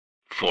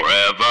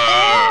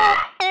Forever.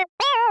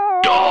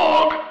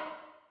 Dog.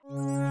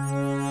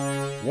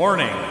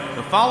 Warning,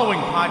 the following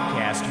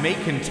podcast may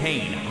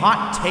contain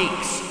hot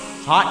takes,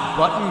 hot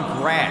button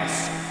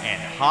grass,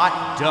 and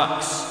hot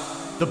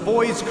ducks. The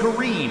boys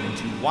careen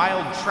into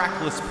wild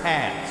trackless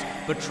paths,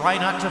 but try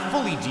not to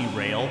fully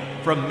derail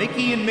from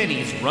Mickey and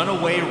Minnie's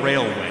Runaway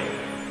Railway.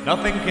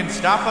 Nothing can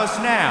stop us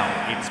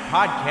now. It's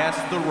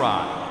Podcast The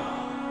Ride.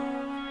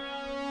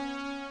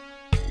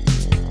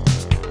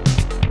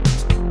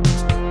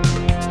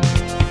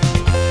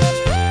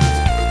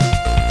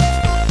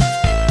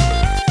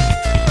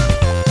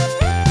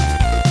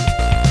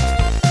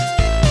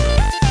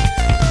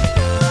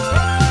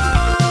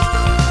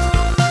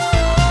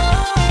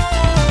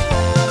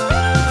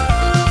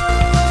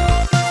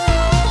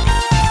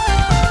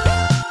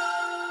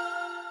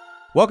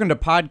 Welcome to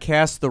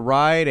Podcast The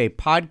Ride, a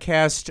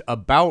podcast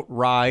about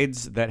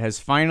rides that has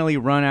finally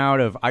run out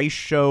of ice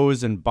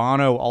shows and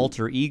Bono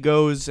alter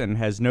egos and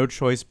has no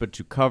choice but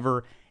to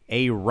cover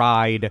a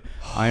ride.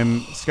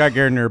 I'm Scott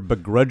Gardner,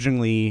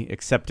 begrudgingly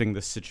accepting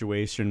the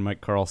situation.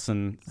 Mike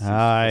Carlson,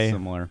 hi.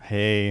 Similar.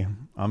 Hey,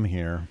 I'm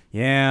here.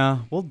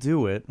 Yeah, we'll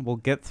do it. We'll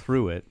get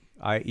through it.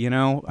 At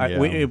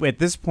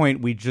this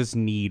point, we just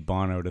need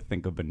Bono to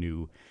think of a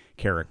new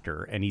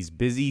character, and he's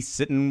busy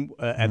sitting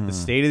at the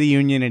State of the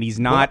Union, and he's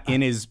not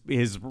in his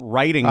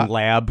writing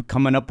lab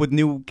coming up with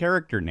new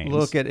character names.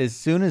 Look, as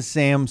soon as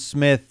Sam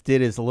Smith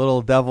did his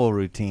Little Devil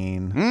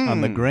routine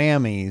on the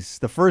Grammys,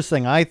 the first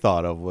thing I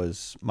thought of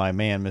was my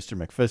man, Mr.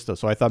 McFisto.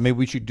 So I thought maybe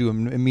we should do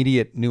an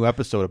immediate new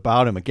episode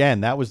about him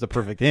again. That was the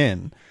perfect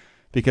in,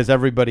 because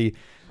everybody...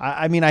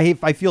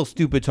 I feel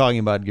stupid talking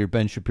about your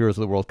Ben Shapiro's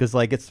of the world because,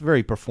 like, it's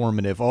very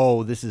performative.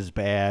 Oh, this is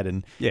bad,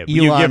 and yeah, Elon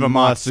you give him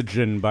Musk,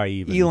 oxygen by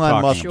even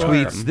Elon Musk talking about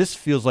tweets, him. "This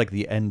feels like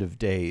the end of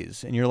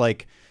days," and you're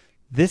like,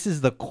 "This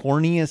is the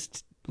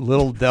corniest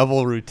Little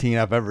Devil routine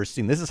I've ever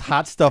seen. This is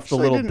Hot Stuff the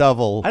Little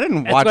Devil." I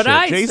didn't That's watch what it.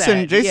 I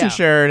Jason said, yeah.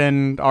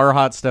 Sheridan, our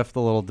Hot Stuff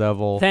the Little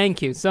Devil.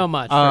 Thank you so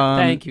much.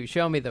 Thank you.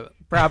 Show me the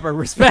proper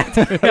respect.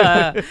 It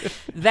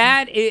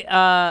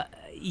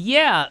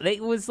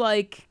was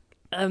like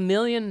a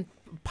million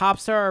pop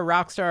star or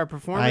rock star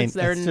performance.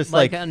 They're it's just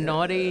like like, a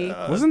naughty.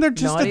 Wasn't there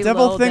just naughty a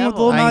devil little thing with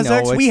devil. Lil I Nas know,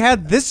 X? We it's-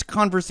 had this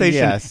conversation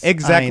Yes,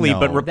 exactly, I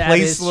but know. replace That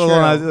is Lil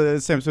true.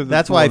 Nas Sam Smith.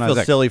 That's with why I Lil feel Nas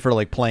X. silly for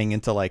like playing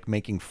into like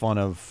making fun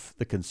of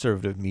the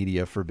conservative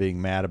media for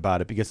being mad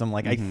about it, because I'm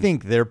like, I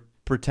think they're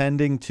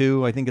pretending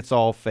to. I think it's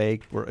all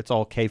fake. It's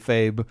all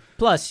kayfabe.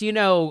 Plus,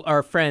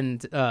 our friend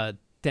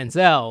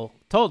Denzel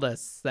told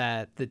us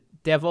that the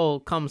devil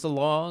comes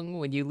along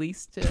when you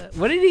least.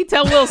 What did he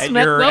tell Will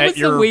Smith? What was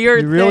the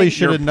weird You really thing?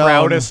 should Your have known.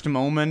 proudest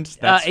moment.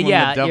 That's when the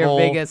devil. your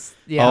biggest.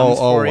 Yeah. Oh,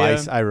 for ya.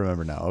 I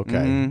remember now.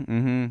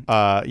 Okay.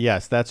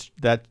 Yes,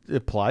 that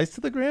applies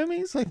to the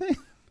Grammys, I think.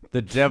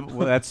 The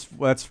devil. That's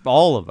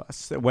all of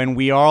us. When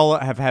we all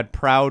have had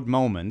proud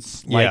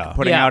moments, like Yeah.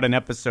 putting Yeah. out an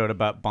episode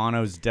about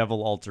Bono's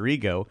devil alter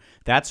ego.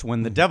 That's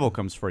when the devil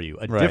comes for you.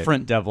 A Right.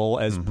 different devil,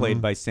 as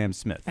played by Sam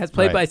Smith. As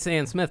played Right. by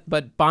Sam Smith,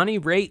 but Bonnie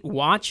Raitt,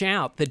 watch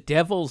out, the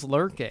devil's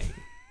lurking.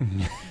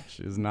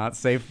 She's not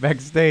safe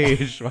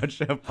backstage.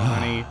 Watch out,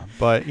 Bonnie.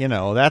 But,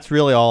 that's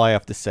really all I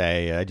have to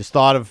say. I just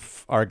thought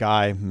of our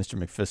guy,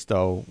 Mr.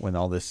 McFisto, when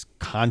all this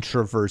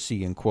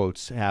controversy, in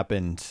quotes,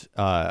 happened.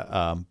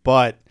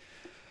 But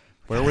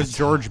Where was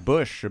George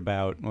Bush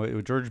about?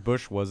 George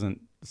Bush wasn't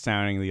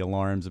sounding the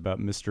alarms about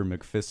Mr.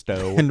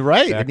 McFisto And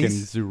right, back and in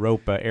he's-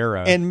 Zooropa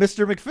era. And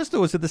Mr.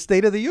 McFisto was at the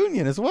State of the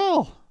Union as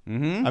well.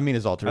 Mhm. I mean,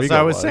 his alter As ego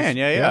I was saying,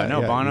 yeah.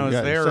 No, yeah, Bono is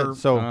yeah. there.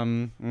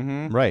 So,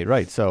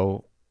 right.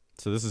 So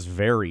So this is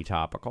very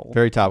topical.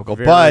 very topical.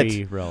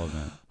 Very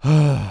relevant.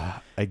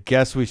 But I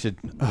guess we should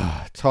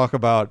talk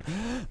about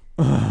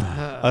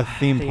a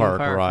theme park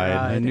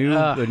ride. A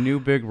new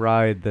big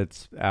ride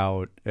that's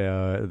out.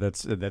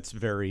 That's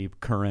very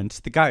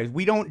current.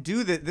 We don't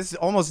do that. This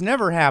almost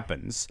never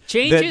happens.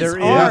 Change That is there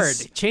hard.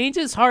 is- Change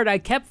is hard. I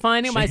kept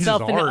finding Change is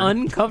myself in hard.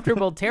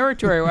 uncomfortable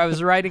territory where I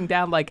was writing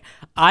down like,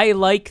 I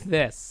like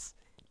this.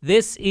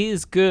 This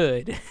is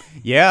good.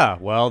 Yeah,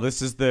 well, that's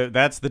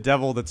the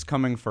devil that's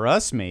coming for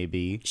us.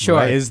 Maybe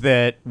Sure. is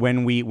that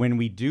when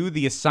we do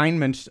the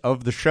assignment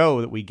of the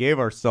show that we gave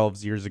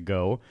ourselves years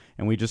ago,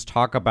 and we just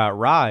talk about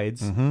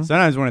rides.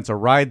 Sometimes when it's a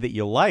ride that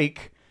you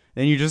like,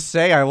 then you just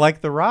say, "I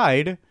like the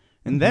ride,"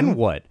 and then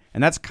what?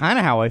 And that's kind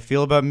of how I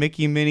feel about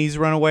Mickey and Minnie's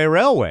Runaway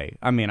Railway.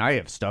 I mean, I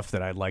have stuff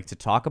that I'd like to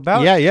talk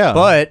about. Yeah.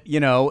 But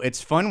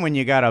it's fun when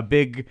you got a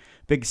big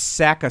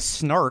sack of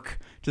snark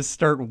to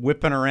start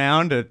whipping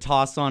around to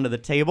toss onto the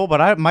table,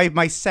 but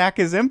my sack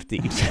is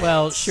empty.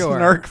 Well, sure.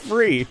 Snark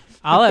free.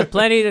 I'll have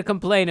plenty to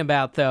complain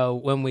about, though,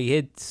 when we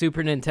hit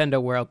Super Nintendo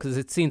World, because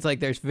it seems like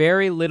there's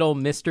very little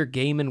Mr.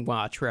 Game &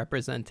 Watch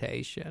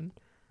representation.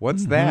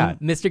 What's that?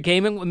 Mr.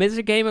 Game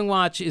 &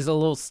 Watch is a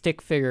little stick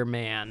figure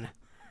man.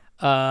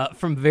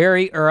 From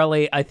very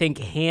early, I think,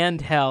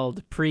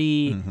 handheld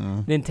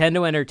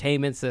pre-Nintendo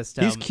Entertainment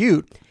System. He's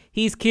cute.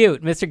 He's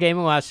cute. Mr. Game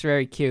 & Watch is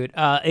very cute.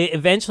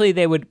 Eventually,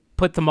 they would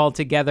put them all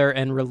together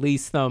and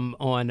release them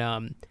on,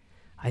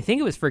 I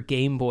think it was for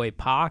Game Boy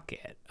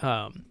Pocket.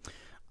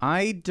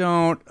 I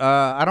don't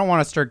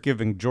want to start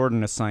giving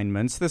Jordan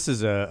assignments. This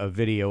is a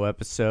video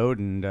episode,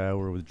 and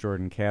we're with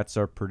Jordan Katz,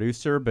 our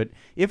producer. But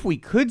if we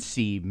could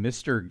see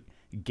Mr.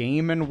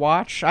 Game &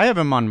 Watch, I have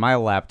him on my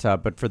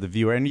laptop, but for the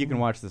viewer, and you can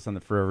watch this on the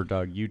Forever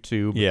Dog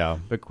YouTube. Yeah.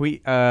 But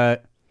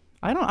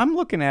I'm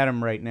looking at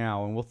him right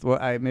now,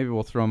 and maybe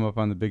we'll throw him up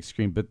on the big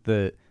screen. But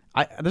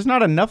there's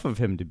not enough of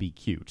him to be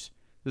cute.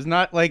 There's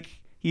not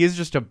he is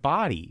just a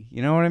body.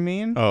 You know what I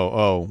mean?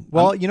 Oh.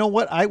 Well, you know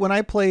what? When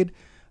I played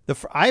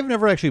I've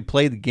never actually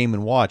played the Game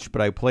 & Watch,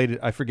 but I played it.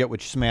 I forget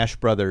which Smash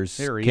Brothers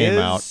came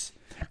out.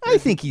 I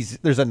think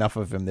there's enough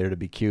of him there to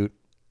be cute.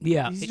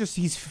 Yeah.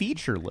 He's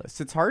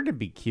featureless. It's hard to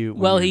be cute.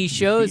 Well, he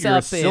shows you're up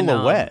a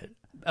silhouette.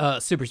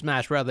 in Super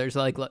Smash Brothers,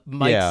 like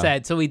Mike Yeah.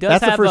 said. So he does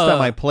That's have the first time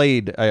I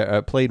played.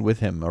 I played with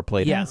him or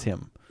played as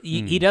him.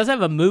 He does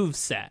have a move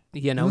set.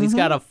 You know, he's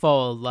got a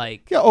full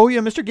Yeah. Oh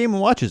yeah. Mr. Game &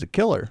 Watch is a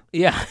killer.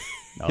 yeah.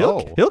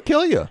 He'll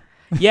kill you.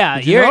 Yeah,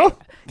 you know?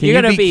 Can you're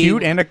you gonna be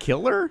cute and a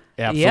killer?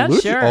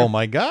 Absolutely. sure. Oh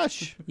my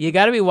gosh. You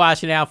got to be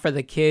watching out for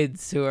the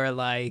kids who are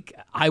like,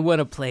 I want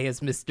to play as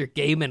Mr.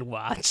 Game &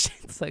 Watch.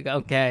 It's like,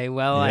 okay,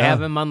 well, I Yeah.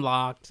 have him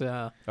unlocked.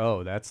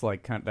 Oh, that's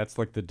like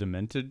the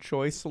demented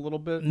choice a little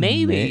bit.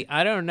 Maybe.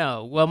 I don't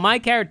know. Well, my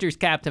character's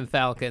Captain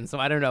Falcon, so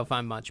I don't know if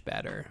I'm much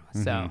better.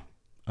 So,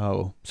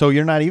 Oh, so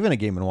you're not even a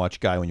Game & Watch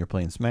guy when you're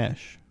playing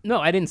Smash. no,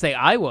 I didn't say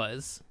I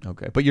was.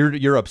 Okay, but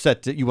you're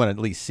upset that you want to at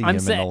least see him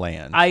in the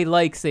land. I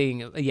like seeing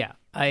him. Yeah.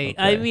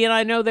 I mean,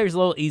 I know there's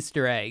little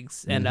Easter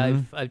eggs, and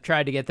I've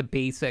tried to get the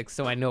basics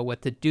so I know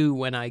what to do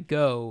when I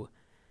go.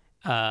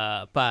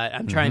 But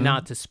I'm trying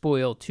not to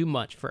spoil too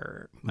much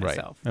for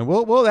myself. Right. And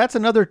well, that's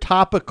another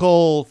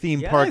topical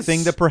theme park Yes.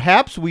 thing that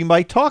perhaps we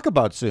might talk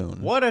about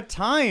soon. What a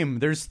time!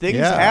 There's things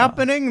Yeah.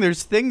 happening.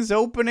 There's things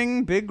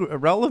opening. Big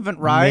relevant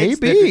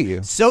rides.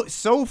 Maybe.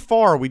 So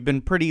far, we've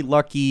been pretty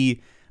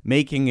lucky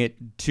making it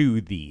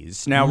to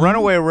these. Now,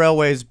 Runaway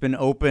Railway has been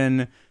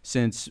open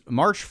since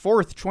March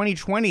 4th,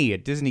 2020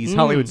 at Disney's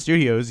Hollywood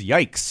Studios.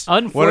 Yikes. What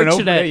an Unfortunate.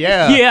 opening.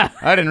 Yeah. Yeah.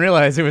 I didn't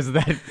realize it was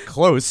that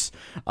close.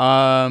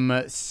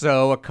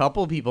 So a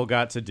couple people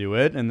got to do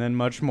it, and then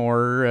much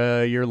more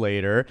a year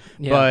later.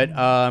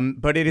 Yeah.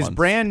 But it is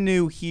brand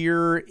new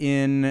here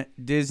in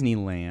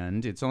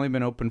Disneyland. It's only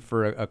been open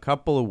for a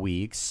couple of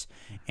weeks,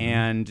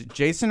 and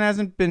Jason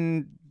hasn't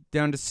been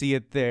down to see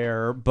it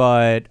there,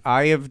 but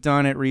I have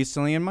done it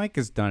recently, and Mike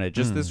has done it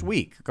just this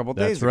week, a couple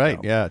days That's right.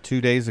 ago. Yeah, 2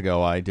 days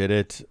ago I did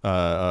it.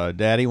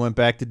 Daddy went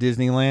back to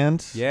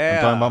Disneyland. Yeah.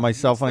 I'm talking about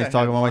myself That's when I the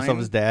talk about myself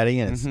headline. as daddy,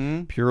 and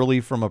it's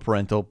purely from a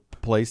parental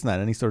place, not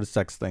any sort of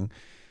sex thing.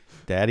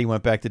 Daddy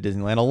went back to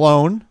Disneyland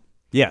alone,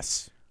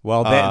 Yes.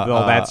 Well,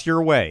 that's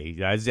your way,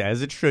 as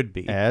it should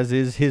be. as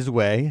is his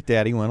way.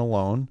 Daddy went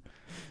alone.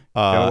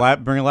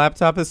 Bring a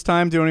laptop this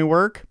time. Do any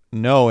work?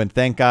 No, and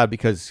thank God,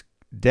 because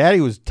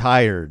Daddy was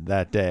tired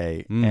that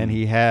day, and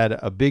he had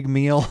a big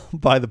meal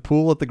by the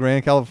pool at the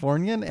Grand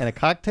Californian and a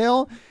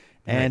cocktail,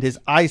 and his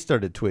eyes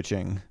started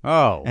twitching.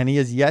 Oh. And he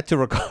has yet to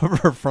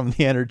recover from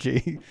the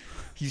energy.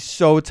 He's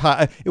so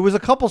tired. It was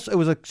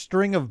a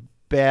string of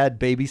bad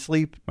baby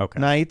sleep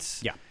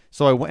nights. Yeah.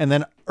 So I went, and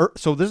then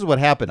so this is what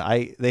happened.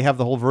 They have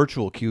the whole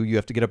virtual queue. You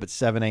have to get up at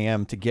 7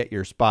 a.m. to get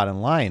your spot in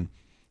line.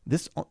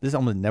 This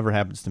almost never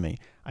happens to me.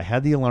 I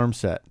had the alarm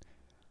set.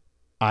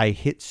 I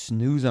hit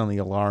snooze on the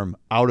alarm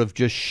out of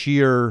just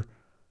sheer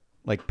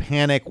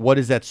panic. What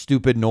is that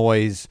stupid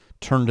noise?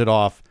 Turned it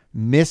off.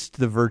 Missed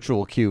the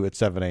virtual queue at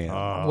 7 a.m.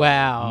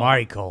 Wow.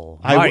 Michael.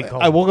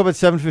 I woke up at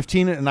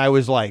 7:15 and I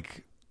was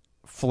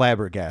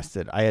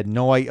flabbergasted. I had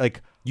no idea.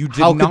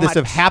 How could this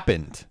have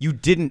happened? You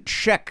didn't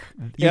check.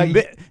 Yeah,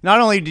 Not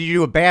only did you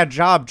do a bad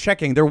job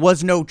checking, there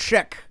was no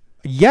check.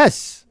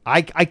 Yes.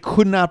 I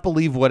could not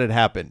believe what had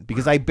happened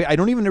because I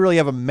don't even really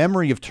have a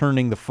memory of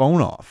turning the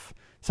phone off.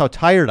 That's how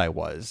tired I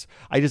was.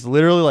 I just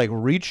literally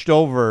reached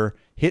over,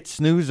 hit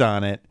snooze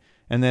on it,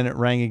 and then it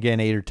rang again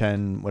 8 or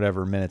 10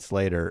 whatever minutes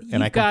later,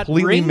 and I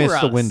completely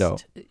missed the window.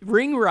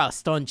 Ring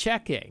rust on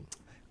checking.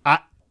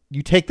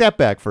 You take that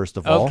back, first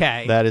of all.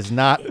 Okay. That is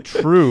not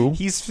true.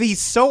 He's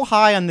so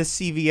high on the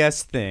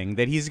CVS thing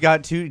that he's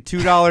got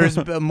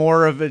 $2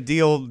 more of a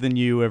deal than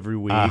you every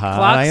week. I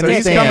Clock's So he's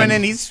understand. coming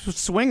in, he's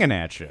swinging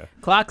at you.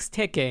 Clock's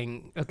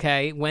ticking.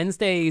 Okay,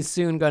 Wednesday is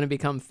soon going to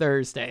become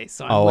Thursday,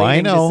 so I'm I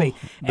waiting know. to see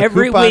The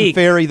every coupon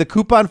week. the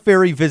coupon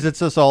fairy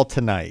visits us all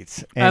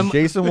tonight, and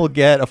Jason will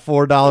get a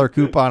 $4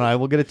 coupon. I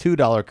will get a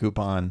 $2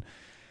 coupon.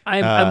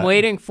 I'm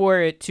waiting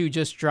for it to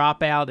just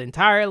drop out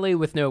entirely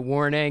with no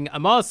warning.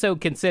 I'm also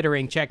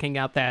considering checking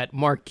out that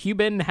Mark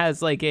Cuban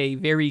has a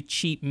very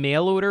cheap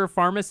mail order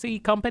pharmacy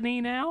company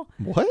now.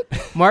 What?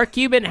 Mark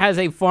Cuban has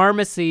a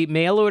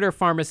mail order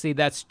pharmacy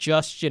that's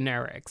just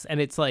generics, and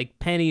it's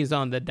pennies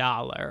on the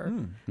dollar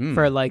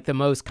for the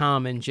most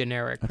common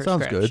generic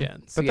sounds good.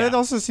 prescriptions. But Yeah. that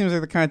also seems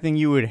like the kind of thing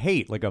you would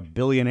hate, like a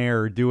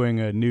billionaire doing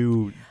a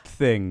new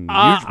thing,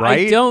 right?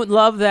 right? I don't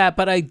love that,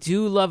 but I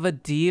do love a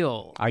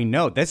deal. I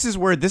know. This is So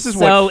what it's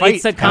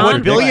a what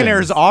contradiction.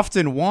 billionaires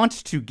often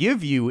want to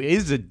give you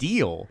is a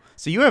deal.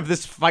 So you have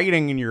this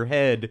fighting in your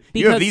head.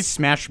 You have Because- these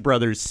Smash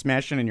Brothers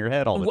smashing in your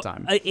head all the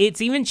time. It's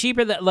even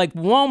cheaper that like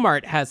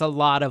Walmart has a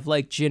lot of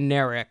like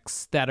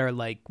generics that are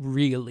like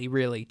really,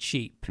 really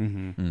cheap.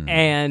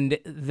 And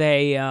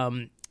they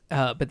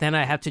but then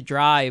I have to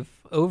drive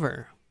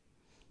over.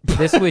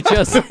 This would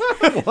just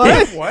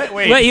What?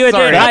 Wait, But you would-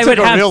 sorry. I That would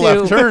took a have real to-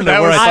 left turn. That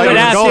to where was- I I thought would you were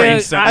have going.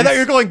 to- I thought you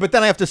were going, but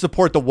then I have to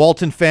support the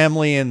Walton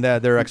family and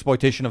their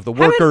exploitation of the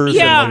workers.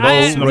 yeah, and the I-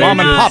 low The They're mom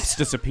and not- pops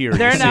disappeared.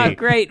 they're you not see.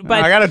 great,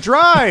 but I gotta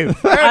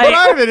drive. I got a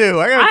drive to do.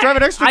 I gotta drive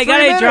an extra I 3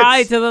 gotta minutes.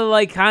 drive to the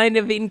like kind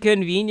of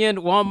inconvenient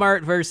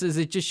Walmart versus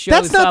it just shows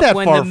That's not up that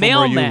when far the from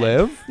where you mailman.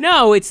 live.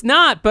 No, it's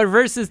not. But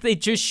versus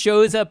it just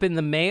shows up in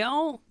the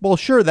mail. Well,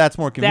 sure, that's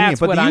more convenient. That's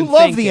but what you I'm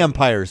love thinking. the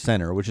Empire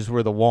Center, which is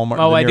where the Walmart.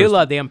 Oh, the I do nearest-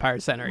 love the Empire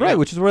Center. Right, yeah.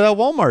 which is where that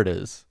Walmart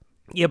is.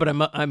 Yeah, but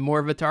I'm more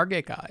of a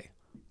Target guy.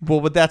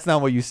 Well, but that's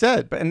not what you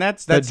said. And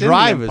that's The in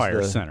drive the is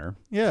Empire the- Center.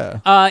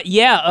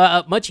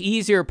 Yeah. Much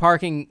easier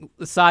parking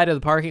side of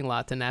the parking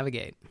lot to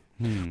navigate.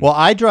 Well,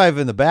 I drive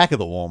in the back of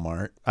the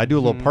Walmart. I do a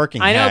little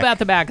parking. I know hack. about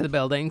the back of the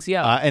buildings.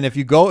 Yeah. And if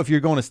you're going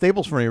to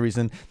Staples for any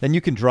reason, then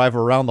you can drive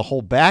around the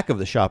whole back of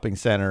the shopping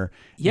center.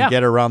 Yeah. And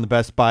get around the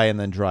Best Buy and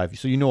then drive.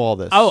 So you know all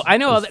this. Oh, I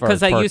know as far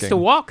because as I used to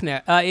parking. walk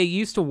now. I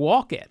used to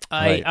walk it.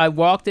 Right. I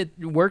worked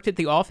at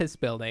the office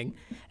building,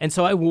 and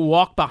so I would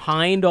walk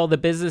behind all the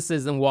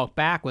businesses and walk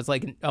back was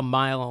like a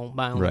mile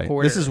and a Right.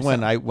 quarter. This is or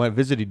when something. I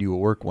visited you at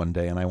work one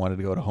day, and I wanted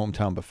to go to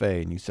Hometown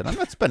Buffet, and you said, "I'm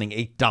not spending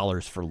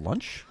 $8 for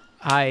lunch."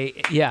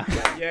 Yeah.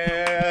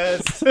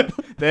 Yes.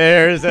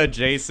 There's a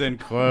Jason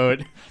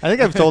quote. I think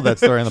I've told that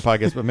story on the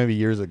podcast, but maybe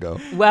years ago.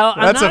 Well,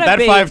 I'm not That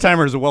big,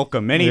 5-timer's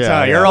welcome anytime. Yeah,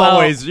 yeah.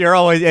 You're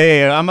always.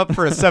 Hey, I'm up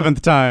for a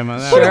 7th time. On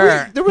that.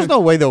 Sure. There was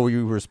no way though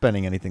we were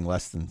spending anything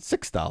less than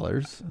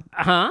 $6.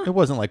 Huh? It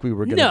wasn't like we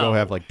were going to No. go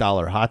have like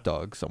dollar hot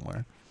dogs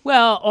somewhere.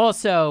 Well,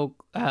 also,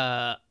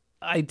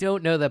 I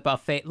don't know that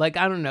buffet. Like,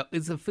 I don't know.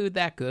 Is the food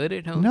that good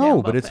at Hometown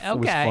No, but Buffet? it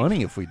was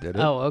funny if we did it.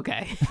 Oh,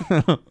 okay.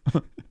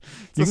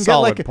 It's a can get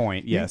solid like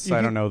point. Yes, you I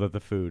can- don't know that the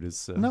food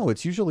is. No,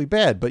 it's usually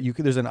bad, but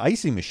there's an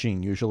icy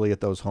machine usually at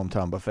those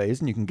Hometown Buffets,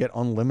 and you can get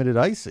unlimited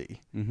icy.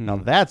 Now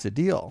that's a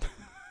deal.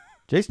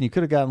 Jason, you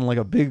could have gotten like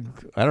a big,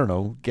 I don't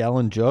know,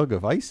 gallon jug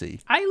of icy.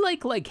 I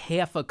like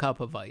half a cup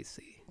of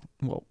icy.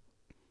 Well,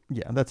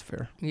 yeah, that's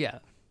fair. Yeah,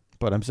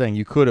 But I'm saying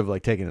you could have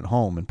like taken it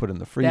home and put it in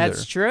the freezer.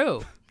 that's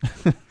true.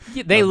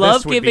 Yeah, they Now, love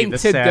this would be giving the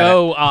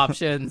to-go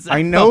options. I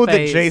at know that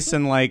buffets.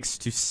 Jason likes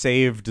to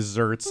save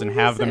desserts and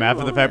have them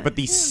after the fact, but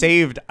the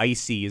saved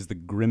icy is the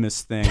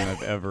grimmest thing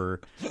I've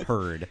ever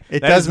heard. It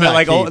That does is not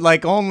like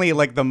keep. only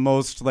like the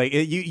most like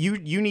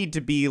you need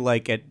to be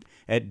like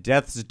at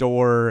death's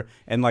door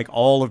and like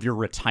all of your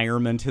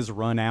retirement has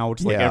run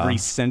out. Like Yeah. every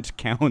cent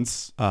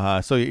counts.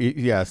 So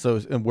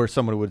where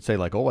someone would say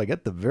like, "Oh, I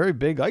get the very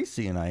big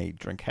icy and I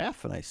drink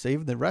half and I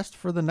save the rest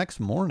for the next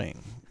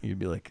morning," you'd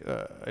be like,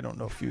 "I don't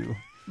know if you."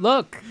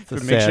 Look, It's a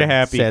It makes you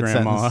happy, sad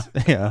Grandma.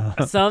 sentence.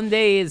 Yeah. some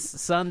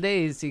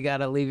days you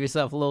gotta leave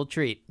yourself a little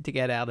treat to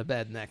get out of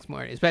bed next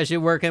morning, especially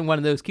working one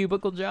of those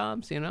cubicle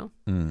jobs. You know,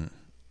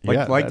 Like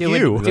that- you. like do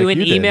an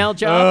you did. email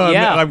job.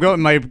 Yeah, I'm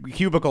going my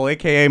cubicle,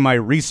 aka my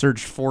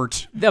research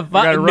fort. The I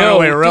gotta run no,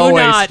 away do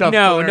railway not. stuff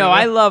No, to no. learn.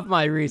 I love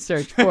my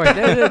research board.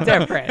 This is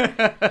different.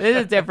 This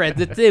is different.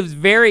 It was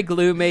very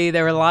gloomy.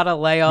 There were a lot of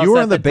layoffs. You were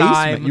at in the basement.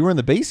 time. You were in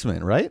the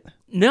basement, right?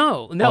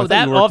 No, I no. thought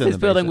That you worked in office the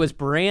building basement. was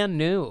brand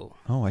new.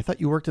 Oh, I thought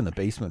you worked in the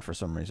basement for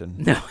some reason.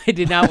 No, I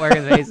did not work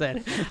in the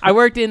basement. I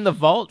worked in the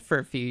vault for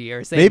a few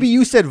years. Maybe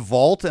you said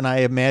vault, and I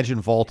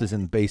imagine vault is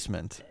in the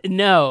basement.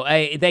 No,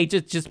 they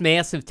just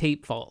massive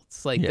tape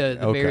vaults. Like Yeah,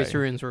 the various okay.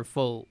 rooms were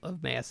full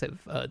of massive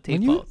tape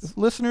When you, vaults.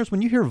 listeners,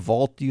 when you hear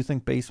vault, do you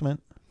think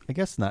basement? I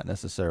guess not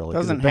necessarily.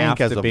 'cause Doesn't a bank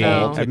have has to a be.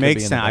 vault. No. It could makes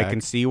be in sense. the I back.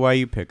 can see why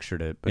you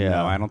pictured it, but Yeah.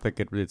 no, I don't think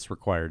it's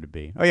required to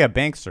be. Oh yeah,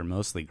 banks are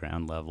mostly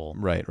ground level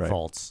Right.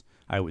 vaults,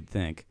 I would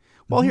think.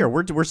 Well, here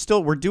we're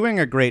doing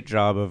a great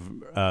job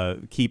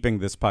of keeping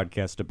this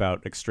podcast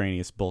about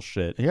extraneous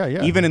bullshit. Yeah,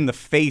 yeah. Even in the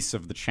face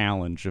of the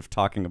challenge of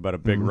talking about a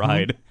big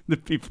ride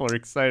that people are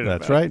excited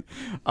That's about.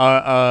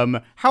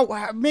 right.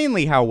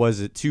 How was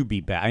it to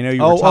be back? I know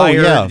you Oh, were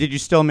tired. yeah. Did you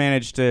still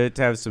manage to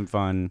have some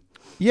fun?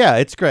 Yeah,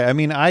 it's great. I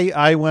mean,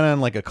 I went on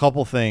like a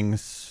couple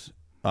things.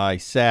 I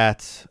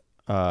sat.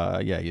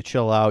 You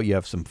chill out. You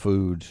have some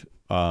food.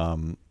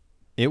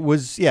 It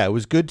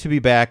was good to be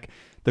back.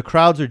 The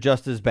crowds are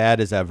just as bad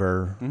as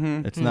ever.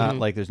 It's not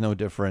like there's no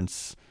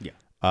difference. Yeah.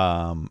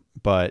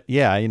 But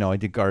yeah, I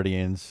did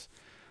Guardians.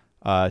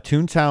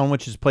 Toontown,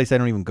 which is a place I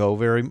don't even go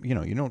very. You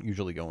don't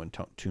usually go in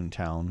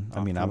Toontown.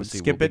 I mean, obviously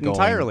skip we'll it be going-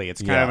 entirely.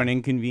 It's kind Yeah. of an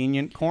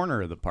inconvenient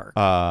corner of the park.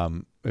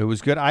 It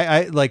was good.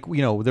 I like,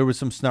 there was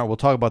some snarl. We'll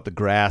talk about the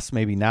grass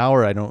maybe now,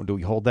 or do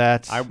we hold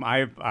that? I've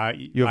grass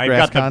got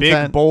the content?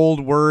 big bold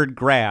word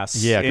grass.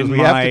 Yeah, because in we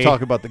have my- to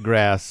talk about the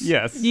grass.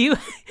 Yes. You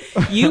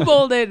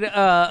bolded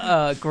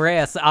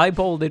grass. I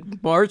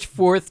bolded March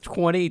 4th,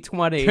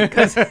 2020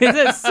 because it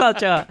is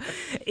such a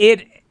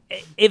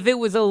if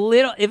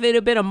it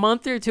had been a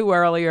month or two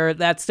earlier,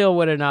 that still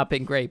would have not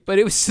been great. But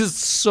it was just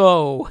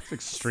so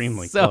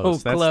Extremely so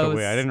close. That's close. the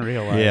way. I didn't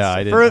realize. Yeah,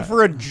 I didn't.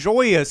 For a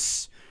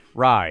joyous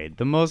ride,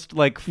 the most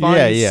like fun,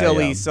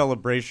 silly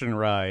celebration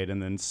ride,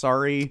 and then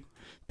sorry,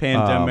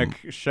 pandemic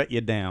shut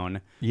you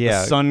down.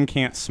 Yeah. The sun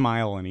can't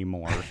smile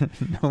anymore.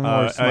 No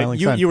more smiling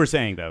sun. You were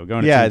saying though,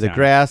 going to Yeah, the Toontown.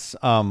 grass.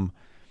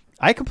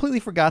 I completely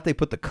forgot they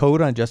put the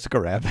coat on Jessica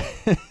Rabbit.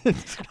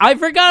 I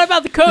forgot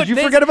about the coat. Did you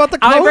forget about the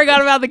I coat?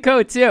 forgot about the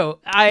coat too.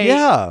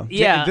 Yeah.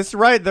 Yeah.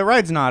 The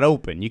ride's not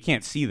open. You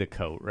can't see the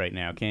coat right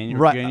now, can you?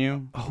 Right. Can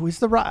you? Oh, is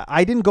the ride?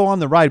 I didn't go on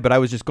the ride, but I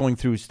was just going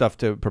through stuff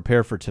to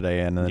prepare for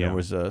today, and then Yeah. there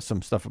was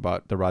some stuff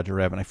about the Roger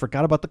Rabbit. I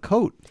forgot about the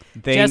coat.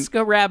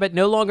 Jessica Rabbit,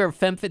 no longer a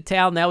femme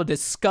fatale, now a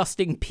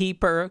disgusting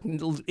peeper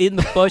in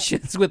the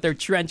bushes with her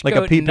trench Like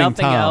coat a peeping and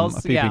nothing Tom.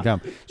 else. A peeping Tom.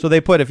 So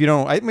they put, if you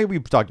don't, maybe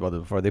we've talked about this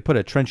before, they put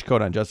a trench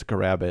coat on Jessica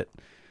Rabbit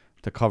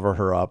to cover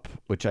her up,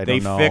 which I They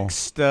don't know.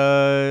 fixed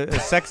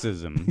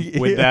sexism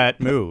with that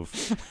move.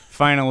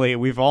 Finally,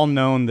 we've all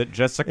known that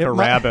Jessica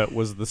Rabbit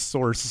was the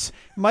source.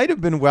 Might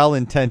have been well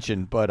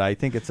intentioned, but I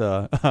think it's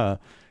a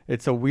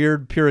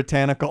weird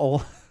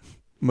puritanical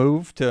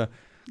move to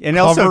And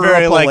cover also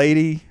very up like a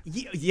lady.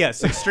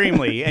 Yes,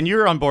 extremely. And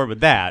you're on board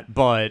with that,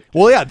 but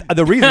Well, yeah,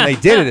 the reason they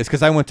did it is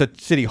because I went to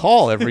City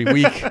Hall every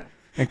week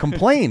and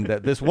complained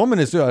that this woman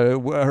is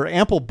her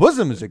ample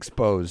bosom is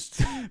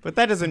exposed.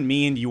 that doesn't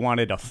mean you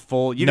wanted a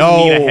full. You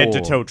No. didn't need a head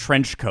to toe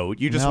trench coat.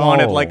 You just No.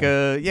 wanted like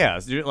a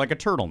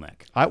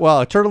turtleneck. A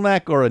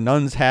turtleneck or a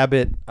nun's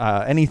habit,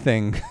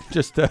 anything,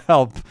 just to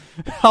help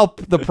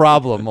the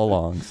problem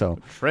along. So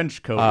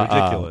Trench coat,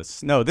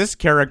 ridiculous. No, this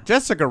character,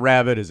 Jessica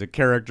Rabbit, is a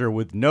character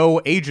with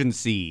no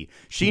agency.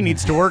 She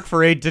needs to work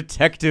for a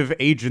detective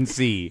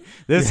agency.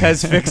 This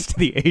has fixed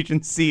the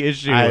agency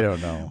issue. I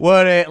don't know.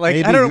 What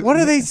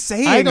are they I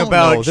saying don't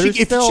about know. There's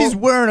if still- she's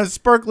wearing a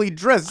sparkly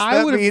dress? I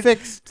that would have means-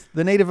 fixed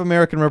the Native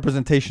American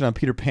representation on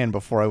Peter Pan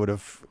before I would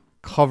have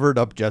covered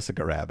up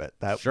Jessica Rabbit.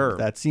 That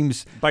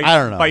seems. I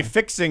don't know. By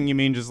fixing, you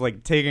mean just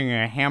like taking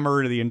a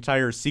hammer to the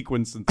entire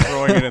sequence and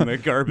throwing it in the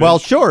garbage? Well,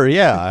 sure,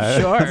 yeah.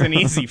 Sure. It's an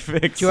easy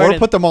fix. Or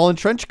put them all in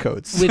trench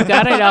coats. We've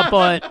got it up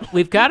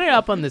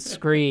on the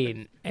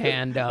screen,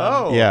 and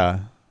Yeah,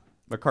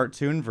 The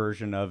cartoon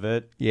version of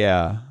it.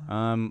 yeah.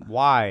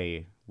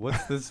 Why?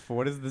 What's this?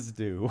 What does this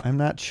do? I'm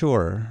not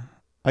sure.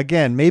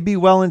 Again, maybe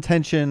well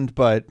intentioned,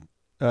 but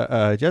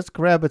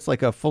Jessica Rabbit's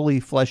like a fully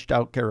fleshed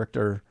out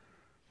character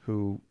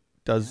who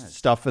does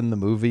stuff in the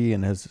movie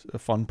and has a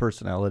fun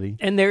personality.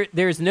 and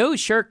there's no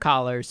shirt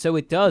collar, so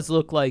it does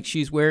look like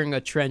she's wearing a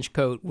trench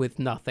coat with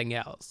nothing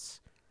else.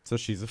 So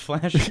she's a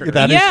flasher.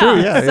 That is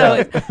true. Yeah,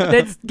 so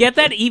let's get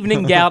that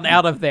evening gown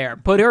out of there.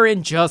 Put her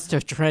in just a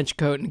trench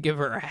coat and give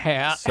her a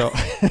hat. So,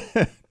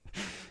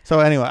 so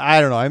anyway,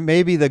 I don't know.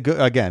 Maybe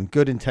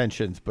good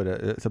intentions, but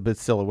it's a bit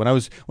silly. When I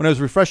was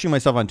refreshing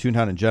myself on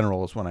Toontown in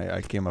general is when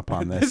I came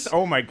upon this.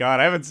 Oh my god,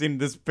 I haven't seen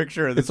this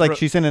picture of this. It's like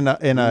she's in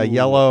a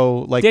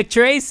yellow like. Dick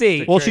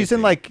Tracy. Well, she's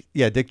in like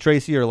Dick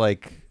Tracy or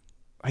like,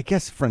 I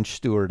guess French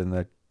Stewart in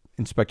the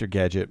Inspector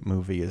Gadget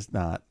movie is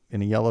not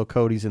in a yellow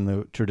coat. He's in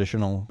the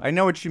traditional. I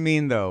know what you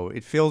mean, though.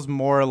 It feels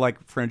more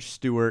like French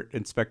Stewart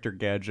Inspector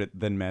Gadget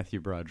than Matthew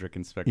Broderick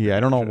Inspector. Yeah, I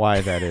don't know Gadget.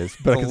 why that is,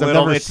 but because A I've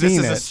little- never this seen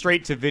is it. a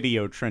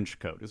straight-to-video trench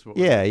coat. Is what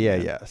we're Yeah, looking yeah,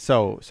 at. yeah.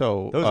 So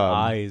Those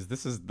eyes.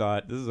 This is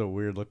a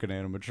weird-looking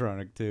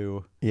animatronic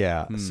too.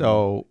 yeah.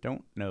 So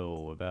Don't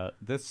know about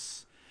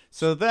this.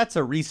 So that's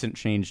a recent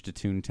change to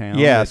Toontown.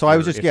 yeah. that So I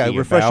was you're just iffy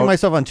refreshing about.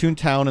 myself on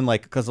Toontown and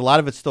like because a lot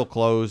of it's still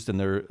closed and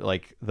they're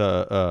like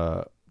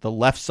the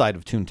left side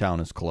of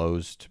Toontown is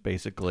closed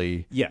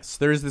basically. Yes,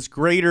 there's this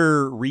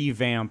greater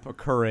revamp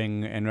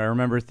occurring, and I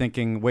remember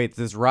thinking, wait,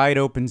 this ride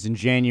opens in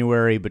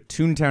January, but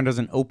Toontown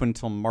doesn't open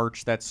till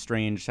March. That's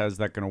strange. How's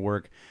that going to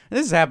work? And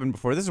this has happened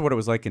before. This is what it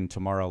was like in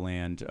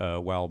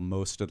Tomorrowland while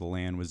most of the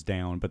land was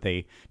down, but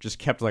they just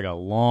kept like a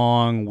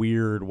long,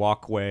 weird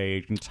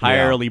walkway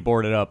entirely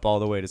boarded up all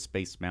the way to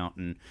Space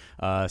Mountain.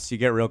 So you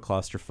get real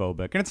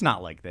claustrophobic, and it's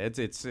not like that.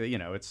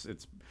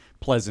 It's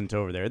pleasant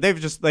over there.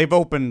 They've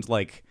opened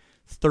like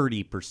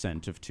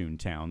 30% of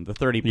Toontown, the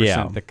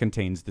 30% that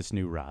contains this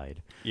new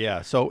ride.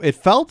 Yeah. So it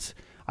felt.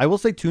 I will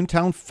say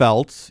Toontown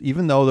felt,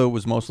 even though it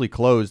was mostly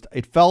closed,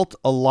 it felt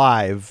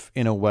alive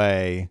in a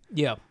way.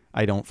 Yeah.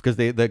 I don't because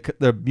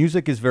the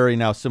music is very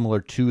now similar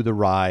to the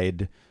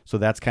ride, so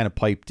that's kind of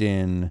piped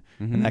in,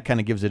 and that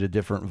kind of gives it a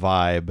different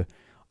vibe.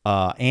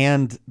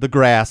 And the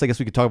grass, I guess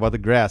we could talk about the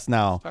grass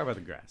now. Talk about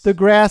the grass. The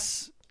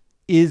grass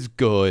is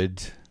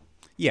good.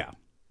 Yeah.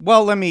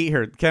 Well, let me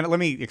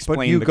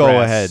explain. you the go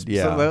grass. ahead,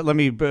 yeah. So let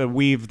me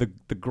weave the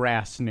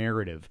grass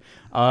narrative.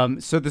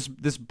 So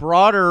this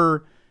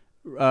broader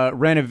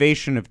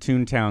renovation of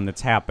Toontown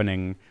that's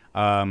happening.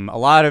 A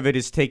lot of it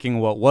is taking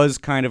what was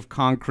kind of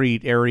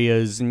concrete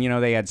areas, and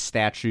they had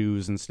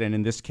statues, and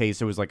in this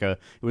case, it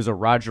was a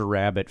Roger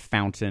Rabbit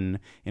fountain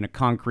in a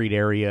concrete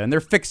area, and they're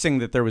fixing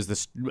that there was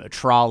this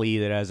trolley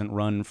that hasn't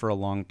run for a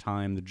long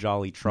time, the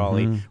Jolly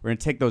Trolley. We're gonna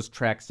take those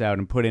tracks out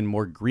and put in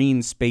more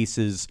green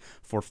spaces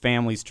for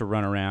families to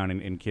run around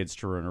and kids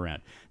to run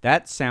around.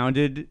 That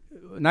sounded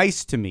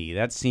nice to me.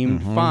 That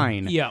seemed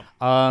fine. Yeah.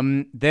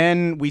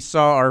 Then we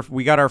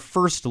got our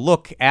first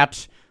look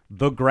at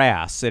the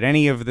grass, at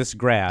any of this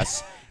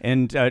grass.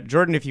 And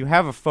Jordan, if you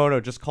have a photo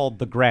just called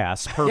the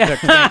grass,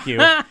 perfect. Thank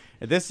you.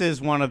 This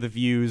is one of the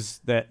views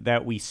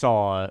that we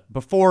saw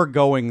before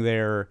going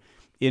there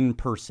in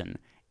person.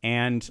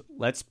 And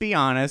let's be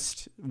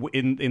honest,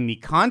 in the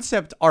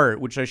concept art,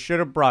 which I should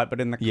have brought,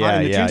 but in the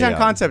Toontown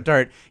concept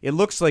art, it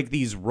looks like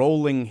these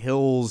rolling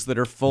hills that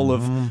are full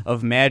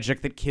of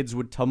magic that kids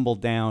would tumble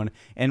down.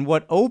 And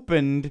what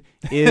opened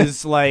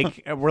is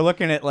like, we're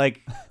looking at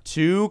like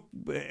 2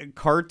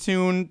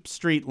 cartoon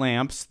street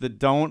lamps that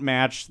don't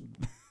match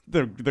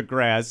the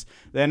grass,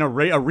 then a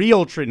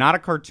real tree, not a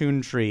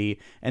cartoon tree.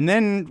 And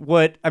then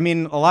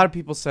a lot of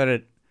people said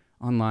it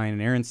online,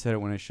 and Erin said it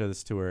when I showed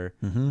this to her,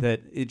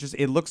 that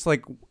it looks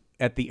like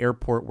at the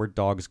airport where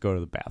dogs go to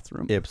the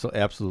bathroom.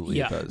 Absolutely,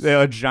 Yeah. it does.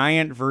 A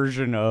giant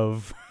version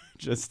of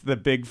just the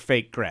big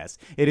fake grass.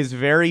 It is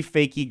very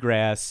fakey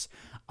grass.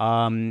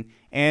 And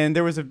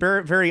there was a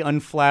very, very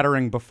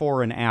unflattering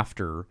before and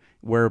after,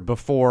 where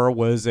before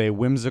was a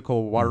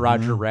whimsical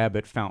Roger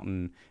Rabbit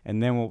fountain,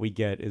 and then what we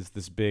get is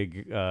this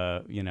big,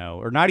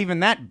 or not even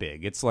that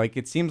big. It's like,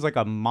 it seems like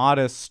a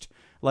modest,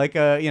 like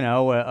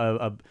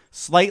a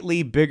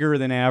slightly bigger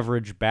than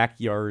average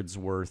backyard's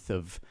worth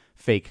of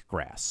fake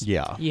grass.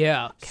 Yeah.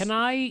 Yeah. Can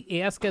I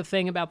ask a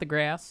thing about the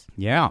grass?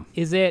 Yeah.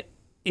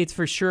 It's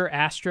for sure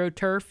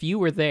AstroTurf. You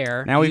were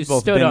there. Now You we've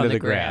both stood been on to the the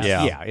grass.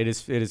 grass. Yeah, it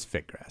is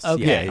fake grass.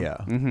 Okay.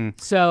 Yeah.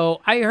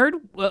 So I heard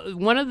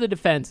one of the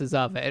defenses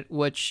of it,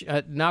 which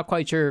not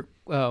quite sure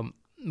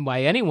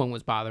why anyone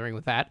was bothering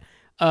with that.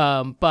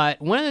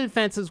 But one of the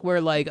defenses were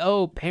like,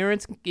 oh,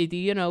 parents,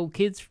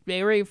 kids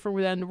area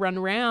for them to run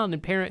around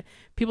and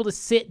people to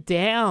sit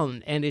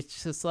down. And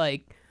it's just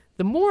like,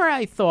 the more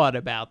I thought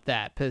about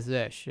that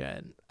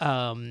position,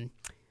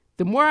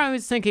 the more I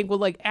was thinking, well,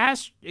 like,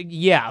 right?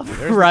 Yeah,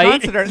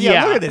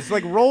 look at this.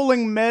 Like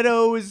rolling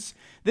meadows.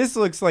 This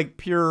looks like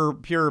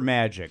pure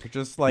magic,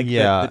 just like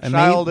the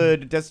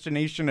childhood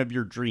destination of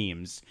your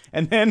dreams.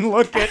 And then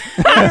look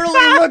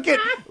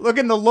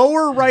in the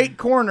lower right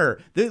corner,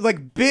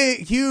 like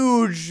big,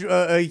 huge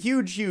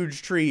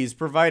trees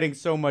providing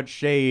so much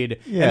shade.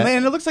 Yeah. And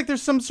then it looks like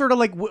there's some sort of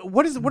like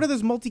what are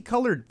those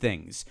multicolored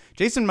things?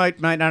 Jason might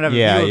not have a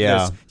view of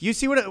this. Do you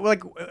see what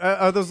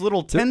are those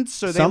little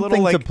tents? Are they something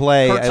little like to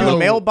play.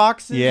 cartoon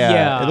mailboxes?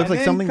 Yeah. It looks And like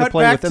then something to cut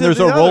play back with. And to there's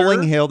the a rolling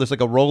other. hill. There's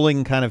like a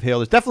rolling kind of hill.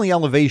 There's definitely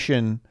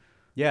elevation.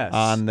 Yes.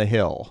 On the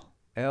hill.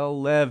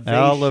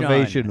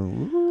 Elevation.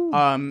 Ooh.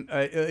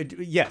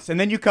 Yes, and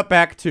then you cut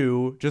back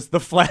to just the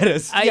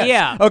flattest. Yes.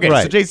 Yeah. Okay, so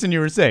Right. Jason, you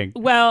were saying.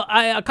 Well,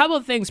 a couple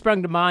of things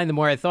sprung to mind the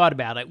more I thought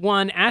about it.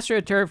 One,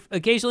 AstroTurf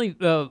occasionally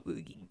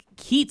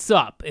heats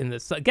up in the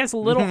sun, gets a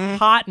little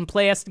hot and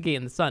plasticky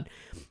in the sun.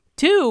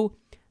 Two,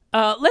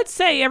 let's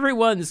say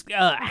everyone's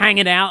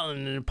hanging out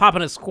and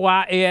popping a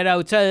squat,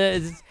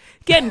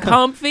 getting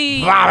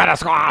comfy.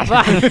 Just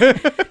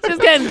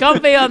getting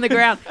comfy on the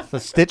ground. The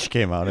stitch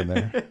came out in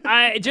there.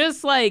 I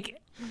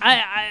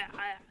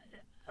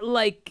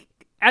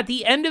at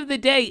the end of the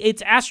day,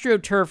 it's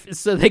AstroTurf,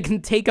 so they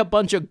can take a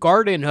bunch of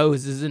garden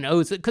hoses and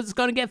hose it because it's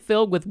going to get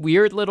filled with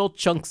weird little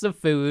chunks of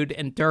food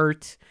and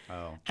dirt.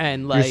 Oh.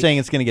 And like, You're saying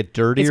it's going to get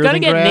dirtier. it's going to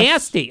than get grass?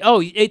 nasty.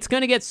 Oh, it's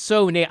going to get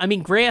so nasty. I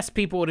mean, grass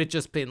people would have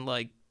just been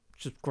like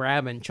just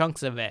grabbing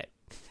chunks of it.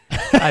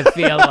 I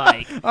feel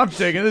like I'm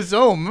taking this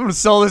home. I'm gonna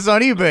sell this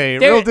on eBay.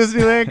 There- Real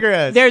Disneyland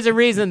grass. there's a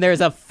reason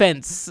there's a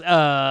fence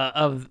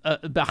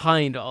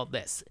behind all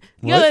this.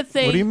 The other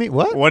thing, What do you mean?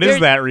 What? What is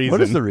that reason?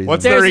 What is the reason?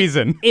 What's the There's-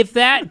 reason? If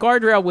that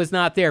guardrail was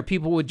not there,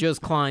 people would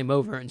just climb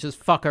over and just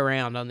fuck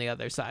around on the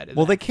other side of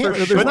Well, that. they can't.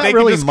 There's But not they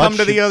really can just much. come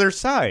to the other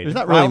side. There's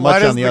not really Why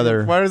much does on the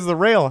other- Why does the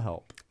rail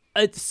help?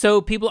 So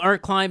people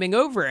aren't climbing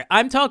over it.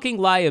 I'm talking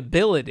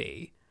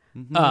liability.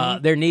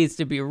 There needs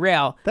to be a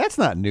rail. That's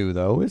not new,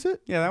 though, is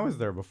it? Yeah, that was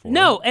there before.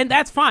 No, and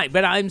that's fine.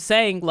 But I'm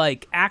saying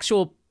like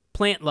actual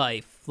plant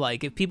life.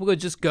 Like if people could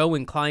just go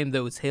and climb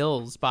those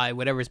hills by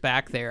whatever's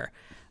back there,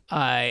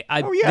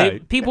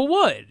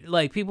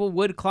 people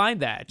would climb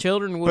that.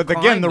 Children would. But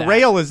climb again, the that.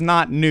 rail is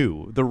not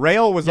new. The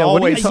rail was Yeah, what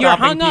do you- always You're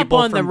stopping hung up people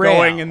on the from rail.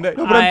 going in the.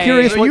 No, But I'm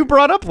curious. So what you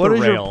brought up what the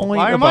is rail. your point?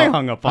 Why am I about-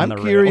 hung up on I'm the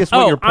rail? curious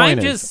what your point I'm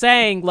is. just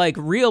saying, like,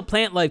 real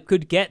plant life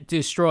could get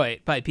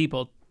destroyed by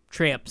people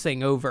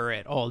trampsing over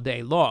it all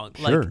day long.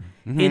 Like, Sure.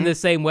 in the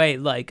same way,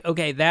 like,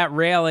 okay, that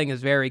railing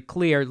is very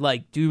clear.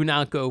 Like, do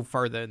not go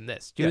further than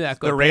this. Do not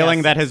go The railing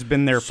past that has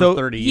been there So-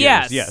 for 30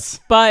 Yes. years. Yes.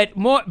 But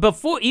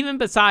even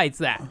besides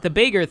that, the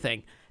bigger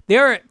thing,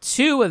 there are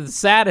two of the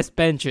saddest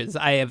benches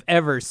I have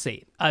ever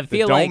seen. I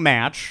feel Don't like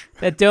match.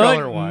 that don't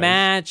color-wise.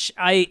 match.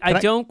 I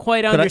don't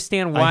quite Could I-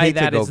 understand I why hate to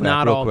that go is back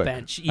not real all quick.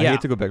 bench. I Yeah.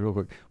 hate to go back real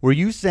quick. Were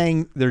you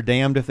saying they're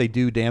damned if they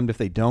do, damned if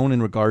they don't,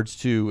 in regards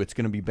to it's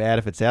going to be bad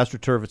if it's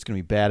AstroTurf, it's going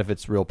to be bad if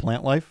it's real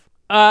plant life?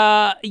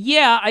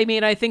 Yeah, I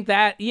mean, I think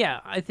that's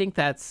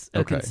a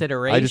Okay.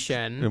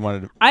 consideration. I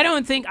wanted to.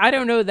 I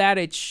don't know that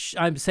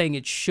I'm saying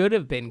it should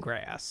have been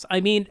grass. I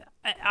mean,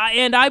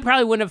 I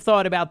probably wouldn't have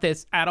thought about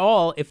this at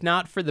all if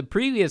not for the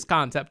previous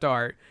concept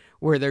art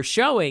where they're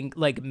showing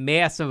like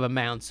massive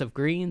amounts of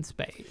green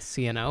space,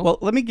 you know? Well,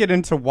 let me get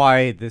into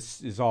why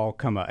this is all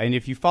come up. And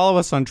if you follow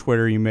us on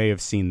Twitter, you may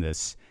have seen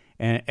this.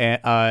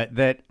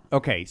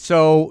 Okay,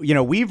 so,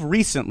 we've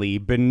recently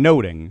been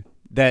noting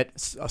that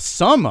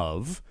some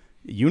of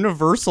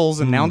Universal's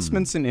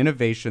announcements and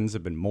innovations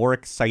have been more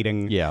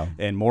exciting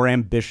and more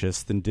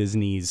ambitious than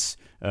Disney's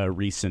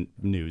recent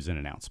news and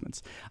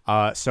announcements.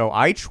 So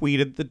I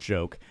tweeted the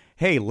joke,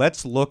 hey,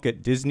 let's look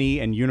at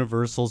Disney and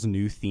Universal's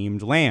new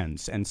themed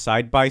lands. And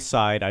side by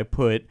side, I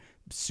put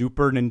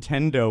Super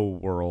Nintendo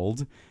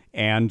World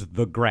and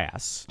the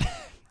grass.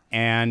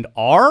 And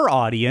our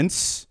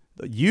audience,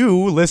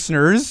 you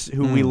listeners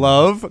who we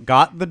love,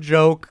 got the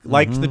joke,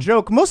 liked the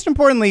joke. Most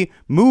importantly,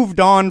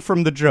 moved on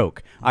from the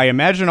joke. I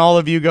imagine all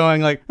of you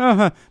going like,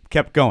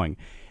 kept going.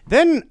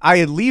 Then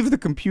I leave the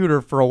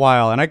computer for a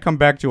while, and I come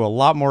back to a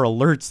lot more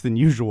alerts than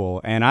usual,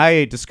 and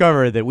I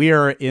discover that we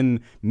are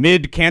in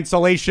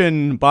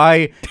mid-cancellation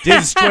by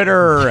Diz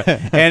Twitter,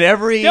 and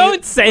every...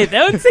 Don't say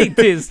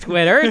Diz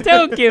Twitter.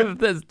 Don't give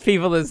the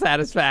people the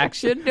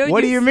satisfaction.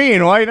 What do you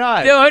mean? Why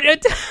not?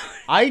 Don't.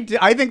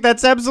 I think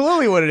that's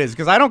absolutely what it is,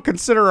 because I don't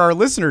consider our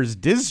listeners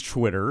Diz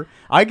Twitter.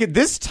 I get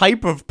this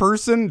type of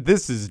person.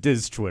 This is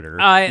Diz Twitter,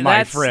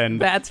 my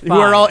friend. That's fine. Who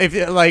are all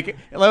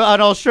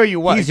and I'll show you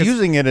what he's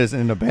using it as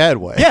in a bad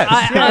way.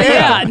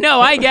 Yes, no,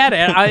 I get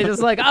it. I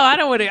just like,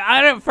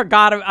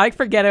 I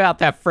forget about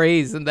that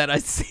phrase, and then I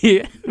see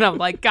it, and I'm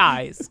like,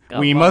 guys,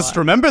 we must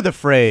remember the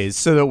phrase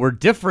so that we're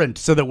different,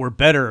 so that we're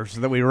better,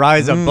 so that we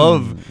rise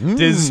above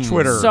Diz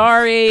Twitter.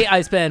 Sorry,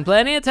 I spend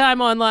plenty of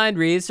time online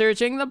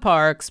researching the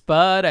parks,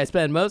 but I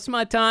spend most of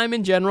my time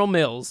in General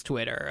Mills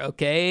Twitter.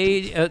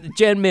 Okay,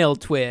 Gen Mill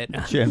Twit.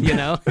 You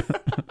know.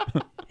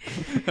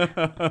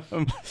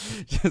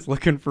 Just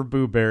looking for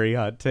Boo-Berry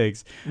hot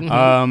takes.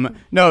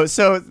 No,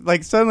 so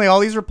like suddenly all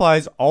these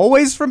replies,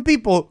 always from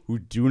people who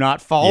do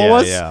not follow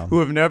us, who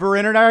have never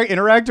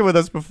interacted with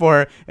us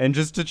before, and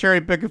just to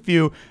cherry pick a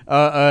few,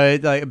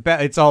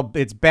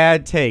 it's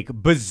bad take,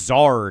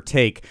 bizarre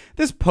take.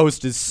 This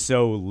post is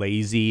so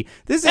lazy.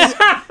 This is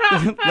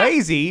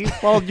lazy.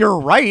 Well, you're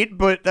right,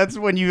 but that's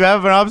when you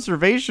have an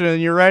observation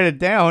and you write it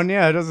down.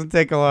 Yeah, it doesn't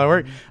take a lot of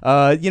work.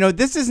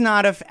 This is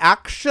not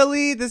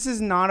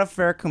a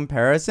fair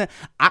comparison.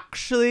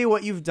 Actually,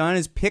 what you've done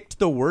is picked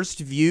the worst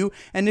view,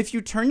 and if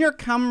you turn your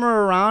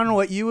camera around,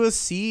 what you will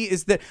see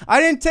is that I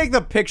didn't take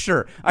the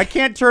picture. I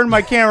can't turn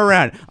my camera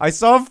around. I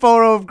saw a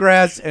photo of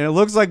grass, and it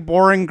looks like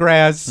boring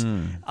grass.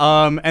 And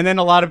then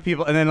a lot of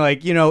people, and then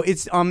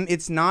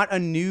it's not a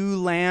new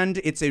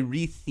land, it's a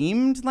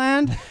rethemed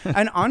land.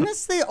 And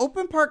honestly,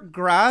 open park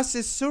grass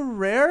is so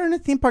rare in a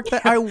theme park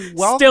that I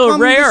welcome Still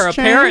rare, this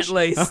change.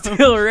 apparently.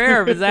 Still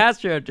rare, Ms.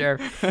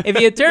 AstroTurf. If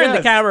you turned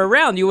the camera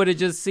around, you would have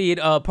just seen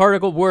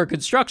particle board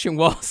construction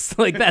walls.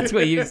 Like, that's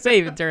what you say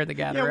if you turn the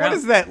camera around. What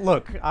does that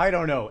look? I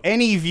don't know.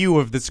 Any view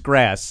of this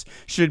grass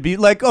should be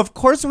like, of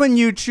course, when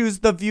you choose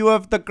the view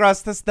of the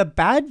grass, that's the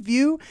bad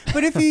view.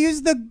 But if you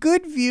use the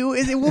good view,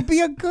 it will be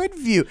a good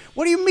view.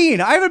 What do you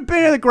mean? I haven't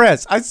been in the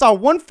grass. I saw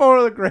one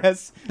photo of the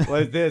grass.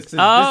 Like this is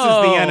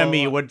the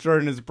enemy, what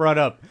Jordan has brought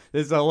up.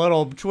 There's a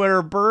little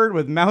Twitter bird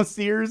with mouse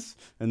ears,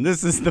 and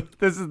this is the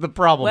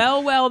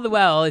problem.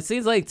 Well, it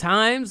seems like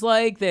times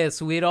like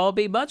this, we'd all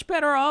be much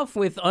better off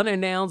with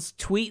unannounced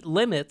tweet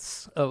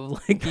limits of,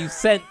 like, you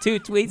sent 2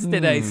 tweets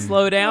today,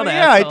 slow down,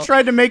 asshole. I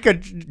tried to make a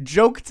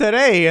joke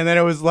today, and then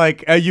it was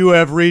like, you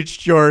have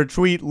reached your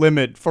tweet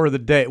limit for the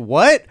day.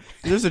 What?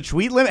 There's a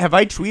tweet limit? Have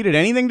I tweeted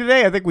anything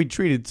today? I think we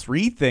tweeted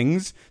 3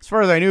 things. As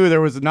far as I knew,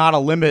 there was not a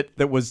limit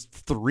that was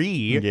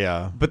 3.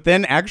 Yeah. But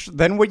then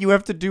what you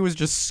have to do is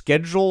just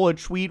schedule a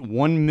tweet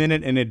 1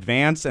 minute in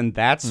advance, and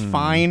that's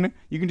fine.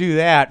 You can do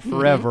that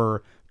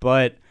forever.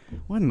 But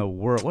what in the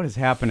world? What is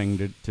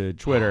happening to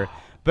Twitter?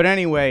 But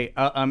anyway,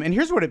 and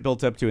here's what it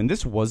built up to. And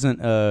this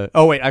wasn't.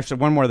 Actually,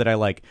 one more that I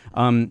like.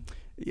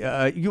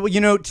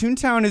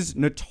 Toontown is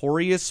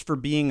notorious for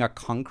being a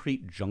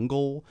concrete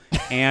jungle,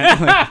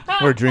 and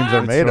where dreams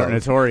are made of.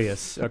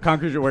 Notorious,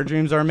 where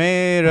dreams are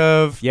made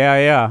of.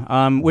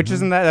 Yeah. Which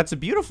isn't that? That's a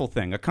beautiful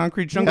thing. A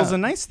concrete jungle is a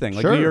nice thing,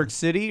 like New York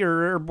City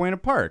or Buena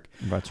Park.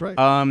 That's right.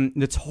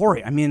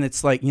 Notorious. I mean,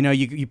 it's like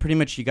you pretty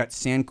much you got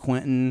San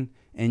Quentin.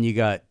 And you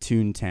got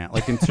Toontown,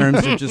 like in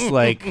terms of just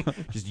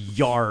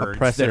yards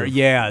where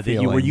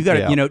you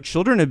got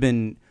children have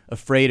been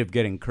afraid of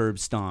getting curb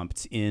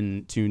stomped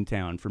in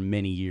Toontown for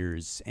many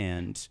years,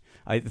 and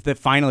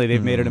finally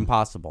they've made it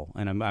impossible,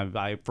 and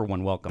I for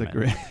one welcome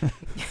it.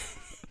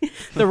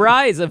 The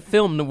rise of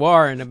film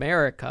noir in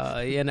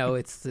America,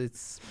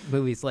 it's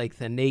movies like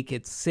The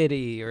Naked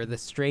City or The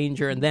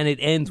Stranger, and then it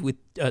ends with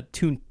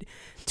Toontown,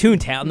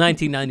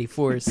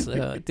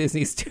 1994's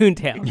Disney's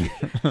Toontown.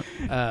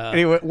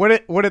 Anyway,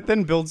 what it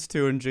then builds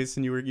to, and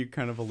Jason, you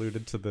kind of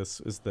alluded to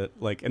this, is that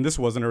and this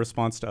wasn't a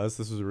response to us.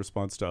 This was a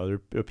response to other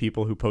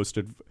people who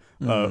posted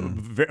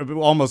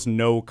almost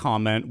no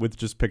comment with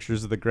just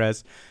pictures of the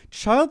grass.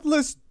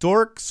 Childless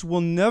dorks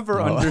will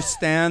never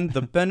understand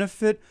the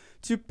benefit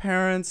to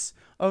parents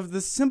of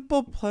the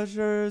simple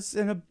pleasures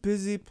in a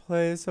busy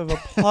place of a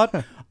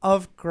plot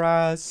of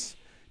grass.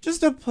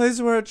 just a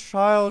place where a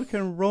child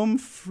can roam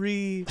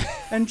free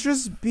and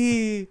just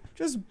be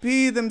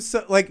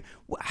themselves. Like,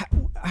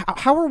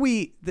 how are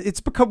we?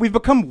 We've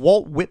become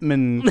Walt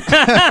Whitman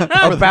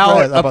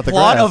about a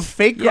plot of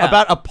fake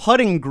about a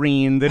putting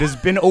green that has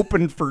been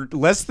open for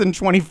less than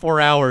 24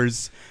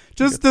 hours.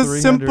 Just a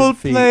simple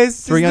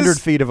place. 300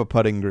 feet of a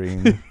putting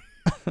green.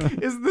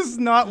 Is this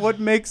not what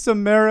makes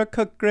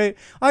America great?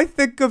 I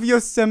think of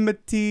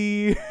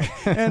Yosemite,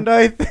 and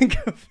I think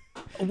of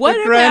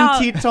the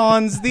Grand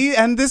Tetons,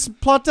 and this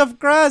plot of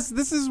grass.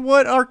 This is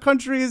what our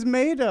country is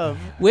made of.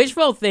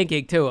 Wishful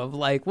thinking too, of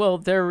like, well,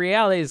 their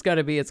reality is going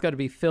to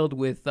be filled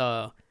with,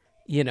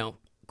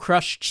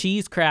 crushed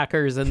cheese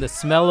crackers and the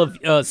smell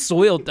of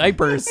soiled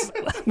diapers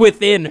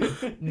within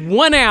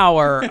 1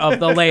 hour of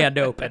the land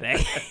opening.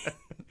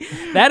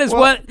 That is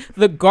what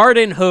the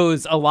garden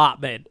hose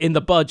allotment in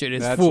the budget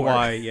is for. That's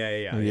why,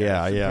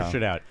 yeah. Push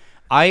it out.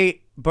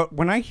 But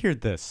when I hear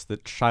this,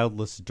 that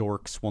childless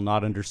dorks will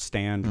not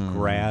understand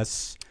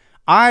grass,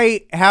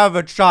 I have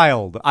a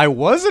child. I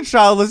was a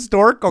childless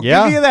dork. I'll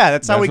give you that.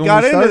 That's how we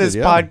got into this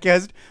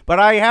podcast. But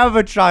I have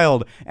a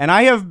child, and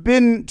I have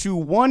been to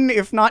 1,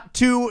 if not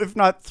 2, if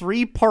not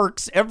 3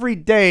 parks every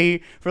day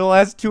for the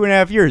last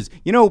 2.5 years.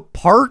 You know,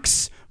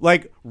 parks,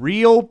 like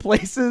real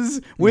places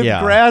with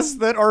grass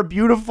that are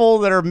beautiful,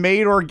 that are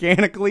made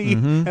organically,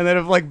 and that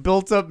have like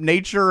built up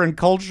nature and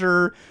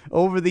culture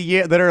over the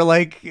year, that are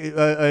like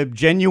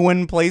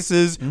genuine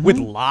places with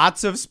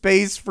lots of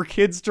space for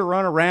kids to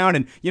run around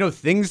and, you know,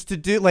 things to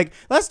do. Like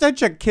last I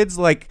checked, kids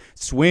like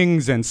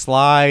swings and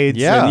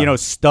slides and, you know,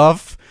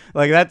 stuff.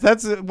 Like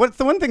that's what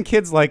the one thing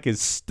kids like is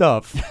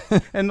stuff.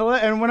 and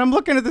when I'm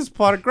looking at this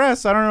plot of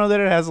grass, I don't know that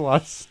it has a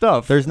lot of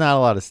stuff. There's not a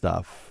lot of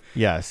stuff.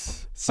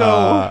 Yes.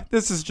 So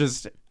this is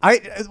just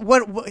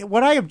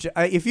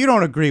if you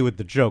don't agree with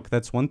the joke,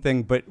 that's one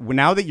thing. But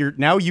now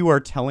you are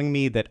telling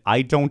me that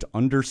I don't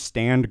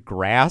understand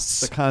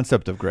grass, the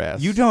concept of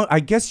grass. You don't. I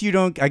guess you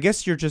don't. I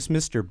guess you're just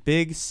Mr.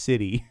 Big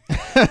City.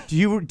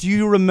 Do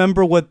you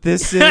remember what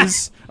this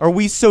is? Are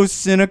we so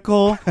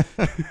cynical?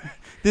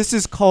 This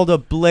is called a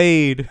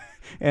blade.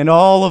 And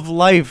all of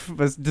life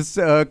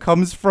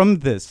comes from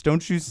this.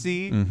 Don't you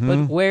see?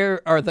 But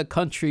where are the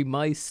country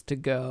mice to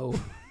go?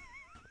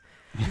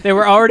 They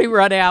were already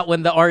run out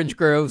when the orange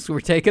groves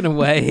were taken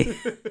away.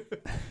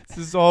 This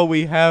is all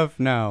we have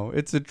now.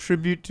 It's a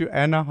tribute to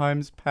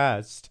Anaheim's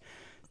past.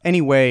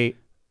 Anyway,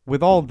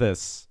 with all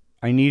this,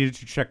 I needed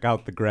to check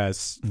out the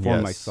grass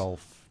for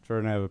myself.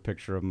 Trying to have a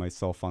picture of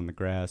myself on the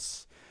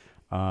grass.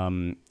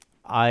 I'm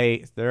trying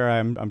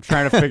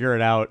to figure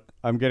it out.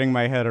 I'm getting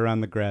my head around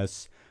the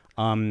grass.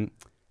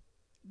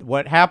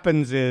 What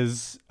happens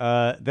is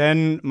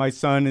then my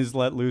son is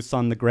let loose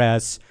on the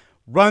grass,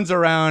 runs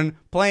around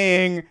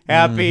playing,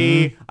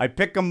 happy. I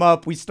pick him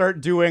up. We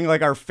start doing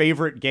like our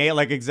favorite game,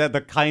 like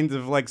the kinds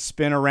of like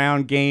spin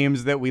around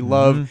games that we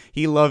love.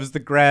 He loves the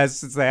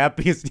grass. It's the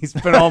happiest he's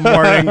been all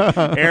morning.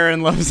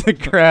 Aaron loves the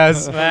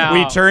grass. Wow.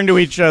 We turn to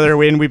each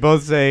other and we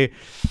both say,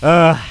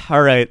 all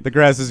right, the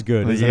grass is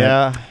good, isn't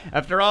it?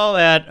 After all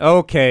that,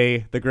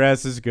 okay, the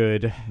grass is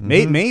good.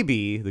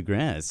 Maybe the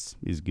grass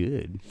is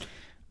good.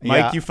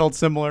 Mike, you felt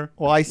similar?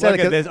 Well, I said, look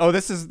at this. Oh,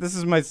 this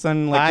is my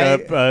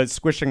son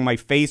squishing my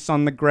face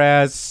on the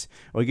grass.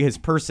 Like his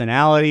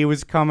personality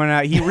was coming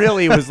out. He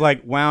really was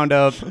like wound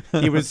up.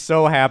 He was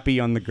so happy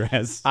on the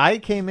grass. I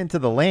came into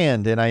the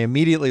land and I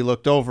immediately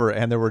looked over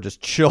and there were just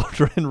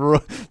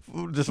children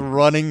just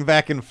running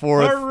back and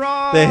forth.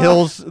 Hurrah! The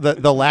hills,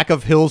 the lack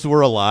of hills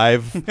were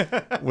alive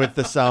with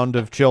the sound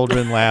of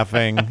children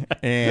laughing,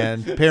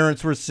 and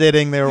parents were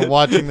sitting. They were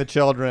watching the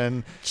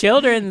children.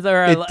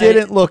 It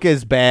didn't look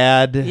as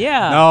bad.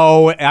 Yeah.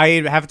 No,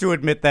 I have to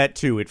admit that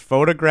too. It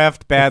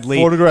photographed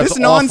badly. This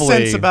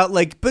nonsense about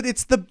but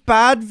it's the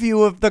bad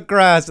view of the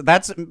grass.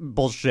 That's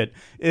bullshit.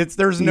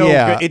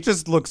 It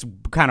just looks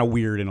kind of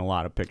weird in a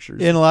lot of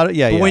pictures. But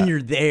when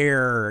you're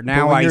there,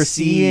 now I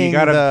see seeing you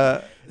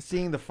gotta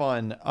seeing the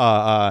fun.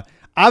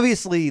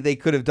 Obviously, they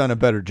could have done a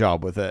better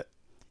job with it.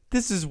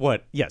 This is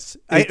what, yes.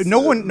 The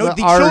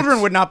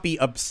children would not be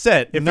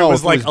upset if it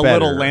was like a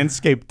little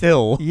landscaped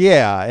hill.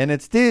 Yeah, and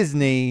it's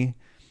Disney.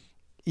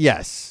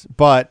 Yes,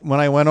 but when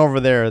I went over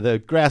there, the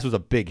grass was a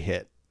big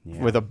hit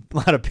with a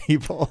lot of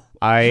people.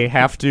 I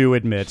have to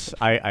admit,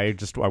 I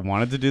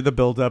wanted to do the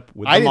build-up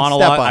with the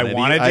monologue. I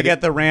wanted to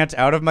get the rant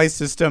out of my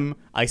system.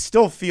 I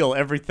still feel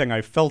everything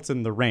I felt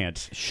in the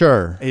rant.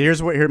 Sure.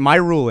 Here's my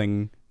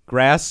ruling.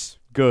 Grass,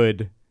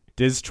 good.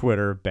 Diz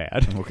Twitter,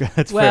 bad. Okay,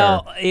 that's fair.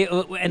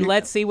 And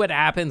let's see what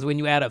happens when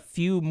you add a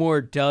few more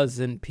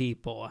dozen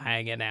people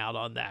hanging out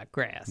on that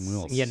grass.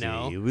 We'll see.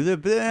 The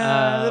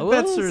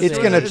bets are it's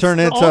going to turn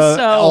into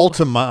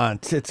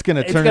Altamont. It's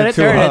going to turn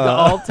into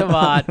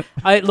Altamont.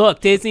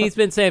 Look, Disney's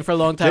been saying for a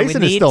long time,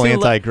 Jason is still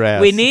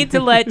anti-grass. We need to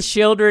let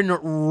children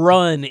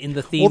run in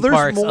the theme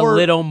parks a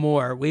little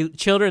more.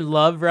 Children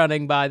love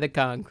running by the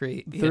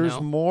concrete. There's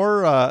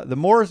more. As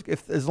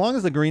long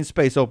as the green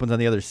space opens on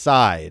the other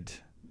side,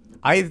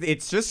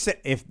 It's just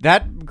if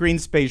that green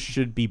space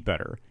should be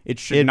better. It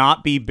should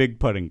not be big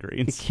putting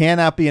greens. It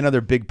cannot be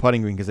another big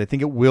putting green because I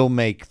think it will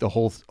make the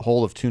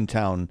whole of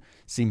Toontown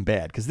seem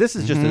bad. Because this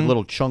is just a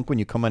little chunk when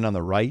you come in on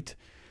the right.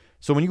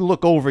 So when you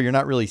look over, you're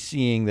not really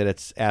seeing that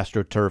it's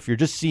AstroTurf. You're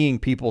just seeing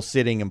people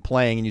sitting and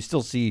playing, and you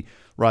still see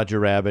Roger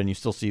Rabbit, and you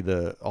still see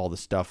all the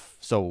stuff.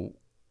 So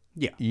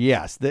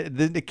yes,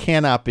 it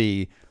cannot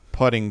be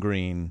putting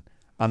green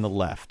on the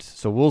left.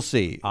 So we'll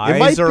see.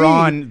 Eyes are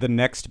on the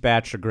next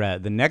batch of grass.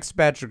 The next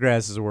batch of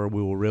grass is where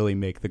we will really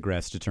make the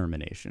grass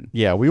determination.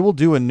 Yeah, we will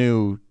do a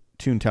new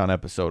Toontown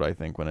episode, I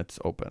think, when it's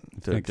open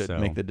to so.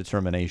 make the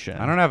determination.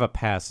 I don't have a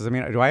pass. I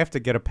mean, do I have to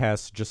get a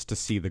pass just to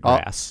see the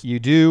grass? You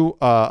do.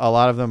 A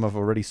lot of them have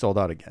already sold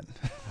out again.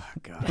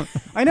 God.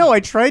 I know.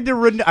 I tried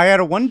to I had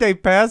a 1-day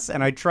pass,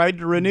 and I tried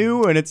to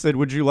renew, and it said,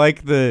 "Would you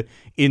like the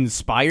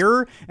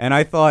Inspire?" And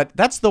I thought,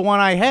 that's the one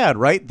I had,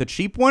 right? The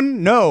cheap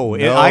one? No.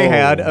 I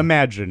had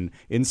Imagine.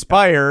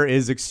 Inspire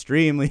is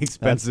extremely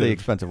expensive. That's the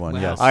expensive one,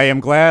 yes. I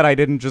am glad I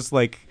didn't just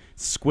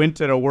squint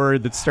at a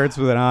word that starts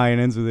with an I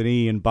and ends with an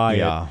E and buy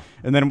it.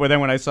 And then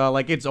when I saw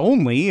it's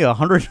only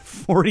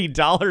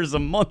 $140 a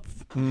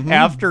month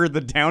after the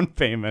down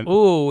payment.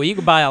 Ooh, you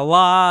can buy a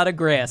lot of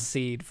grass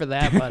seed for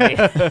that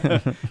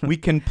money. We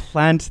can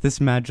plant this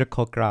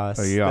magical grass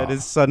that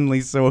is suddenly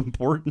so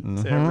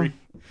important to every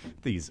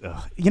these.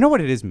 You know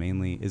what it is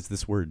mainly is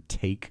this word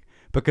take,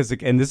 because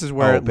and this is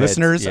where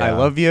listeners, I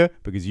love you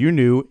because you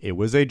knew it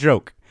was a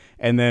joke.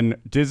 And then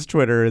Diz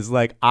Twitter is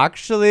like,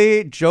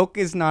 actually, joke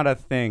is not a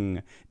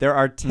thing. There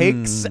are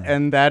takes,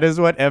 and that is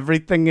what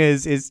everything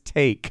is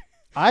take.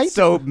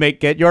 So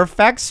get your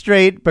facts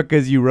straight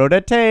because you wrote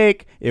a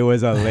take. It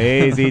was a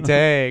lazy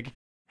take.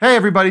 Hey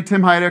everybody,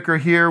 Tim Heidecker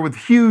here with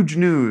huge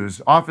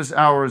news. Office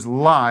Hours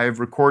Live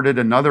recorded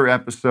another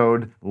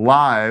episode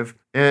live.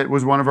 It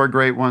was one of our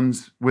great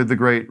ones with the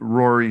great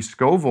Rory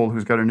Scovel,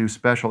 who's got a new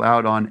special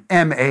out on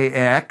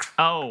MAX.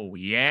 Oh,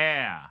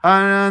 yeah.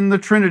 And the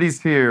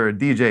Trinity's here,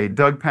 DJ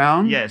Doug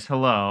Pound. Yes,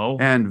 hello.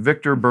 And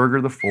Victor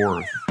Berger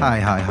IV.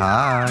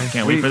 Hi.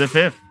 Can't wait for the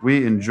 5th.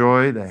 We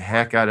enjoy the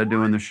heck out of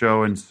doing the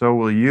show, and so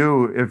will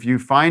you if you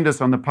find us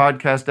on the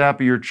podcast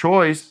app of your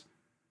choice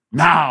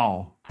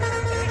now.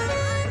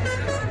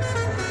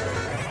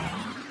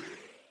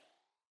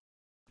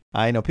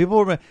 I know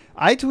people were.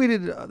 I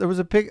tweeted there was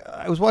a pic.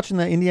 I was watching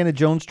the Indiana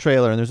Jones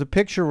trailer, and there's a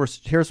picture where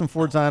Harrison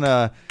Ford's on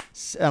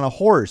a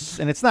horse,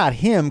 and it's not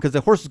him because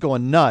the horse is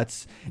going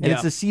nuts, and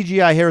it's a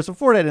CGI Harrison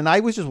Ford head. And I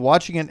was just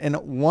watching it, and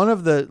one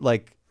of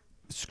the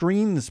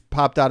screens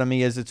popped out of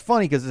me as it's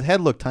funny because his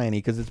head looked tiny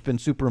because it's been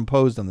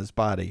superimposed on this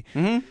body.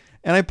 And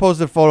I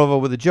posted a photo of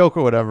it with a joke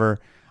or whatever.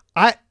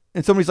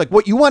 And somebody's like,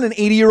 "What? You want an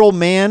 80-year-old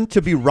man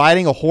to be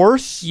riding a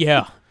horse?"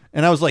 Yeah.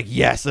 And I was like,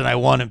 yes, and I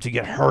want him to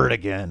get hurt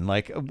again.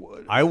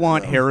 I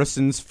want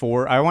Harrison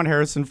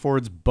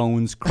Ford's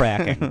bones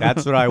cracking.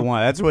 That's what I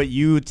want. That's what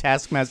you,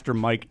 Taskmaster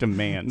Mike,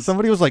 demands.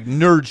 Somebody was like,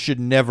 nerds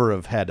should never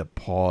have had a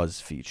pause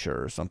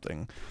feature or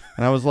something.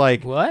 And I was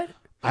like, what?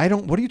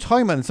 What are you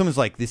talking about? And someone's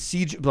like, the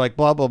CG,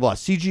 blah, blah, blah.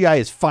 CGI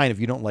is fine if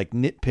you don't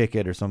nitpick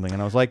it or something.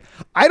 And I was like,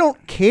 I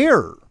don't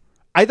care.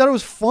 I thought it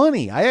was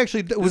funny. I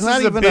actually was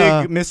not even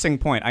a big missing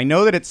point. I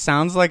know that it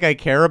sounds like I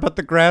care about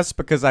the grass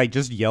because I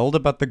just yelled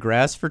about the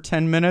grass for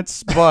 10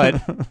 minutes,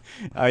 but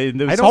it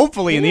was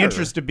hopefully in the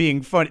interest of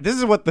being funny. This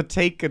is what the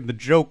take and the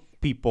joke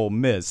people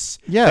miss.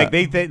 Yeah.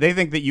 They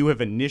think that you have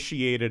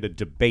initiated a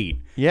debate.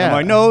 Yeah. I'm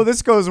like, no,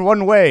 this goes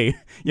one way.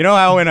 You know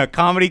how in a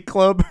comedy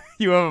club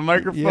you have a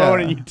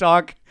microphone and you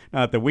talk?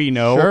 Not that we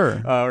know.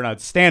 Sure. We're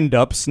not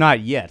stand-ups.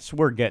 Not yet.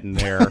 We're getting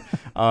there.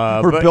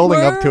 We're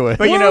building up to it.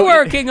 But we're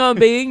working on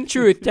being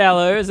truth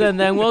tellers, and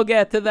then we'll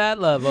get to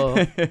that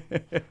level.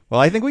 Well,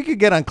 I think we could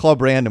get on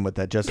Club Random with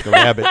that Jessica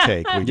Rabbit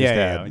take we just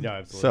had. Yeah,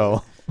 absolutely.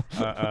 So,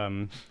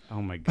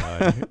 oh my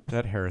God,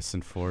 that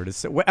Harrison Ford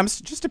is.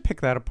 Just to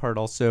pick that apart.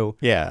 Also,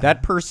 yeah,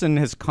 that person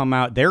has come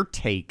out. Their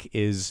take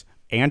is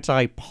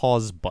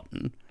anti-pause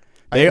button.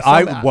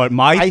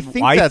 I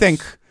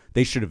think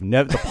they should have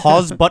never. The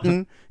pause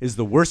button is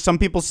the worst. Some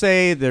people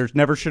say there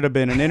never should have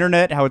been an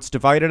internet. How it's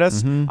divided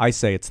us. I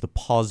say it's the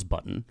pause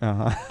button.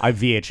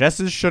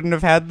 VHSs shouldn't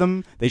have had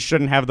them. They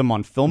shouldn't have them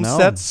on film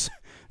sets.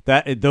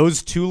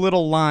 Those two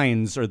little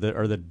lines are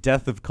the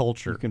death of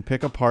culture. You can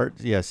pick apart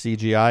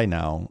CGI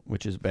now,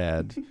 which is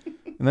bad.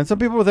 And then some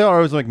people there are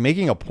always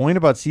making a point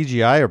about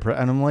CGI,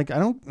 and I'm like, I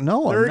don't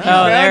know. There it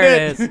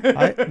is.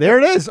 There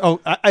it is.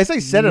 Oh, as I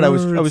said it, I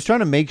was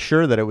trying to make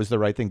sure that it was the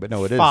right thing, but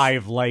no, it is.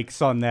 5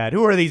 likes on that.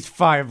 Who are these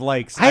 5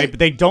 likes?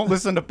 They don't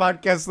listen to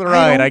podcasts the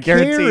right. I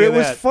guarantee you it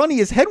was funny.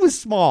 His head was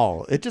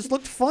small. It just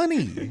looked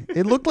funny.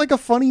 It looked like a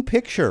funny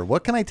picture.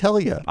 What can I tell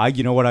you?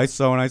 You know what I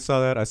saw when I saw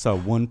that? I saw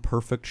one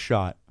perfect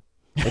shot.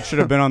 It should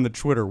have been on the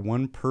Twitter.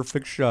 One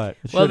perfect shot.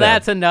 Well,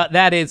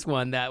 that is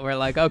one that we're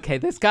like, okay,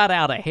 this got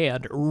out of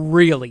hand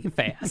really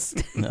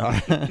fast.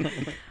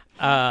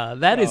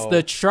 That is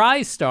the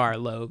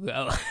TriStar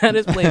logo. That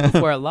is played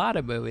before a lot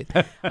of movies.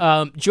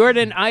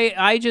 Jordan,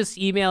 I just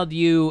emailed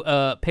you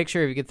a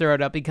picture, if you could throw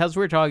it up, because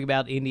we're talking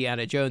about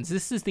Indiana Jones.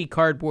 This is the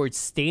cardboard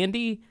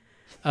standee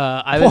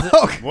I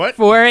was What?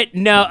 for it.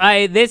 No,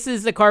 this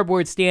is the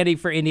cardboard standee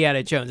for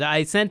Indiana Jones.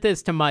 I sent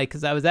this to Mike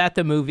because I was at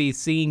the movie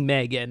seeing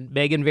Megan.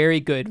 Megan, very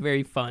good,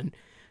 very fun.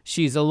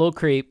 She's a little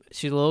creep.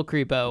 She's a little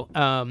creepo.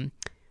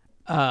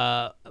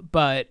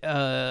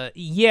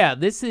 Yeah,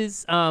 this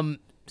is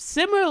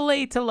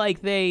similarly to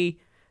like they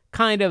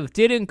kind of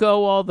didn't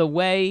go all the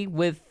way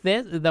with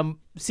this. The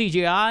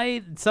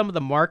CGI, some of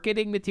the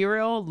marketing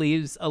material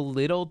leaves a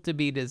little to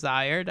be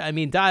desired. I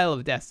mean, Dial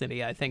of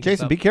Destiny, I think.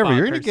 Jason, is a be careful.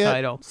 You're going to bonkers get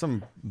title.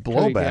 some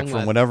begin blowback from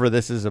with. whatever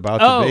this is about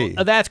to be.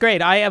 Oh, that's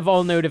great. I have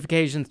all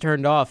notifications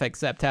turned off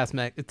except text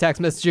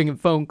messaging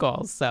and phone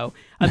calls. So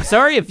I'm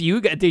sorry if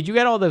did you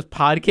get all those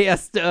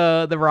podcast,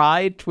 the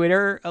ride,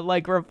 Twitter,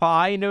 like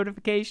reply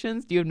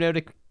notifications? Do you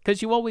have because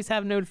you always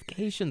have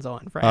notifications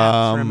on for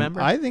apps,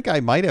 remember? I think I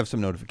might have some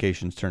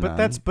notifications turned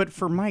on. But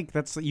for Mike,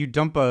 that's you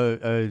dump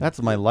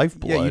That's my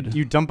lifeblood. Yeah,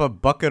 you dump a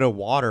bucket of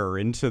water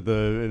into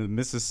the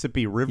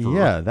Mississippi River.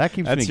 Yeah, that keeps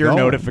me going. That's your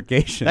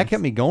notification. That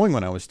kept me going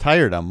when I was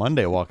tired on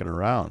Monday walking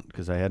around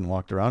because I hadn't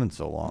walked around in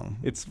so long.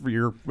 It's for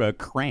your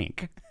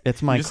crank.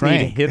 It's my you just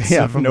crank. need hits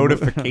Yeah, of from the-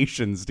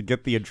 notifications to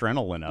get the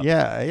adrenaline up.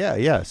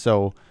 Yeah.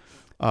 So,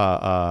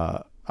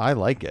 I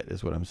like it,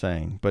 is what I'm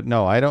saying. But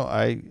no, I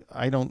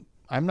don't.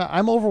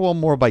 I'm overwhelmed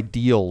more by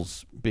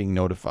deals being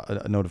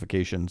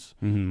notifications.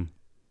 Mm-hmm.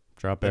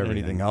 Drop than everything.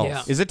 anything else.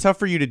 Yeah. Is it tough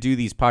for you to do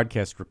these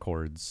podcast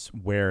records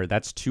where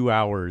that's 2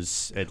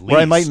 hours at least?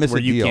 Where I might miss where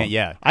a you deal. Can't,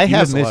 yeah, I you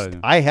have miss a lot missed. of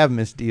them. I have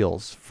missed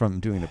deals from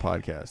doing the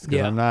podcast. 'Cause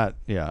Yeah. I'm not.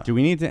 Yeah. Do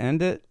we need to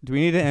end it? Do we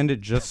need to end it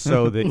just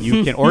so that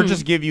you can, or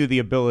just give you the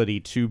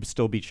ability to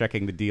still be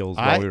checking the deals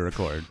while we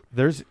record?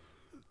 There's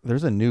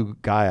a new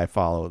guy I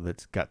follow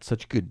that's got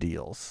such good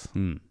deals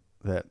Hmm.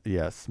 that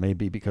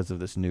maybe because of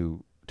this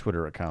new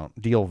Twitter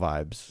account, Deal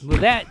Vibes. Well,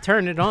 that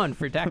turn it on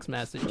for text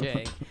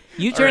messaging.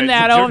 You All turn right,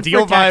 that so on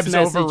Deal for text Vibes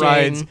messaging.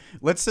 overrides.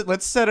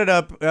 Let's set it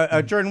up,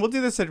 Jordan. We'll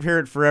do this here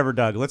at Forever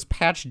Doug. Let's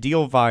patch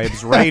Deal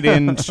Vibes right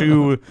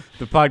into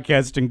the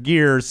podcasting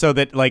gear so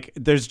that like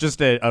there's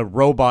just a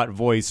robot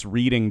voice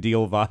reading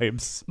Deal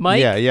Vibes.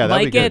 Mike, Yeah, that'd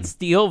be Mike good. gets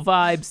Deal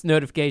Vibes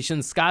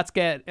notifications. Scott's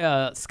get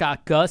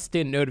Scott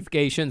Gustin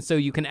notifications, so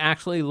you can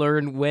actually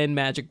learn when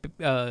Magic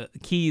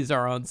keys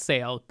are on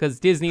sale because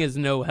Disney is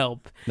no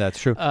help That's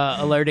true.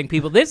 alerting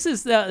people. This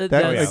is the I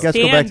guess go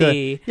back to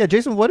standee. that. Yeah,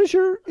 Jason, what is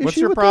your issue What's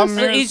your with problem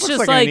this? here? It's This just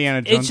looks like an like Indiana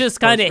it's Jones just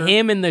kind of poster.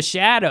 him in the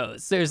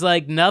shadows. There's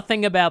like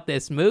nothing about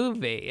this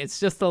movie. It's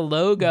just the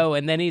logo,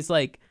 and then he's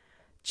like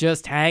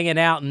just hanging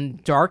out in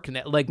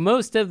darkness. Like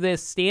most of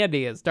this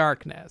standee is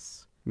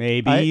darkness.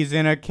 Maybe he's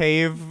in a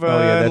cave that's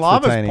and the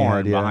lava's tiny pouring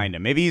idea. behind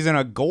him. Maybe he's in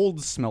a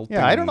gold smelting.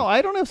 Yeah, I don't know.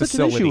 I don't have such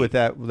an issue facility. with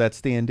that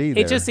standee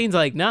there. It just seems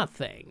like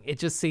nothing. It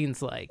just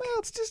seems like well,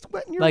 it's just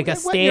whetting your, like a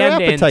whetting your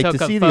stand-in appetite took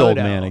to a see photo. the old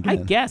man again.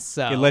 I guess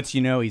so. It lets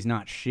you know he's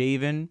not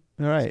shaven.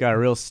 All right. He's got a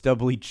real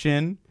stubbly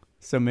chin,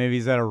 so maybe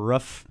he's at a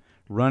rough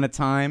run of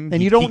time. And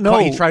He- you don't he know-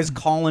 He tries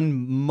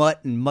calling Mutt,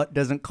 and Mutt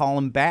doesn't call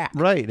him back.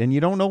 Right, and you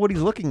don't know what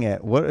he's looking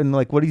at.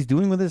 What he's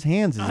doing with his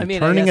hands. Is I he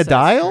mean, I turning a guess that's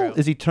dial? true.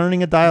 Is he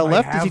turning a dial Might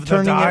left? Is have he the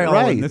turning it dial in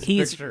right? this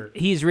picture.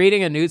 He's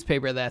reading a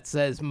newspaper that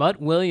says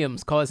Mutt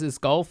Williams causes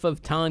Gulf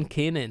of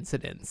Tonkin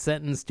incident,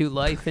 sentenced to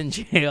life in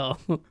jail.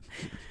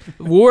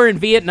 War in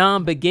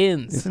Vietnam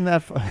begins. Isn't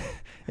that?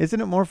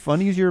 Isn't it more fun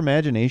to use your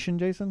imagination,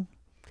 Jason?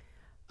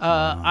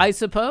 I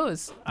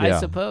suppose. I Yeah.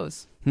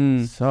 suppose.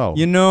 So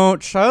You know,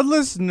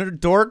 childless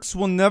dorks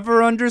will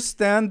never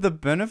understand the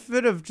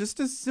benefit of just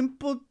a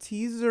simple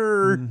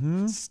teaser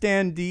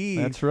standee.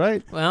 that's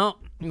right. Well,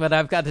 but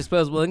I've got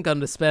disposable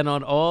income to spend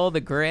on all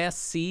the grass,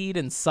 seed,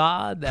 and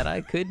sod that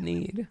I could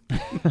need.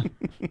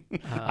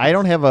 I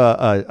don't have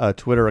a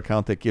Twitter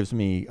account that gives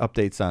me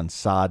updates on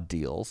sod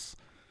deals,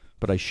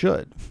 but I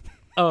should.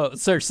 Oh,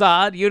 Sir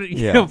Sod? You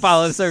Yeah. don't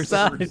follow Sir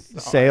Sod?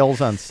 Sales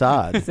on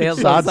sod.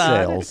 Sales sod on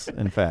sod. sales,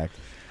 in fact.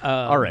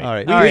 All right. All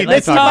right. All right,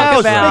 let's Mickey talk Mouse,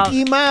 about-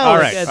 Mickey Mouse. All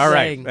right, good all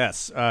right. thing.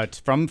 Yes,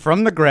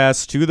 from the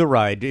grass to the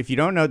ride. If you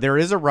don't know, there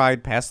is a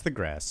ride past the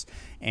grass,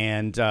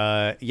 and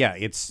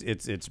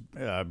it's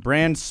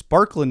brand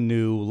sparkling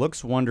new,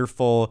 looks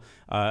wonderful,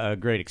 a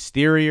great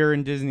exterior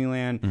in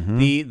Disneyland.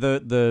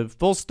 The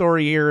full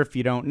story here, if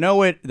you don't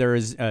know it, there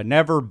has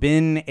never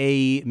been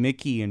a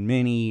Mickey and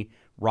Minnie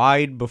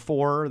ride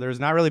before. There's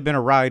not really been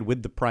a ride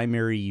with the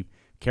primary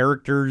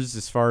characters,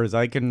 as far as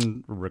I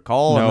can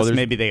recall. No, Unless there's-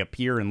 maybe they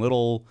appear in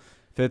little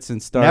fits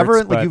and starts.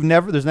 Never, but-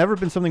 there's never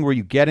been something where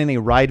you get in a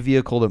ride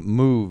vehicle that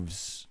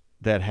moves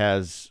that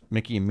has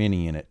Mickey and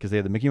Minnie in it, because they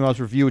have the Mickey Mouse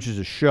Revue, which is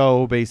a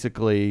show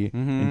basically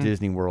in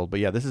Disney World. But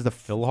yeah, this is the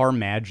Philhar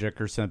Magic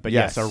or something. But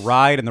Yes. yes, a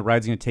ride, and the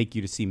ride's going to take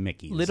you to see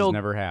Mickey. This Little has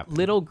never happened.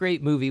 Little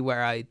great movie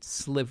where I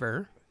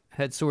Sliver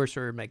had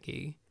Sorcerer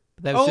Mickey.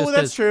 That was Oh, just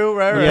that's a- true.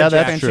 Right, Yeah, right.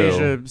 that's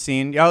Fantasia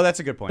scene. Oh, that's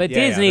a good point. But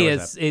Yeah, Disney there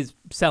was is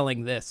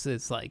selling this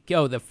as like,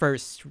 the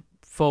first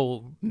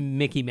full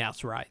Mickey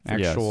Mouse ride. that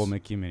actual Yes.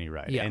 Mickey Minnie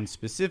ride. Yeah. And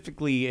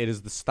specifically, it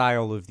is the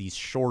style of these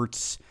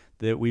shorts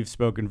that we've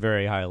spoken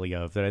very highly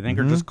of that I think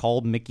are just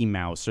called Mickey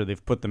Mouse, or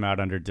they've put them out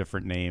under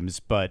different names.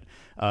 But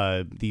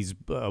these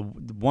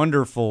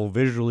wonderful,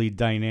 visually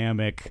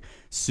dynamic,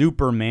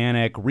 super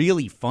manic,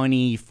 really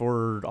funny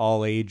for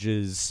all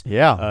ages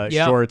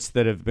shorts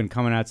that have been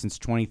coming out since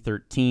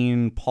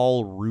 2013.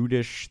 Paul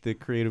Rudish, the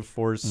creative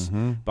force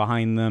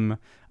behind them.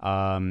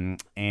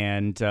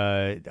 And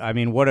I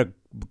mean, what a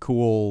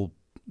cool...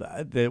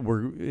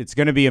 it's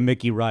going to be a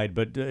Mickey ride,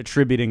 but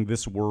attributing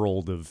this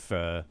world of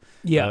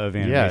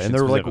animation and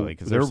they're like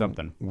because they're there's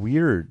something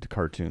weird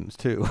cartoons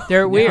too.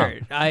 They're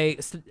weird. I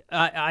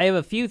have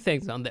a few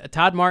things on that.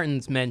 Todd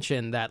Martin's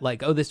mentioned that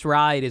like, oh, this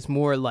ride is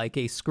more like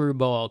a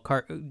screwball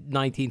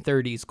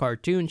 1930s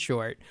cartoon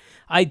short.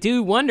 I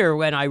do wonder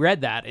when I read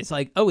that, it's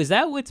like, oh, is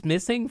that what's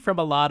missing from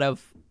a lot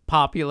of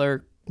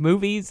popular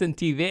movies and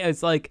TV?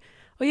 It's like,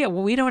 oh yeah,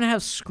 well, we don't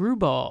have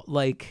screwball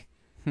like.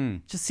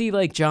 Just see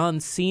like John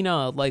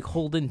Cena like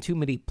holding too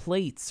many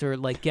plates or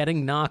like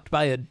getting knocked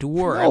by a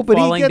door and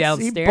falling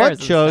downstairs. He butt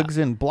chugs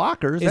and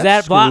blockers. Is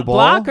That's that screwball.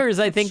 blockers?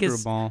 I think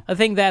Screwball. is a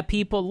thing that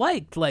people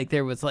liked. Like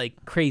there was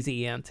like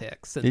crazy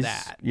antics and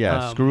that.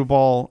 Yeah,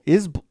 screwball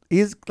is.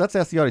 Let's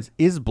ask the audience: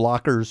 is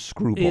blockers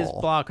screwball? Is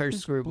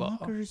blockers screwball?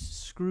 Blockers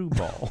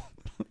screwball.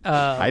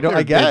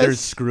 I guess there's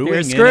screwing.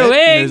 They're in screwing. it,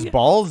 and there's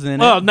balls in it.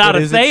 Well, not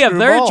but if is it they have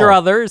their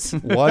screwball?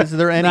 druthers. Was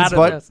there any Not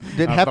butt? of this.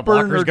 Did The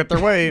Hepburn blockers or get their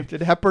way.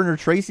 Did Hepburn or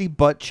Tracy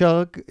butt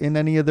chug in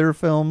any of their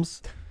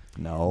films?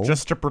 No.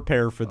 Just to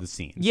prepare for the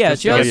scenes. Yeah, to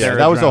just- get their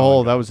that was a adrenaline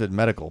whole. going. That was a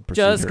medical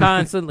procedure. Just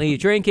constantly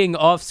drinking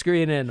off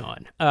screen and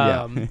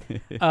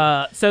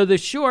on. So the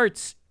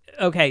shorts,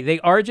 okay, they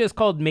are just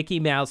called Mickey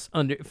Mouse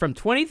from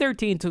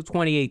 2013 to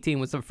 2018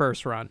 was the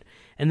first run.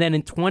 And then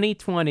in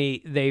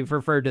 2020, they've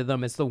referred to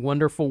them as the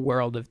Wonderful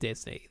World of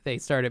Disney. They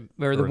started,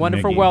 or the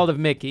Wonderful Mickey. World of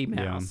Mickey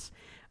Mouse.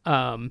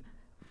 Paul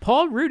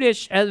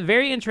Rudish has a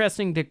very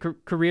interesting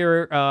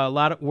career, a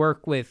lot of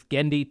work with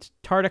Genndy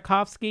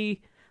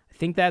Tartakovsky. I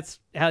think that's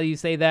how you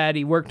say that.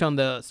 He worked on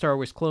the Star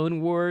Wars Clone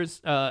Wars.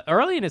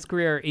 Early in his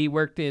career, he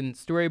worked in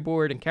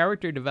storyboard and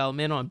character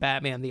development on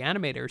Batman the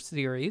Animator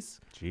series.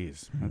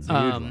 Jeez, that's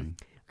a huge one.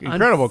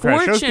 Incredible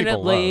crash. Shows people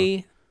love.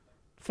 Unfortunately,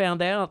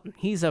 found out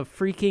he's a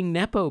freaking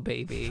Nepo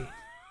baby.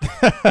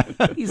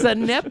 He's a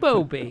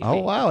Nepo baby. Oh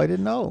wow, I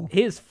didn't know.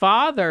 His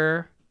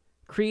father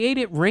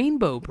created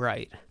Rainbow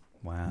Bright.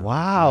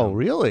 Wow,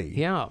 really?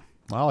 Yeah.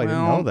 Wow, I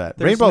didn't know that.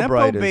 There's Rainbow Nepo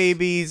Bright is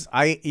babies.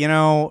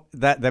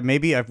 That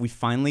maybe we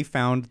finally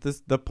found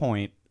the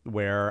point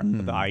where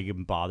I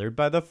am bothered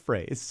by the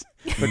phrase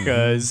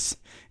because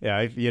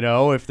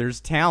if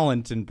there's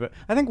talent but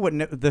I think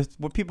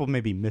what people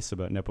maybe miss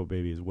about Nepo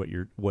baby is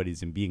what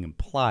is being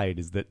implied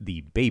is that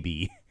the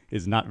baby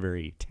is not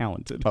very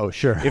talented. Oh,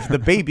 sure. If the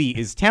baby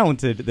is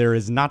talented, there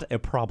is not a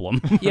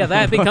problem. Yeah,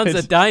 that becomes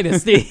a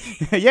dynasty.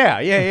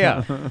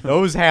 Yeah.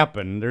 Those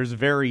happen. There's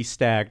very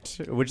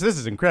stacked, which this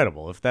is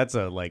incredible. If that's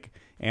a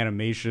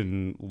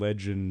animation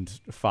legend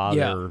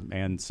father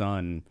and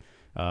son,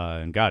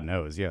 and God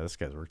knows, this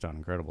guy's worked on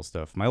incredible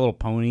stuff. My Little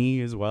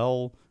Pony as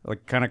well,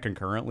 kind of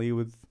concurrently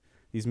with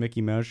these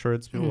Mickey Mouse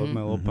shorts. People love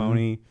My Little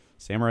Pony.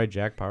 Samurai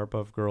Jack,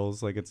 Powerpuff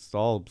Girls, it's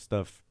all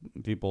stuff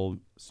people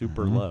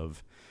super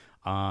love.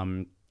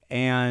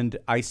 And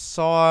I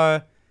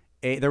saw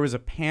there was a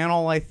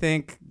panel, I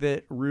think,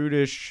 that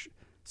Rudish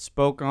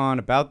spoke on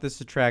about this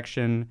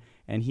attraction,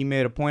 and he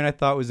made a point I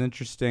thought was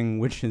interesting,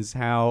 which is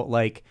how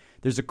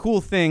there's a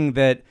cool thing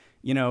that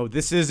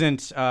this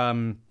isn't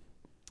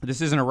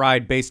a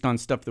ride based on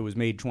stuff that was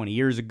made 20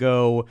 years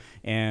ago,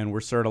 and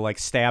we're sort of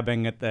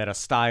stabbing at a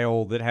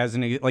style that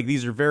hasn't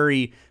these are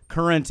very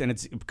current, and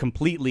it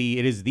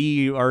is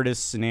the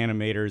artists and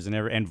animators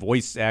and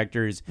voice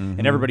actors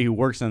and everybody who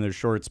works on their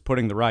shorts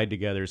putting the ride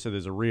together. So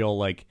there's a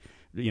real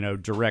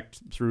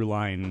direct through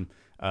line.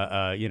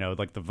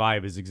 The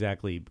vibe is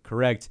exactly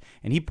correct.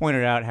 And he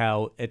pointed out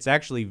how it's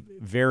actually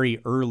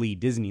very early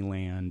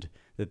Disneyland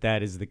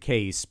that is the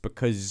case,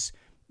 because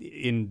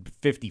in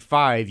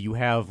 55 you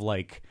have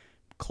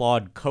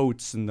Claude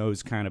Coates and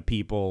those kind of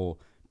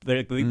people.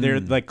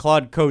 They're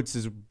Claude Coates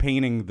is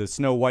painting the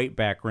Snow White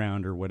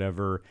background or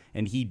whatever,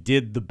 and he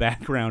did the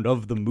background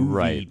of the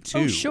movie too.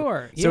 Oh,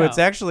 sure. So yeah. it's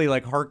actually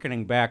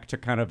hearkening back to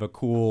kind of a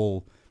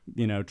cool,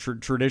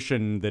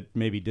 tradition that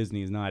maybe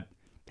Disney has not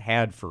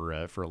had for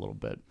a little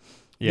bit.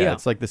 Yeah,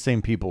 it's the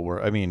same people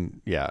were. I'm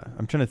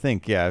trying to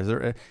think. Yeah, is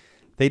there?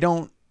 They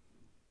don't.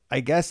 I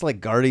guess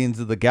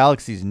Guardians of the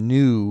Galaxy is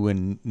new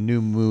and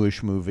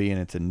newish movie,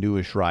 and it's a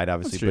newish ride,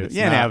 obviously. But it's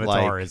and not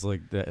Avatar is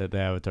the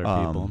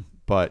Avatar people.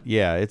 But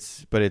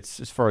it's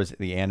as far as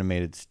the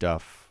animated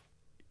stuff,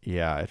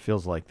 it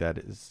feels like that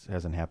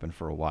hasn't happened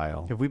for a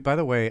while. Have we? By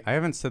the way, I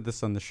haven't said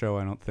this on the show.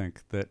 I don't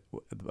think that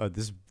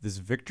this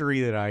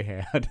victory that I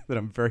had that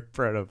I'm very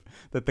proud of,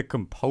 that the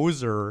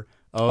composer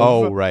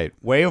of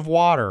Way of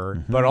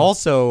Water, but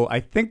also I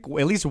think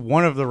at least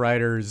one of the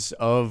writers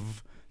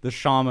of the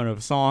Shaman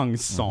of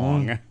Songs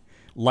song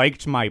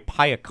liked my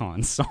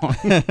Payakon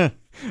song.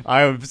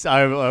 I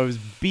was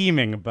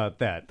beaming about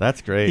that.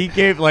 That's great. He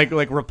gave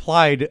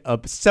replied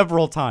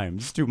several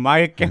times to my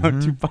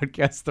account to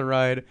Podcast the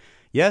Ride.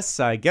 Yes,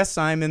 I guess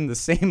I'm in the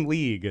same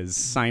league as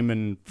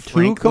Simon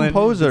Franklin.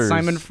 composers.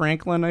 Simon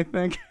Franklin, I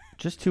think.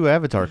 Just 2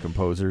 Avatar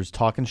composers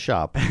talking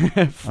shop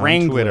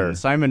Franklin. on Twitter.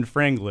 Simon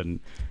Franklin.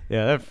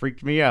 Yeah, that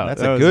freaked me out.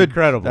 That's that a was good,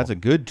 incredible. That's a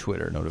good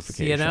Twitter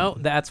notification. You know,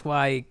 that's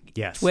why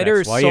yes, Twitter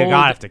that's why sold. you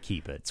have to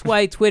keep it. That's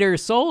why Twitter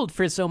sold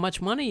for so much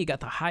money. You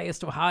got the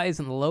highest of highs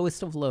and the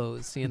lowest of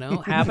lows,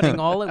 happening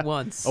all at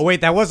once. Oh,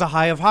 wait, that was a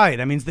high of high.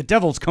 That means the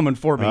devil's coming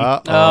for me.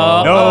 Oh,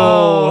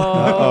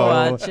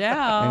 Uh-oh. watch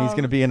out. And he's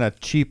going to be in a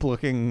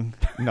cheap-looking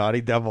naughty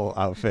devil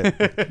outfit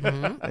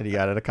that he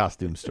got at a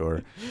costume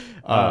store.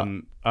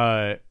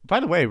 By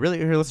the way, really,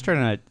 here, let's try to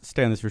not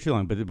stay on this for too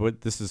long,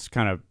 but this is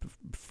kind of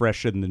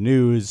fresh in the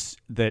news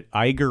that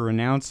Iger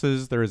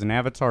announces there is an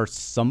Avatar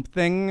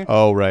something.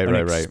 Oh, right.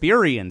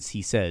 Experience,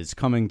 he says,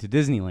 coming to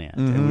Disneyland.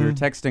 And we were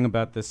texting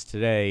about this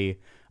today.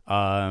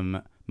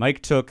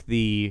 Mike took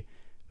the,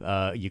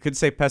 you could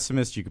say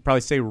pessimist, you could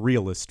probably say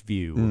realist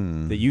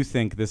view, that you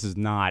think this is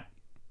not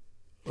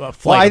a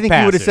flight Well, I of think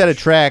you would have said passage.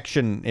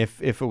 attraction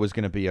if it was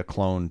going to be a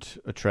cloned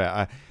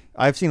attraction.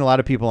 I've seen a lot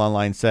of people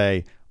online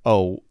say,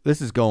 "Oh,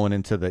 this is going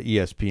into the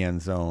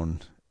ESPN zone,"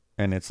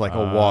 and it's like a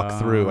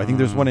walkthrough. I think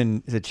there's one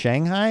in is it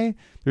Shanghai?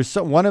 There's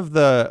one of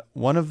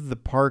the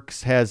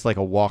parks has like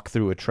a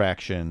walkthrough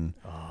attraction.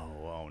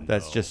 Oh,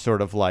 that's just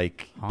sort of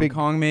like Hong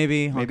Kong,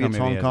 maybe? Maybe it's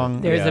Hong has Kong.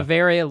 it. There's Yeah. a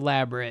very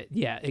elaborate,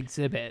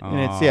 exhibit. And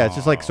it's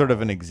just like sort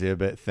of an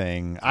exhibit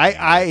thing.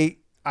 I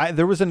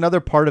there was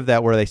another part of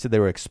that where they said they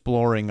were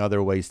exploring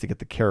other ways to get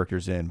the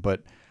characters in,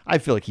 but I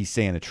feel like he's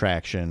saying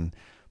attraction.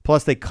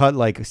 Plus, they cut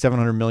like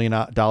 $700 million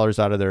out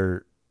of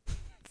their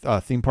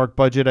theme park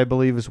budget, I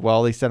believe, as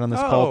well. They said on this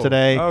call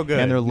today, Oh, good.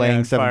 and they're laying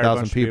and fired a 7,000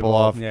 bunch of people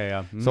off.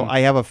 Yeah. So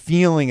I have a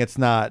feeling it's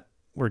not.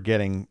 We're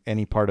getting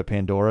any part of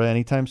Pandora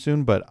anytime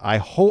soon, but I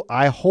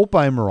hope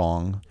I'm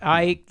wrong.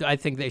 I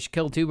think they should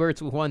kill 2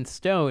 birds with 1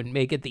 stone.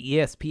 Make it the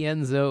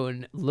ESPN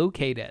zone.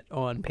 Locate it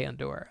on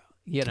Pandora.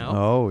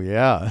 Oh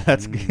yeah,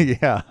 that's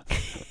yeah.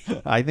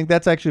 I think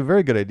that's actually a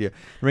very good idea.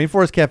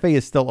 Rainforest Cafe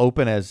is still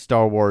open as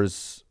Star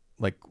Wars.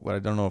 Like what I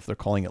don't know if they're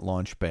calling it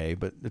Launch Bay,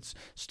 but it's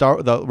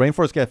the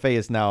Rainforest Cafe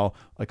is now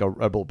like a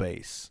Rebel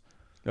base.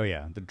 Oh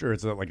yeah, or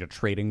is it like a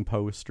trading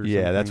post or something?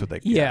 Yeah, that's what they.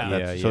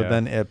 Yeah. So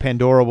then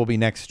Pandora will be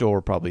next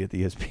door, probably at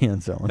the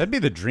ESPN zone. That'd be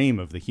the dream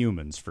of the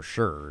humans for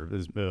sure.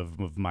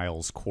 Of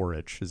Miles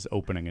Quaritch is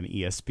opening an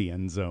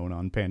ESPN zone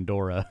on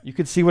Pandora. You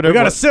could see We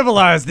gotta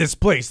civilize this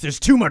place. There's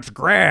too much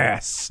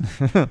grass.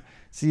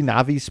 see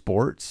Navi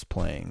Sports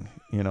playing.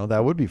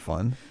 That would be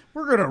fun.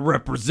 We're gonna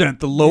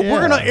represent the local. Yeah.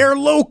 We're gonna air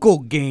local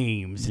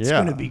games. It's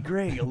Yeah. gonna be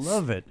great. You'll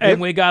love it.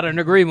 And we got an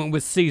agreement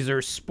with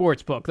Caesars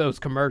Sportsbook. Those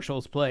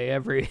commercials play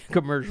every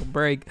commercial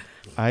break.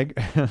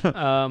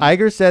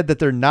 Iger said that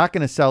they're not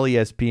going to sell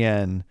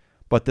ESPN,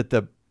 but that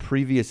the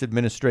previous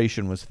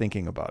administration was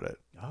thinking about it.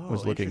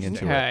 Was looking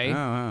into it. Okay.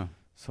 Oh,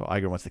 So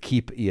Iger wants to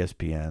keep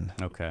ESPN.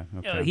 okay.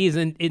 He's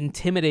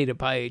intimidated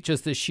by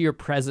just the sheer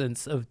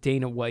presence of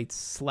Dana White's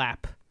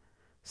slap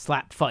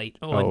fight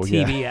on Oh,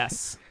 yeah.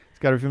 TBS.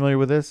 Scott, are you familiar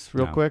with this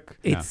real No. quick?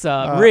 It's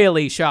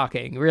really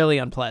shocking, really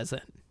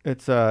unpleasant.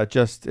 It's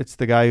it's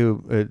the guy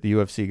who the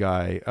UFC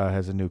guy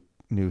has a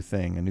new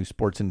thing, a new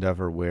sports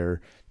endeavor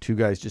where 2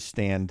 guys just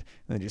stand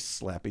and they just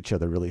slap each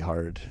other really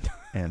hard,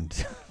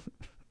 and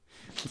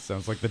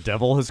Sounds like the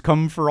devil has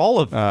come for all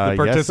of the Guess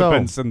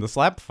participants in the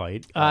slap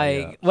fight.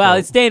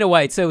 It's Dana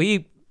White, so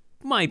he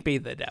might be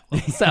the devil.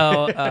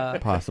 So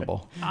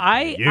possible.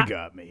 You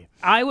got me.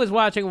 I was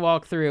watching a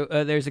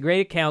walkthrough. There's a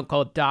great account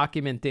called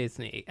Document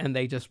Disney, and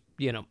they just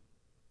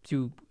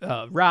do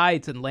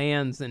rides and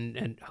lands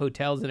and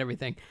hotels and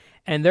everything.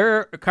 And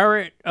their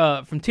current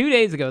from 2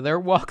 days ago, their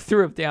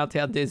walkthrough of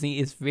Downtown Disney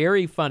is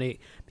very funny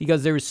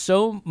because there's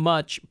so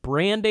much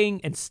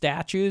branding and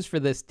statues for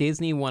this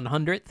Disney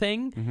 100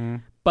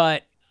 thing,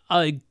 but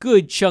a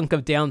good chunk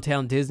of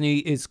Downtown Disney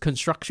is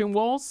construction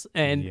walls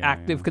and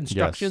active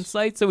construction Yes.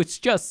 sites. So it's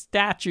just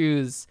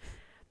statues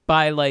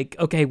by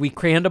we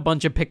crammed a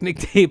bunch of picnic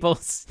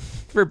tables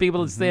for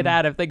people to sit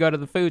at if they go to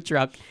the food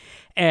truck.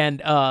 And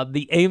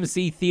the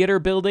AMC Theater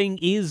building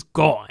is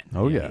gone.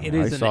 Oh, yeah. It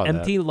is I an saw that.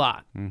 empty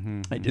lot.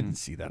 I didn't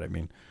see that. I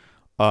mean,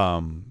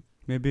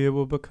 Maybe it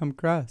will become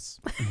grass.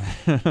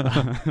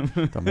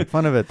 don't make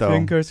fun of it though.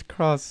 Fingers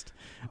crossed.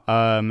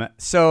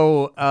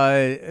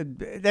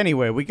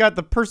 Anyway, we got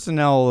the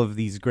personnel of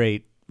these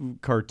great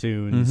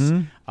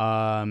cartoons,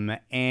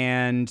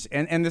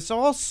 and this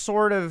all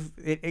sort of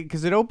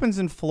because it opens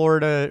in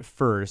Florida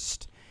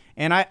first,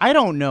 and I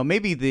don't know,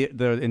 maybe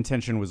the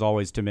intention was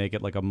always to make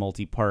it like a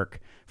multi-park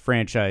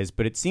franchise,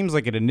 but it seems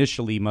like it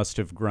initially must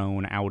have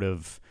grown out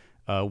of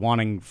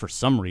wanting for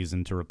some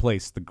reason to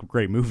replace the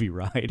Great Movie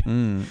Ride.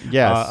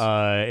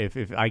 Yes.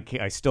 If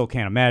I still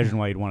can't imagine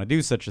why you'd want to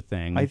do such a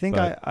thing. I think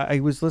I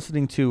was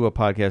listening to a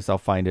podcast. I'll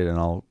find it and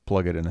I'll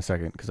plug it in a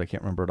second because I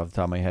can't remember it off the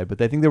top of my head.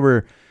 But I think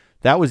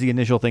that was the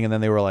initial thing, and then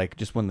they were like,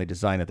 just when they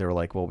designed it, they were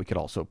like, well, we could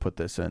also put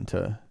this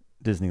into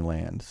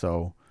Disneyland.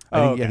 So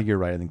I think you're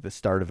right. I think the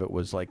start of it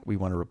was like we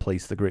want to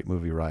replace the Great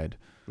Movie Ride.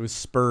 It was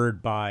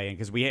spurred by,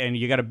 because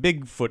you got a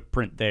big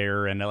footprint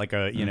there, and like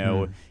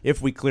a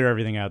if we clear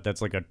everything out,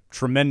 that's like a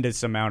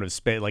tremendous amount of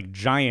space, like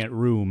giant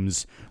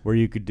rooms where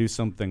you could do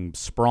something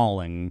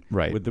sprawling,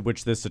 right?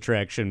 Which this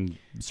attraction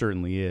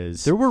certainly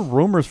is. There were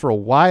rumors for a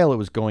while it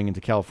was going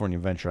into California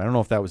Adventure. I don't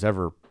know if that was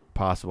ever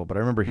possible, but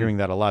I remember hearing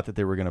that a lot, that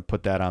they were going to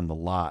put that on the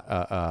lot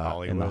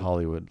in the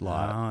Hollywood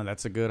lot. Oh,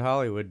 that's a good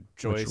Hollywood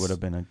choice. Which would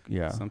have been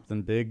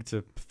something big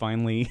to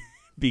finally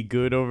be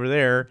good over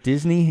there.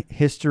 Disney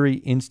History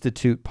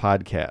Institute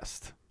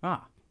podcast.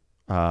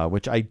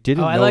 Which I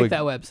didn't know. I like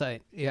that website.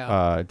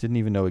 Yeah. Didn't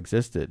even know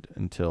existed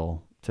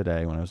until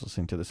today when I was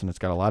listening to this, and it's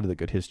got a lot of the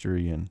good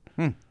history and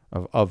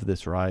of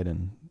this ride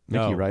and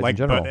Mickey rides in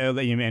general.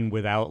 And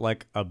without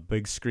like a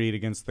big screed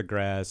against the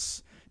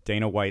grass,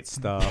 Dana White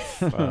stuff.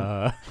 Talk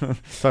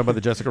about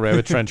the Jessica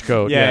Rabbit trench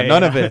coat.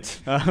 None of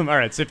it. All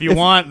right, so if you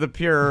want the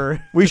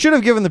pure... We should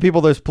have given the people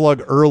this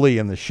plug early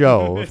in the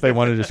show if they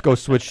wanted to just go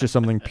switch to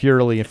something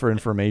purely for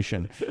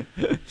information.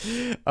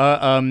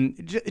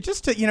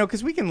 Just to,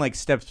 because we can like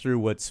step through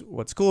what's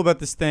cool about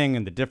this thing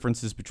and the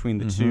differences between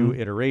the two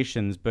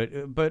iterations,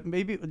 but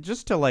maybe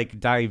just to like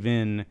dive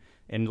in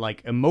and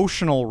like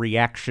emotional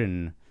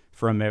reaction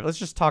from it. Let's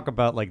just talk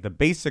about like the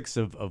basics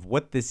of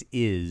what this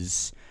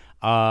is.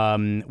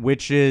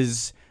 Which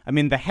is, I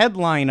mean, the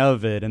headline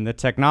of it and the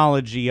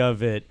technology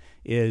of it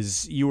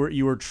is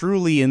you are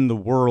truly in the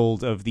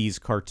world of these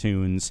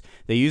cartoons.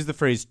 They use the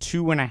phrase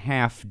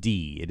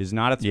 2.5D. It is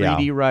not a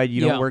 3D ride. You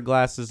don't wear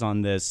glasses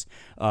on this,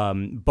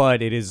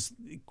 but it is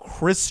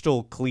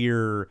crystal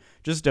clear,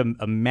 just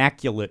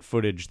immaculate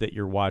footage that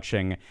you're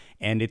watching,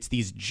 and it's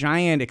these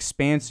giant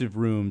expansive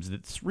rooms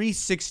that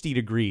 360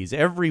 degrees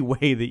every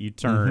way that you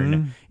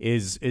turn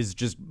is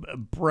just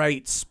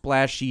bright,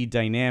 splashy,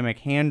 dynamic,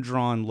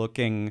 hand-drawn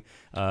looking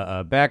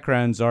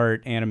backgrounds,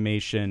 art,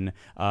 animation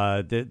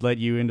that let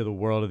you into the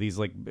world of these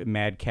like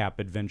madcap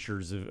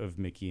adventures of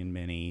Mickey and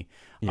Minnie.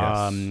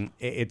 Yes.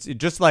 It's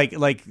just like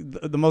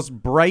the most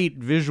bright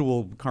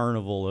visual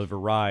carnival of a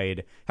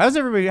ride. How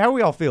do we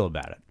all feel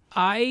about it?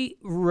 I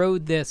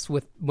rode this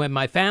when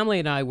my family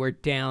and I were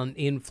down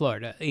in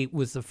Florida. It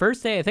was the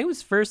first day, I think it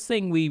was the first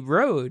thing we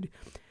rode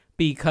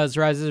because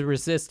Rise of the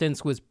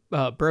Resistance was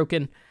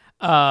broken.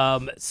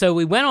 So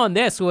we went on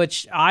this,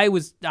 which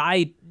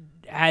I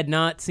had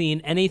not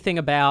seen anything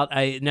about.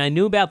 I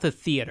knew about the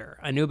theater.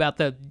 I knew about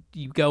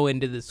you go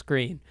into the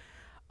screen.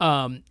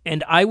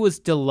 And I was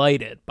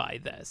delighted by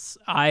this.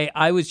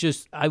 I was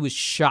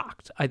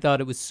shocked. I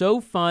thought it was so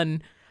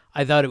fun.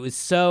 I thought it was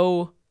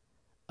so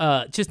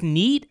just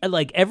neat.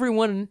 Like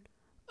everyone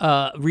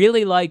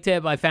really liked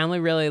it. My family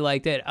really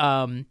liked it.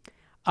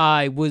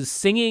 I was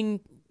singing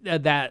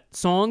that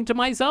song to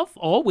myself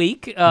all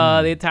week.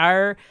 The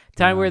entire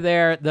time we're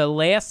there. The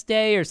last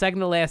day or second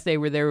to last day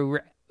we're there, we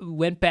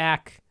went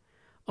back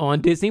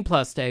on Disney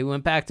Plus Day. We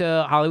went back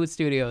to Hollywood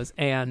Studios,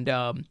 and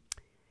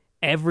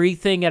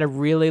everything had a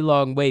really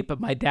long wait. But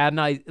my dad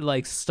and I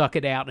like stuck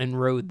it out and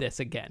rode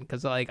this again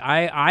because like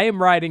I am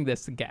riding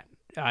this again.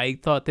 I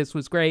thought this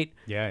was great.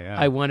 Yeah.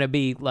 I want to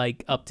be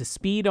like up to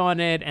speed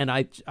on it, and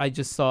I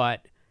just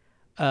thought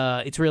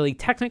it's really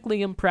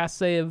technically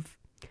impressive,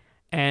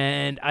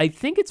 and I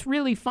think it's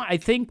really fun. I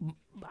think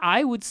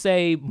I would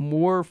say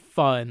more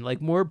fun,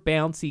 like more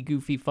bouncy,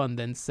 goofy fun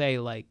than say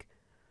like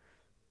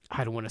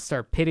I don't want to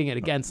start pitting it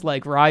against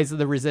like Rise of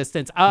the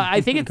Resistance.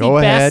 I think it's the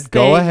best thing.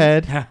 Go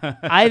ahead.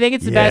 I think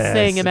it's the best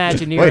thing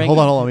Imagineering. Wait, hold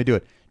on. Let me do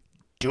it.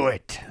 Do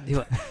it.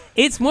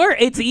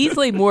 It's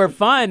easily more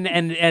fun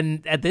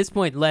and at this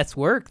point less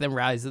work than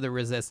Rise of the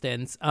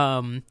Resistance.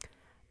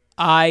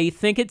 I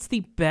think it's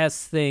the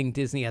best thing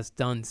Disney has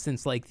done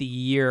since like the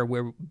year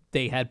where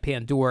they had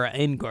Pandora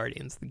and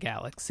Guardians of the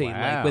Galaxy,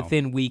 like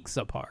within weeks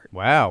apart.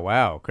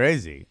 Wow,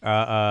 crazy.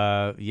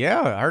 Yeah,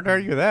 hard to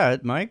argue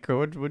that. Mike,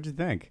 what'd you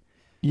think?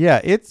 Yeah,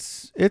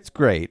 it's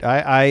great.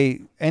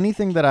 I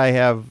anything that I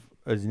have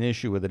as an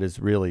issue with it is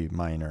really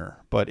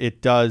minor, but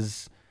it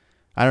does.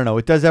 I don't know.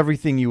 It does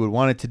everything you would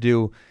want it to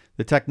do.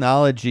 The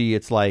technology,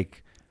 it's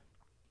like,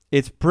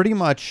 it's pretty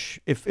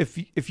much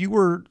if you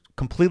were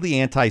completely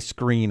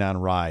anti-screen on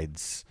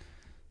rides,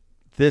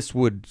 this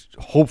would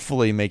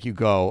hopefully make you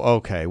go,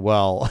 okay,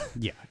 well,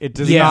 yeah. It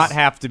does not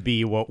have to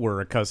be what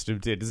we're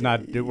accustomed to. It does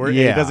not. It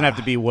doesn't have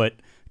to be what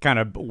kind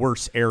of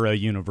worse era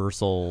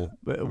Universal.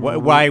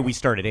 Why we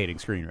started hating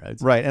screen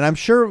rides, right? And I'm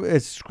sure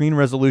as screen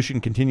resolution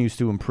continues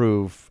to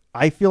improve,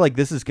 I feel like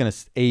this is going to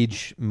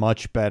age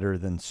much better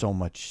than so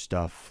much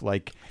stuff.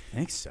 Like, I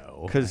think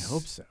so. I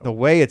hope so. The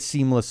way it's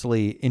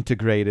seamlessly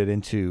integrated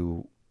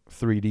into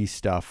 3D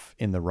stuff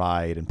in the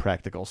ride and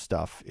practical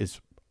stuff is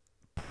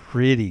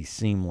pretty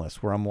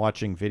seamless. Where I'm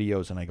watching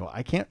videos and I go,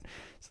 I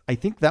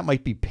think that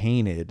might be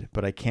painted,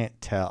 but I can't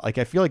tell. Like,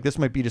 I feel like this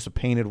might be just a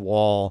painted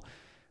wall.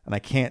 And I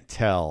can't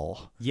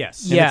tell.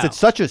 Yes. And it's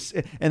such a.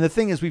 And the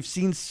thing is, we've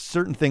seen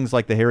certain things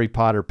like the Harry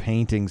Potter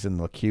paintings in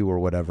the queue or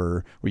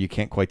whatever, where you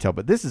can't quite tell.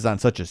 But this is on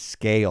such a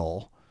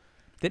scale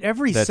that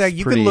every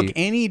you can look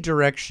any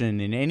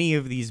direction in any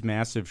of these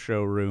massive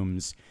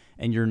showrooms,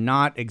 and you're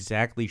not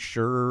exactly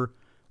sure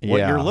what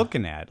Yeah. you're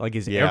looking at. Like,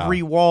 is Yeah.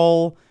 every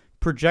wall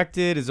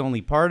projected? Is only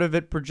part of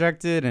it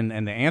projected?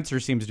 And the answer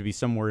seems to be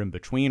somewhere in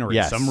between, or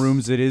Yes. in some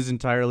rooms it is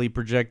entirely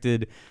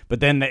projected, but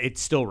then it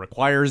still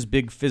requires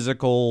big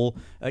physical,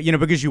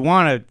 because you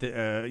want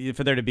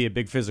for there to be a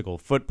big physical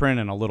footprint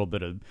and a little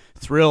bit of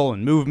thrill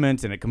and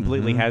movement, and it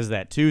completely has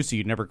that too, so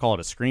you'd never call it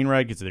a screen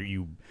ride because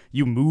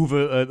you move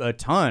a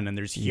ton, and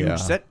there's huge Yeah.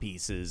 set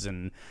pieces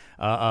and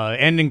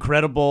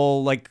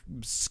incredible like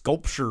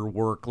sculpture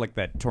work, like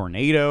that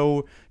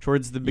tornado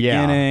towards the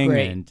beginning.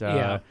 Great.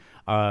 And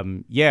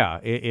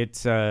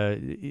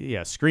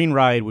screen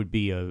ride would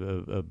be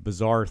a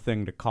bizarre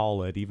thing to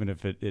call it, even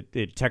if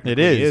it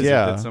technically It is,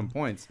 yeah. at some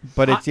points.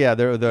 But it's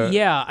they're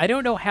Yeah, I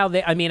don't know how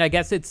they. I mean, I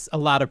guess it's a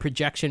lot of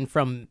projection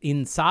from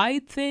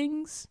inside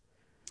things.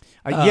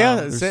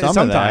 There's some of that.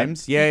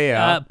 Sometimes,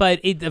 yeah.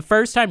 But the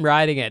first time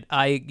riding it,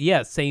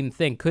 same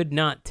thing. Could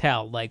not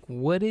tell like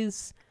what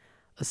is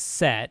a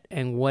set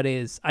and what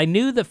is. I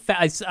knew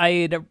I think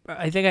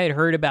I had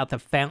heard about the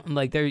fountain.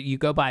 Like there, you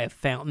go by a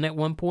fountain at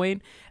one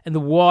point, and the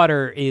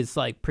water is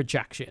like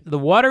projection. The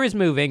water is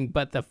moving,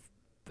 but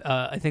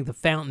I think the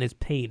fountain is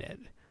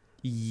painted.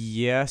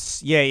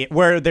 Yes, yeah,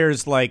 where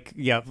there's like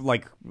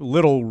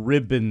little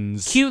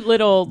ribbons, Cute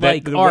little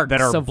like arcs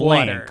that are of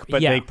blank, water,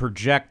 but yeah. they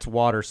project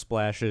water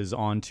splashes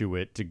onto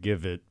it to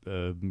give it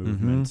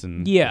movements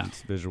and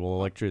visual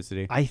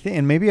electricity. I think,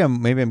 and maybe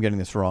I'm getting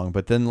this wrong,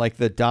 but then like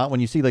when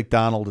you see like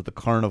Donald at the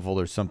carnival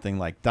or something,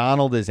 like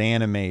Donald is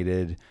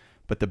animated,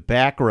 but the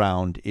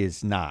background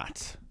is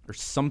not. Or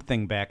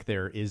something back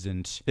there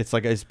isn't. It's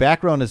like his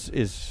background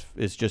is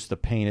just a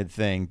painted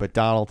thing, but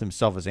Donald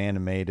himself is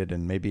animated,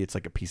 and maybe it's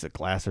like a piece of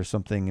glass or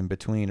something in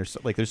between, or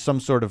like there's some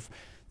sort of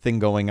thing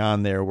going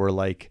on there where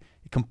like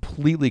it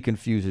completely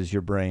confuses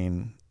your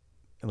brain,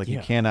 like you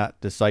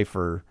cannot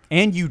decipher.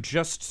 And you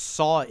just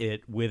saw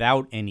it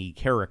without any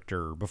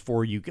character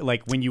before you,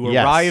 like when you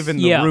Yes. arrive in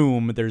the Yeah.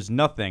 room, there's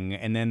nothing,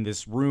 and then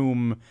this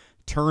room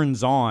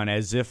turns on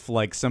as if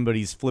like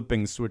somebody's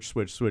flipping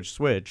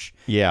switch.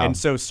 Yeah. And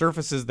so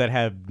surfaces that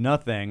have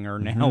nothing are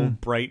now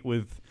bright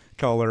with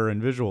color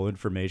and visual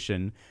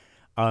information.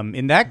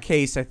 In that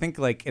case, I think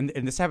like, and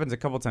this happens a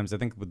couple times, I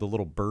think with the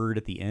little bird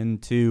at the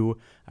end too.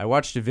 I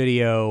watched a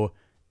video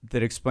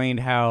that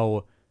explained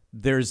how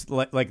there's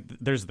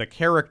there's the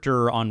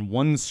character on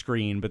one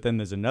screen, but then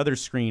there's another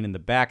screen in the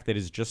back that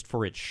is just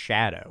for its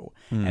shadow,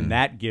 and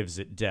that gives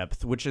it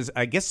depth, which is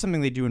I guess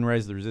something they do in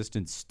Rise of the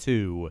Resistance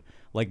too.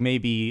 Like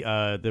maybe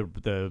the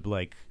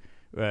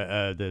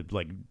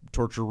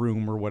torture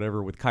room or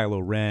whatever with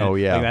Kylo Ren. Oh,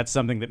 yeah. like, that's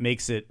something that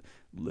makes it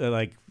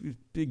that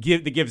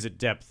gives it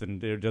depth,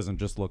 and it doesn't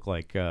just look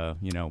like a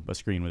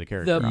screen with a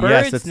character. The on it. bird-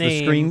 Yes, Bird's that's the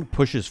name- screen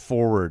pushes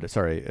forward.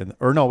 Sorry,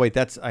 or no, wait,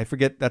 I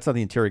forget. That's not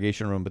the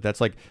interrogation room, but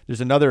that's like there's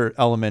another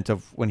element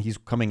of when he's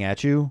coming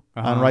at you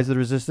on Rise of the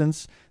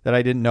Resistance that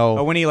I didn't know.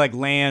 Oh, when he like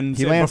lands,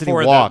 He lands and he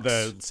before walks.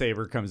 the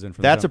saber comes in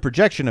from That's the a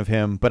projection of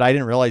him, but I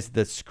didn't realize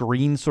the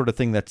screen sort of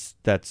thing that's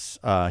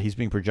he's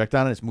being projected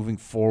on is moving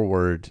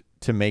forward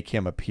to make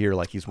him appear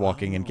like he's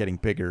walking and getting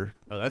bigger.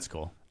 Oh, that's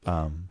cool.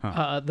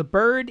 The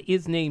bird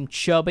is named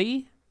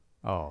Chubby.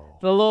 Oh,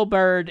 The little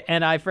bird,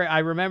 and I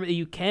remember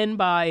you can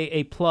buy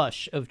a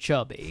plush of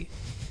Chubby.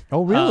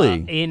 Oh,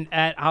 really?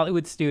 At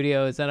Hollywood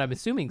Studios, and I'm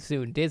assuming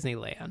soon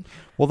Disneyland.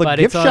 Well, the but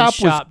gift it's on shop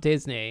Shop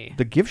Disney.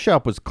 the gift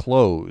shop was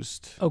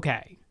closed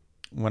Okay.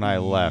 when I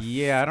left.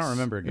 yeah, I don't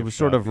remember. A It gift was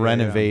sort shop. of Yeah,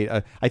 renovate.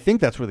 I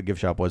think that's where the gift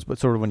shop was, but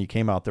sort of when you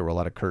came out, there were a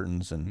lot of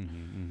curtains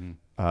and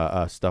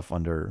stuff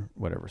under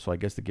whatever. So I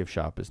guess the gift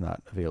shop is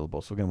not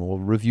available. So again, we'll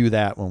review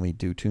that when we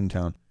do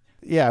Toontown.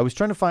 Yeah, I was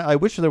trying to find. I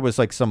wish there was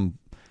like some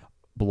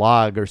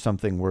blog or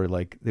something where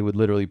like they would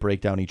literally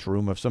break down each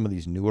room of some of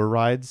these newer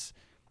rides,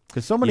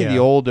 because so many of the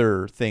Yeah.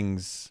 older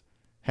things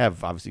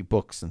have obviously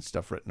books and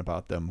stuff written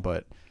about them,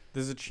 but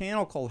There's a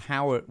channel called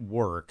How It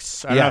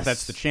Works. I don't know if Yes.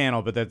 that's the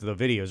channel, but the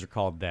videos are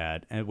called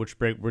that, and which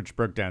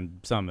broke down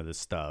some of this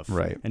stuff,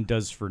 Right. And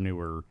does for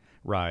newer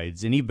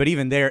rides. But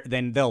even there,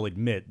 then they'll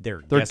admit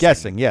they're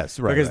guessing. Yes,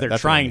 right, because right. they're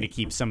That's what I trying mean. to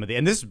keep some of the.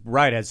 And this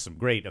ride has some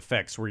great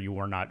effects where you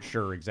are not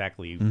sure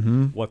exactly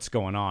Mm-hmm. what's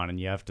going on, and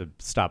you have to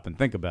stop and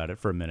think about it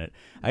for a minute.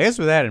 I guess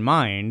with that in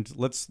mind,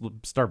 let's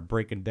start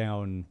breaking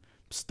down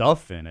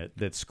stuff in it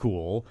that's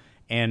cool.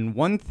 And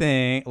one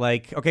thing,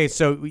 like, okay,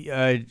 so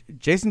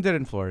Jason did it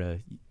in Florida.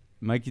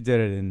 Mikey did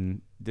it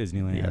in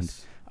Disneyland.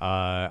 Yes.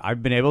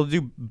 I've been able to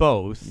do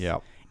both.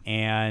 Yep.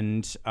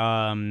 And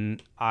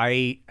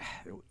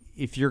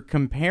if you're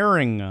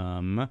comparing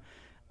them,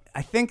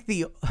 I think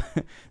the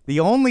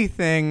only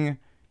thing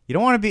you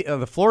don't want to be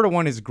the Florida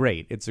one is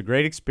great. It's a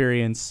great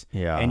experience.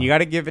 Yeah. And you got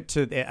to give it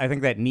to I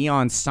think that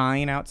neon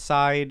sign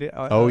outside.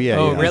 Oh, yeah,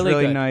 Oh, yeah. is really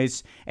really good.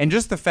 nice. And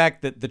just the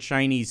fact that the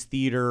Chinese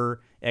theater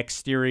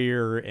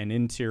exterior and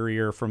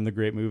interior from the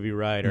Great Movie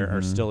Ride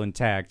are still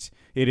intact.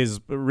 It is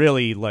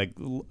really like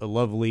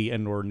lovely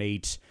and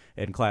ornate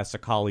and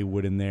classic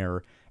Hollywood in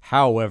there.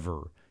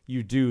 However,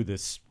 you do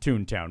this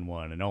Toontown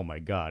one, and oh my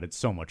God, it's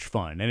so much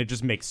fun, and it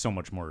just makes so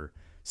much more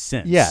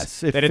sense.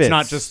 Yes, it that it's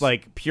not fits. just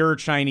like pure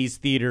Chinese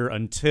theater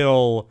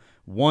until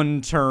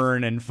one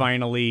turn and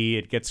finally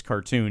it gets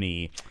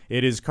cartoony.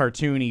 It is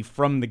cartoony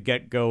from the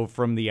get-go,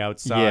 from the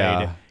outside.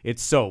 Yeah.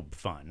 It's so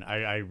fun.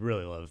 I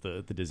really love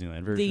the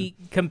Disneyland version.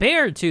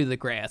 Compared to the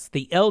Grass,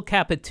 the El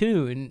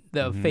Capitan,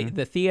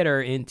 the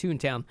theater in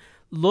Toontown,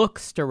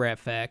 looks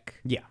terrific.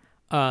 Yeah.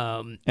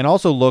 And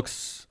also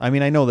looks, I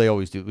mean, I know they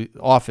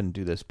often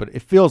do this, but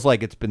it feels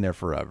like it's been there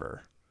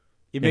forever.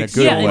 It In a makes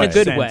good so way. much In a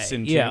good sense way,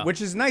 in yeah.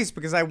 which is nice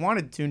because I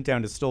wanted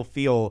Toontown to still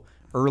feel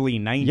early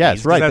 90s. Yes,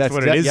 'cause right, That's that's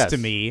what it is yes. to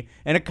me,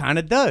 and it kind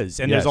of does.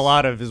 And Yes. there's a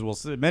lot of, as we'll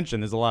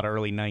mention, there's a lot of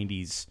early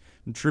 90s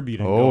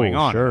tributing Oh, going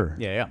on. sure.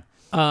 Yeah,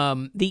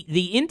 yeah.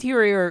 The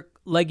interior,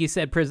 like you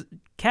said,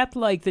 kept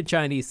like the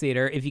Chinese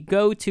theater. If you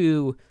go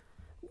to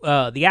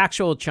the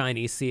actual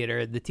Chinese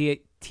theater, the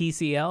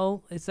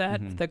TCL, is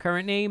that the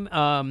current name?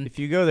 If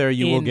you go there,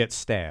 you will in- get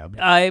stabbed.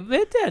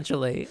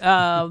 Potentially.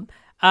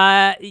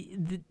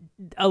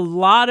 A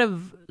lot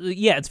of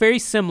it's very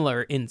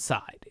similar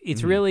inside.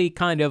 It's really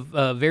kind of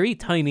a very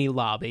tiny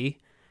lobby.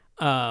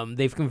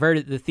 They've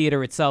converted the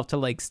theater itself to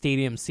like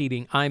stadium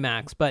seating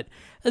IMAX, but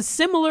a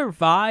similar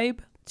vibe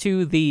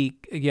to the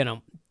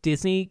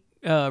Disney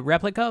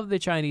replica of the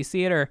Chinese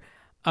theater.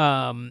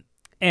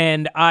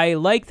 And I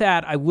like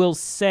that. I will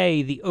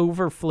say the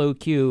overflow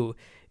queue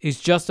is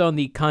just on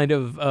the kind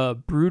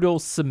of brutal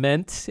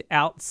cement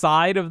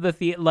outside of the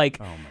theater,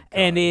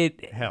 and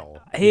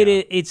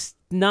it's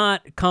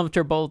not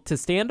comfortable to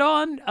stand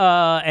on,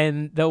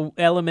 and the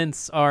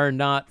elements are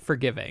not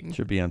forgiving.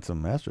 Should be on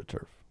some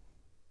AstroTurf.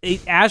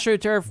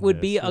 AstroTurf would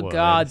be a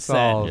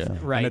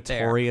godsend right a there.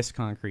 notorious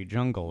concrete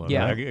jungle.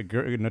 Yeah. A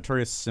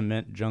notorious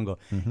cement jungle.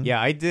 Mm-hmm.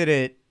 Yeah, I did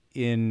it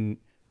in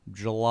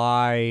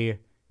July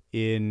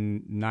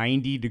in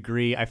 90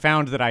 degree. I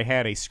found that I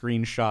had a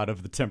screenshot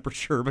of the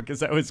temperature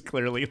because I was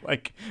clearly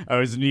I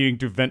was needing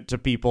to vent to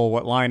people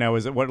what line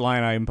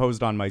I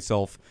imposed on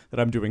myself that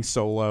I'm doing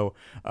solo.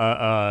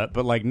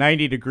 But like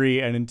 90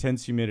 degree and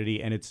intense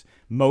humidity, and it's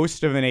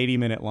most of an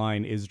 80-minute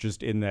line is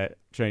just in that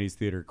Chinese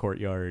theater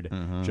courtyard,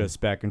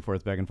 just back and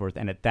forth.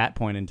 And at that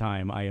point in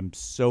time, I am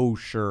so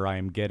sure I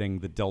am getting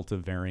the Delta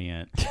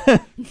variant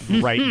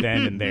right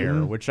then and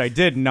there, which I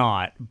did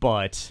not,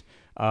 but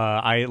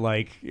I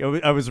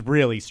was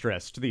really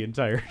stressed the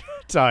entire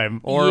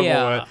time. Horrible.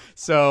 Yeah.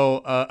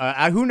 So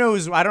who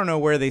knows? I don't know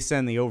where they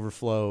send the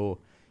overflow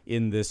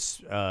in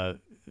this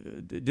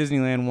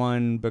Disneyland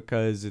one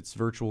because it's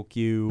virtual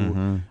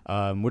queue,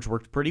 which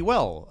worked pretty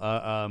well.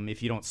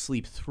 If you don't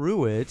sleep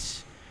through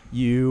it,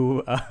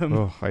 you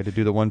I had to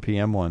do the 1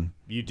 p.m. one.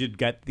 you did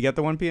get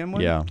the 1 p.m.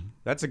 one. Yeah.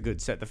 That's a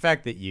good set. The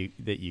fact that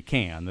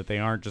that they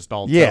aren't just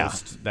all Yeah.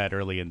 toast that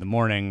early in the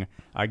morning.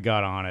 I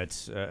got on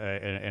it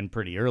and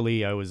pretty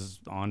early. I was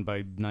on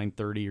by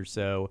 9:30 or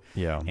so.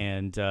 Yeah.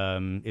 And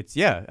it's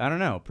I don't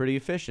know, pretty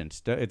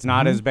efficient. It's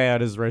not as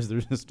bad as Rise of the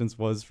Resistance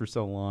was for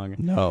so long.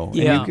 No. And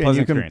Yeah. you can,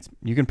 Pleasant experience.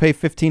 you can pay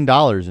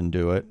 $15 and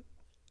do it.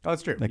 Oh,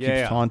 that's true. That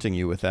keeps taunting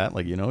you with that.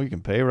 You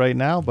can pay right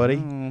now, buddy.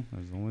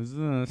 As long as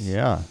this.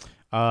 Yeah.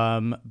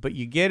 But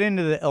you get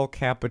into the El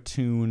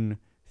Capitan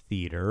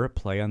Theater, a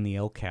play on the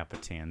El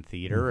Capitan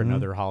Theater,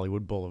 another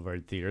Hollywood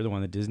Boulevard theater, the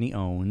one that Disney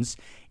owns.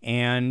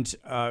 And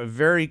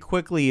very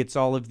quickly, it's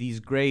all of these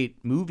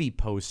great movie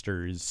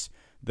posters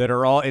that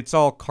are it's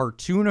all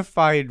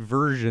cartoonified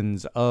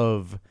versions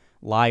of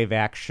live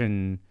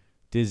action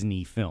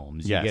Disney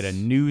films. Yes. You get a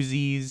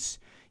Newsies.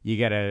 You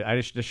get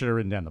I should have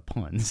written down the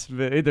puns.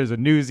 There's a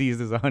Newsies.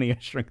 There's a Honey, I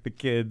Shrunk the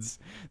Kids.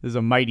 There's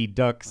a Mighty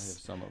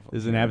Ducks.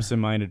 There's an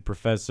Absent-Minded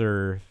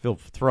Professor.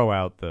 Throw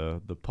out the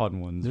pun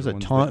ones. There's the a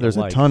ones ton. that you There's a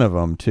like. ton of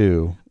them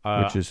too,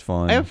 which is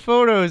fun. I have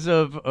photos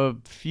of a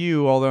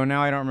few, although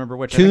now I don't remember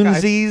which.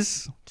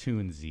 Toonsies.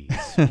 Toonsies.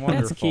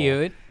 Wonderful. That's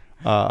cute.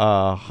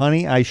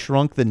 Honey, I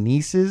Shrunk the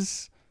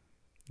Nieces.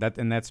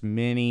 That's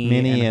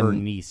Minnie and her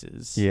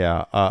nieces.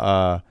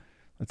 Yeah.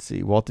 Let's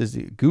see. Walt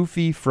Disney.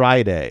 Goofy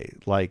Friday,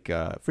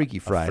 Freaky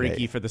Friday.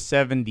 Freaky for the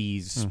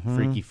 70s.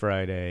 Freaky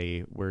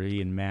Friday, where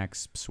he and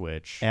Max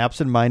switch.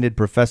 Absent-Minded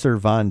Professor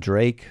Von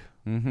Drake.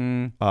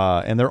 Mm-hmm.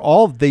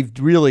 And they've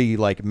really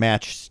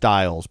matched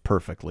styles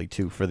perfectly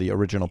too for the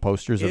original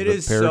posters of It the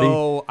is parody.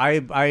 so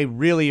I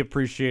really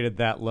appreciated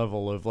that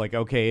level of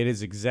it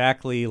is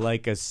exactly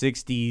like a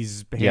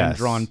 60s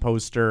hand-drawn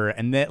poster,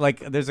 and that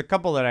there's a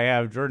couple that I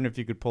have. Jordan, if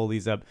you could pull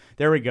these up.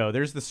 There we go.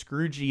 There's the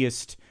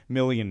Scroogiest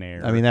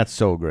millionaire. I mean, that's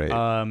so great.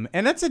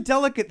 And that's a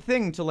delicate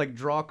thing to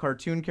draw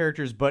cartoon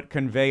characters but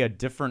convey a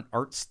different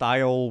art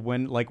style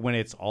when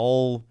it's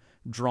all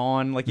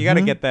drawn. You got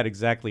to get that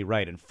exactly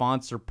right, and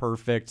fonts are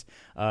perfect.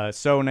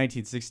 So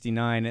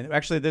 1969, and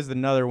actually there's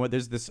another one.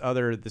 There's this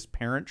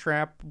Parent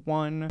Trap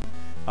one.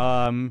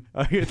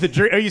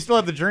 You still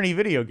have the Journey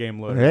video game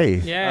loaded. Hey.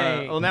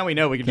 Yay. Well, now we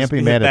know we can Can't just be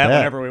hit mad at that that.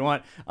 whenever we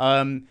want.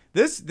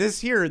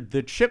 This here,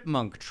 the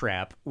Chipmunk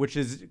Trap, which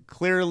is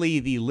clearly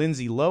the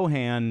Lindsay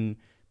Lohan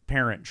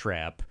Parent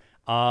Trap.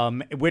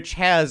 Which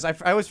has, I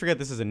always forget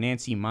this is a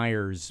Nancy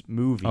Meyers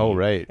movie. Oh,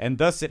 right. And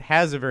thus it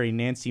has a very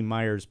Nancy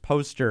Meyers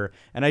poster.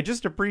 And I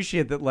just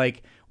appreciate that,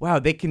 wow,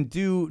 they can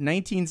do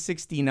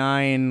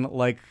 1969,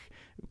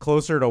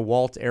 closer to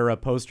Walt era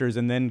posters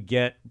and then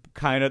get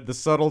kind of the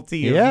subtlety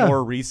Yeah. of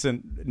more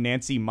recent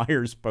Nancy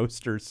Meyers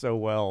posters so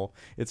well.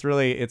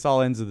 It's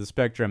all ends of the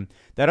spectrum.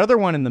 That other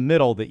one in the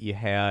middle that you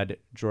had,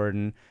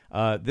 Jordan,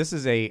 this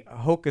is a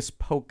Hocus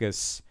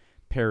Pocus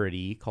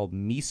parody called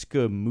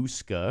Miska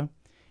Muska.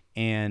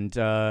 And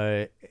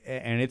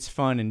it's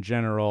fun in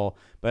general,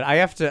 but I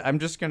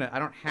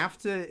don't have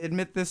to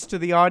admit this to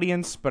the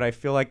audience, but I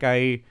feel like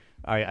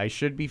I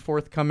should be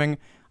forthcoming.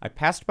 I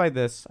passed by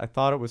this. I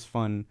thought it was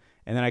fun.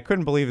 And then I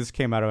couldn't believe this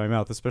came out of my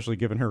mouth, especially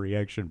given her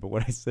reaction. But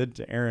what I said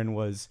to Aaron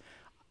was,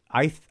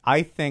 I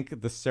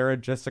think the Sarah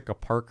Jessica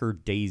Parker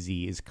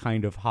Daisy is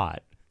kind of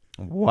hot.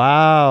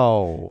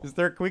 Wow.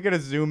 Can we get a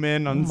zoom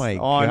in on my the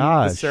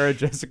gosh. Sarah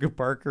Jessica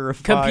Parker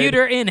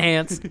Computer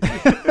enhanced.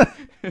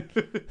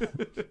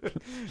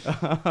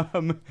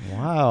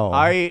 Wow.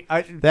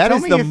 That tell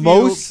is me the if you-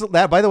 most.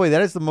 That, by the way,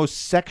 that is the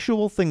most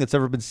sexual thing that's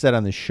ever been said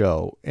on the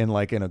show in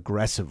like an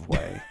aggressive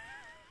way.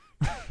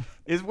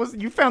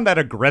 You found that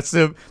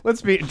aggressive?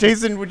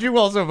 Jason. Would you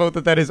also vote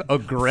that is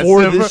aggressive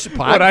for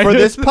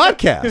this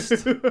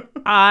podcast.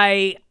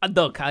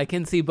 I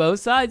can see both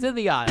sides of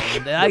the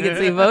island. I can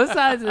see both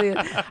sides of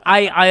the.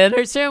 I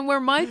understand where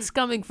Mike's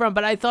coming from,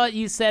 but I thought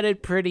you said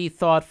it pretty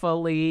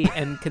thoughtfully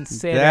and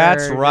considered.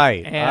 That's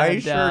right. And, I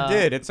sure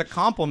did. It's a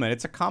compliment.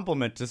 It's a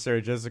compliment to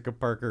Sarah Jessica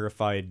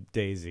Parker-ified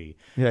Daisy.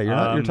 Yeah,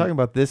 you're talking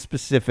about this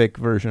specific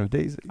version of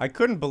Daisy. I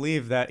couldn't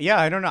believe that. Yeah,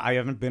 I don't know. I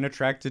haven't been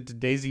attracted to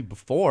Daisy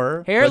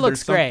before. Hair but looks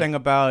there's something great.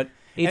 about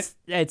it's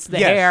the yes.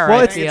 hair. Well,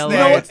 I it's- feel you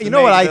know like. what- you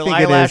know what I think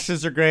it is?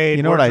 Eyelashes are great.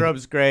 You know what I-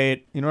 Wardrobe's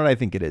great. You know what I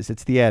think it is?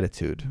 It's the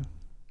attitude,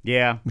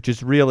 Yeah. which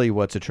is really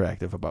what's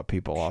attractive about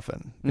people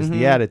often, is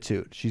the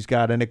attitude. She's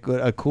got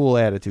a cool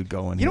attitude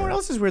going You know here. what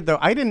else is weird though?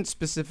 I didn't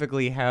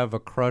specifically have a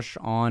crush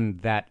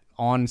on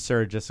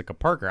Sarah Jessica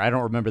Parker. I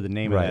don't remember the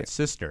name of Right. that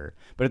sister,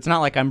 but it's not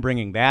like I'm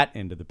bringing that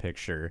into the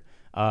picture.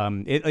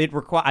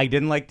 I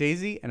didn't like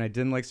Daisy and I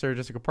didn't like Sarah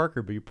Jessica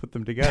Parker, but you put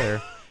them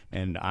together,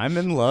 and I'm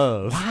in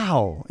love.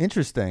 Wow,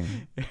 interesting.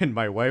 And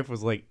my wife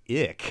was like,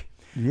 "Ick."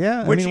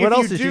 Yeah, Which I mean, what if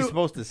you else is she do-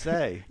 supposed to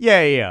say?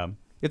 Yeah.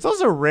 It's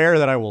also rare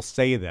that I will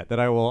say that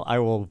I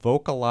will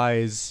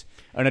vocalize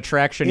an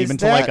attraction Is even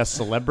to like that- a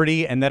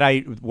celebrity, and that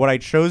what I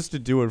chose to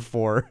do it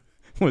for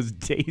was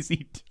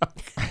Daisy Duck.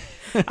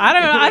 I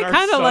don't know. I And our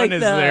kind of son like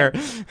is the there.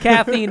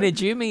 Kathy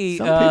Najimy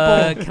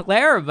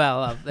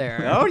Clarabelle up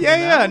there. Oh you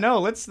yeah.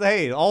 know?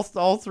 No,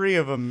 all three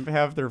of them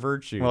have their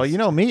virtues. Well, you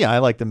know me, I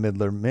like the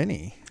Midler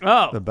Mini.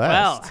 Oh, The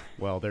best.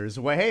 well. Well,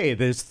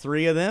 there's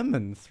three of them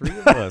and three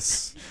of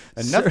us.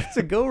 Enough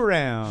to go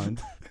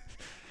around.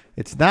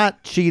 It's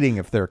not cheating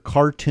if they're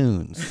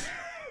cartoons.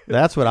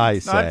 That's what I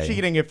say. Not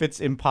cheating if it's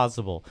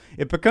impossible.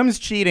 It becomes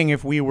cheating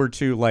if we were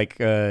to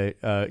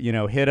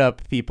hit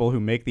up people who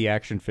make the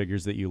action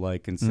figures that you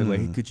like and say like,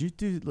 hey, could you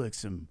do like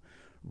some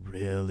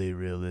really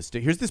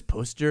realistic? Here's this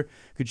poster.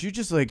 Could you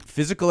just like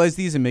physicalize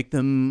these and make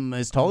them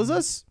as tall as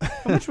us?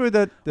 How much would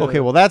that? Okay,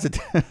 well that's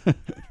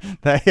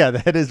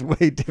that is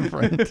way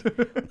different.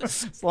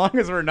 as long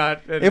as we're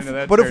not. But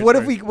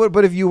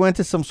if you went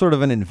to some sort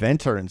of an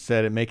inventor and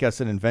said, "Make us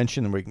an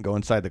invention, and we can go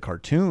inside the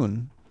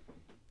cartoon,"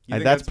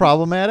 think that's that's-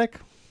 problematic.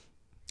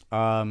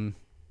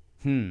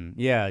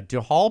 Yeah.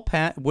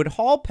 Would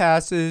hall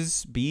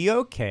passes be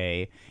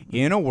okay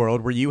in a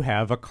world where you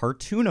have a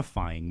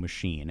cartoonifying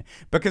machine?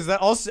 Because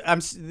that also,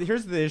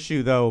 here's the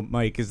issue though,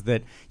 Mike, is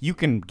that you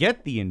can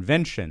get the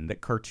invention that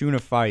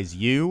cartoonifies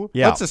you.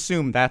 Yeah. Let's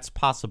assume that's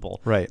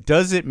possible. Right.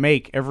 Does it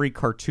make every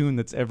cartoon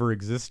that's ever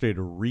existed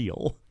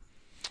real?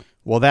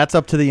 Well, that's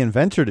up to the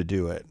inventor to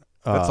do it.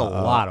 That's a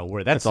lot of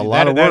work. That's a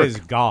lot of That work. is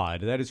God.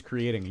 That is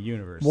creating a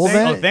universe. Well,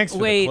 Thanks for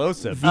Wait. the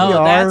close-up.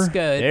 Oh, that's VR.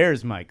 good.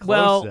 There's my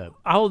Well, close-up.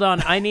 hold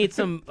on. I need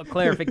some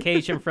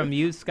clarification from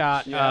you,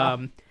 Scott.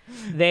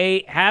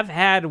 They have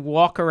had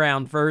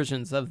walk-around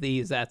versions of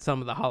these at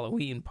some of the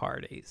Halloween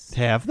parties.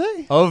 Have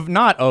they?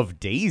 Not of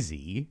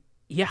Daisy.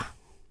 Yeah,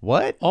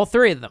 What? all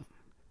three of them.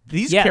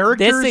 These Yeah,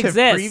 characters this have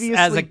exists previously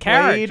as a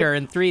character played?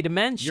 in 3 You're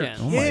dimensions.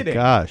 kidding.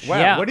 gosh. Wow.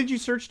 Yeah. What did you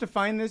search to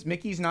find this?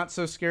 Mickey's Not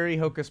So Scary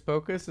Hocus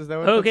Pocus? Is that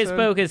what Hocus that said?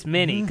 Pocus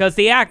Mini, because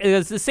the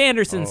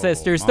Sanderson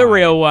sisters, my. the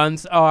real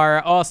ones,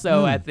 are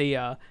also at the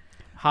I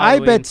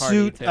Halloween bet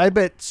party too. I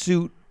bet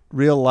suit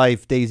real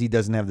life Daisy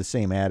doesn't have the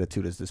same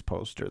attitude as this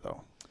poster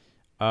though.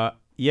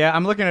 Yeah,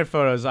 I'm looking at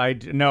photos. I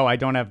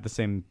don't have the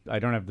same. I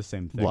don't have the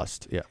same thing.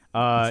 Lust, yeah. It's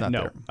not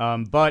No. there.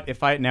 But if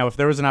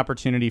there was an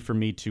opportunity for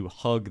me to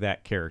hug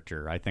that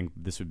character, I think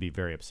this would be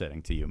very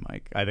upsetting to you,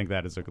 Mike. I think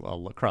that is a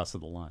cross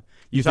of the line.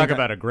 You talk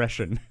about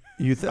aggression.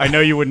 I I know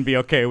you wouldn't be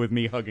okay with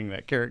me hugging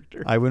that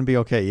character. I wouldn't be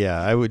okay.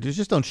 Yeah, I would.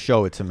 Just don't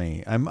show it to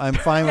me. I'm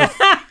fine with.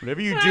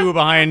 Whatever you do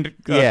behind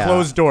Yeah.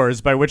 closed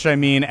doors, by which I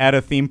mean at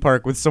a theme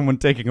park with someone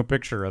taking a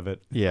picture of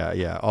it.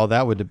 Yeah. Oh,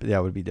 that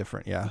would be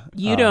different. Yeah.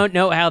 You don't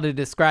know how to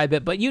describe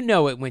it, but you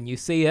know it when you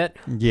see it.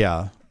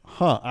 Yeah.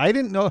 Huh. I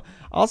didn't know.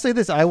 I'll say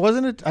this. I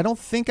don't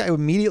think I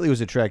immediately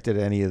was attracted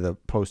to any of the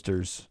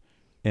posters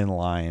in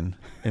line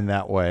in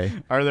that way.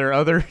 Are there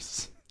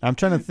others? I'm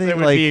trying to think That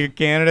would like be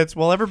candidates.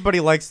 Well, everybody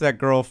likes that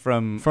girl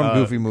from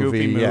Goofy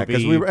Movie, yeah.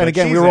 Because but we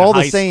she's were in all the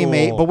high same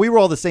age, school. but we were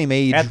all the same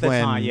age At the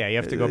when time, yeah, you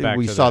have to go back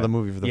we to saw that. the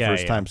movie for the Yeah,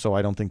 first yeah. time. So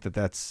I don't think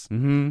that's.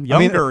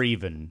 Younger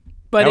even.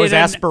 But that was in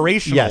an-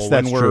 aspirational Yes,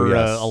 that's when true, we're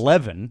yes.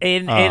 11.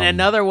 In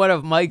another one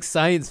of Mike's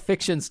science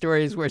fiction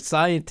stories where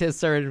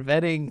scientists are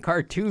inventing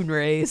cartoon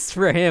rays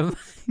for him.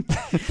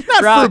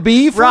 Not for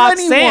me, for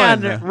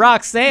Roxanne, anyone.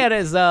 Roxanne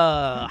is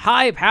a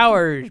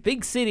high-powered,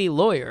 big city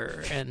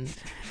lawyer, and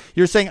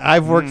You're saying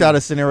I've worked out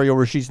a scenario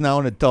where she's now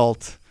an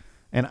adult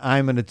and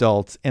I'm an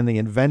adult, and the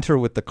inventor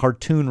with the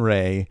cartoon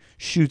ray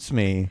shoots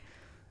me,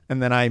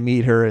 and then I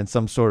meet her in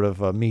some sort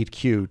of meet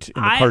cute in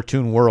the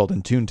cartoon world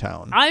in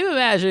Toontown. I'm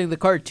imagining the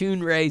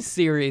Cartoon Ray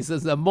series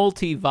as a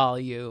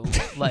multi-volume,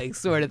 like,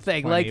 sort of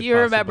thing. Plenty Like, of you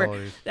remember,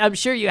 possibilities. I'm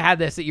sure you had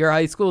this at your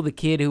high school, the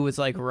kid who was,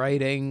 like,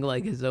 writing,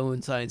 like, his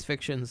own science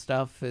fiction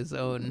stuff, his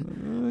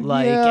own,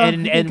 like, yeah, I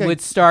and think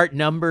would start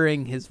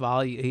numbering his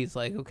volume. He's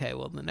like, okay,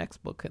 well, the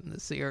next book in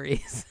the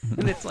series.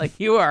 And it's like,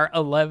 you are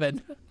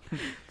 11.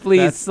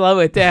 Please slow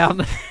it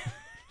down.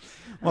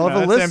 Well, if a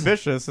That's list-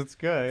 ambitious. It's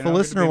good. if a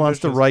listener wants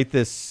to write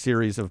this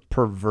series of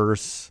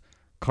perverse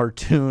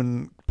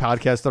cartoon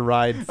podcast to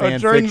ride fan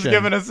Jordan's fiction.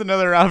 giving us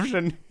another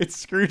option. It's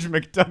Scrooge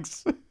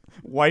McDuck's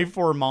wife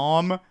or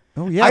mom.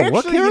 Oh yeah, I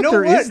what actually, you know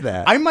character what? is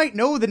that? I might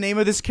know the name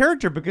of this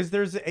character because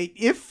there's a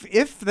if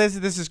this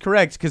is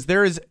correct, because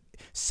there is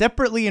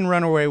separately in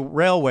Runaway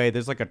Railway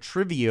there's like a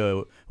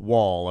trivia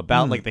wall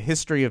about like the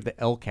history of the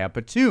El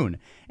Capitan,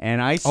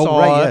 and I saw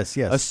right,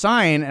 yes. a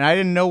sign and I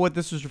didn't know what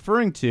this was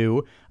referring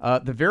to.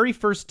 The very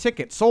first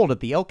ticket sold at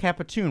the El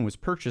Capitan was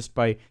purchased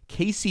by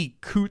Casey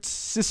Coote's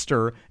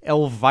sister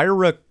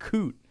Elvira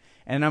Coote,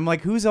 and I'm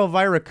like, who's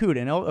Elvira Coote?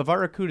 And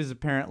Elvira Coote is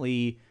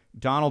apparently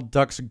Donald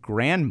Duck's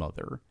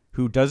grandmother,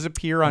 who does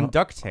appear on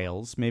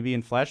DuckTales, maybe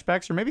in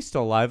flashbacks or maybe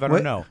still alive. I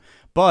don't know.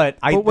 But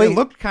it wait.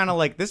 looked kind of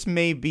like this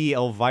may be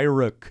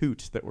Elvira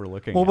Coote that we're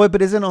looking Well, at.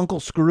 but isn't Uncle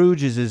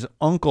Scrooge is his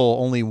uncle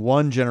only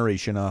one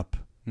generation up?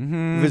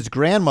 Mm-hmm. If his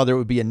grandmother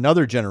would be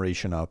another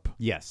generation up.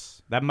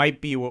 Yes, that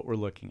might be what we're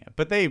looking at.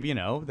 But they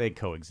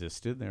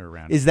coexisted. They're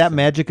around. Is that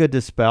Magica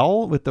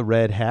Dispel with the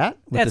red hat?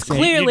 With That's the same-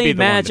 clearly You'd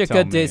be the one to tell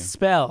Magica me.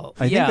 Dispel.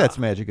 I yeah. think that's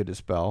Magica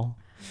Dispel.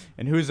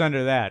 And who's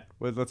under that?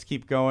 Well, let's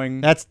keep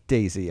going. That's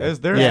Daisy. There's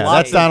yeah, lots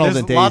that's of, Donald there's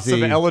and Daisy. lots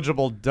of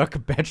eligible duck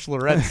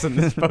bachelorettes in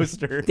this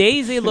poster.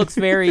 Daisy looks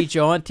very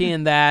jaunty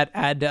in that,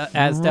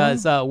 as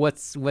does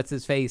what's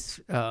his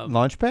face.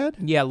 Launchpad?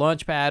 Yeah,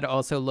 Launchpad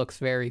also looks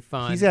very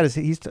fun.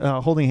 He's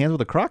holding hands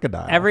with a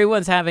crocodile.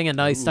 Everyone's having a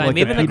nice time. Like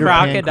the Even the Peter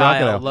Pan crocodile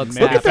crocodile. looks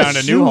Man, I Look at that found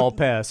a suit. new hall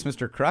pass,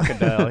 Mr.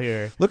 Crocodile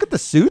here. Look at the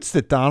suits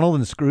that Donald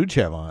and Scrooge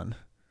have on.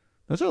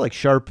 Those are like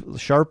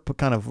sharp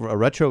kind of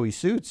retro-y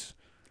suits.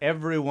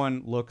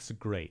 Everyone looks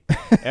great.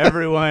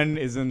 Everyone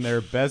is in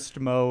their best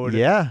mode.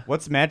 Yeah.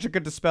 What's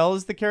Magica Dispel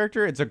is the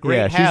character? It's a great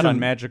Yeah, she's hat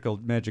on in-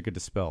 Magica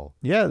Dispel.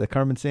 Yeah, the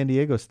Carmen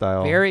Sandiego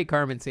style. very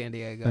Carmen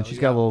Sandiego. And she's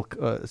got a little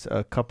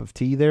a cup of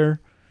tea there.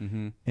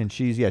 Mm-hmm. And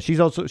she's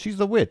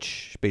the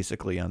witch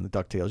basically on the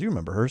DuckTales. You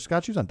remember her,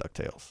 Scott? She was on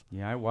DuckTales.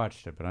 Yeah, I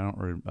watched it, but I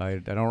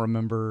don't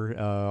remember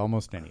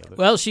almost any of it.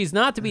 Well, she's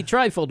not to be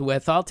trifled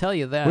with. I'll tell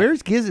you that.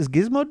 Where's Is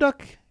Gizmo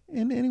Duck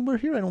anywhere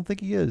here? I don't think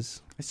he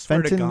is. I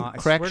swear to Fenton God,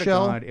 I swear to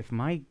Crackshell? God, if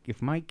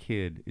my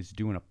kid is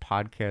doing a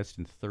podcast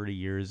in 30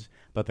 years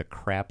about the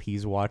crap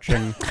he's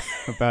watching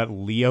about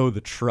Leo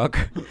the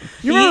truck,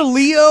 you remember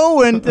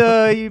Leo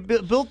and he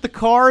built the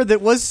car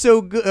that was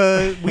so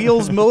good,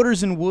 wheels,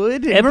 motors, and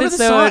wood. Remember the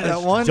song? Episode-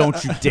 That one?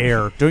 Don't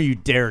you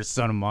dare,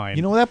 son of mine.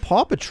 You know that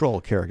Paw Patrol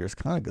character is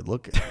kind of good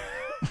looking.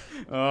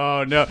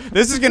 Oh no!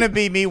 This is gonna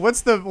be me.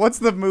 What's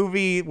the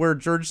movie where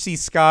George C.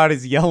 Scott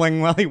is yelling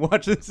while he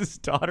watches his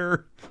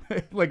daughter?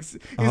 Like, is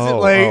it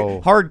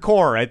like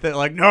hardcore? I think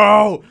like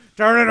no,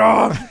 turn it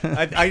off.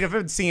 I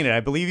haven't seen it. I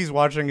believe he's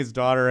watching his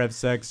daughter have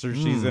sex, or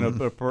she's in a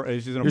You're porno or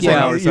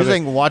saying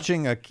something.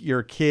 watching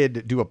your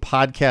kid do a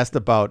podcast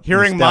about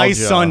Hearing my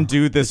nostalgia son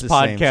do this is the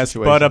same podcast,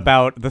 situation. but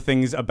about the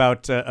things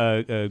about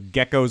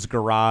Gecko's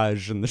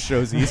Garage and the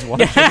shows he's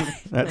watching.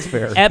 That's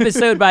fair.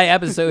 Episode by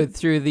episode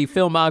through the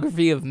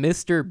filmography of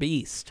Mr.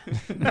 Beast.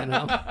 You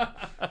know?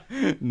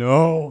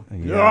 No,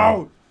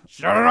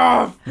 shut it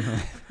off.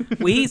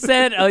 We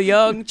sent a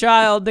young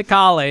child to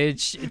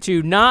college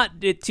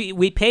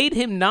we paid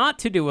him not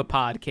to do a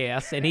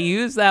podcast, and he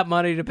used that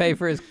money to pay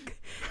for his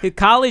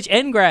college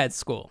and grad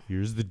school.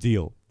 Here's the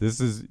deal.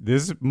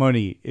 This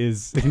money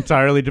is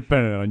entirely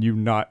dependent on you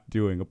not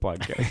doing a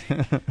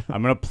podcast.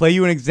 I'm gonna play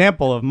you an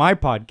example of my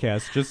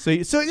podcast, just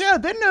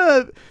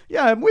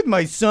I'm with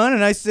my son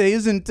and I say,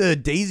 "Isn't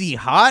Daisy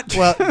hot?"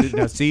 Well,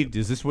 now see,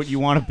 is this what you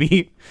want to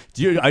be?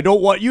 I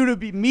don't want you to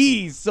be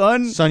me,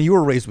 son. Son, you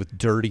were raised with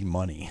dirty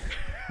money.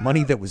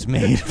 Money that was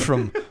made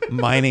from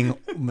mining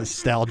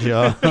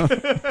nostalgia,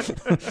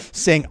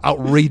 saying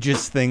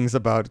outrageous things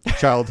about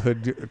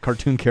childhood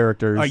cartoon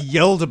characters. I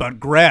yelled about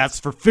grass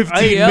for 15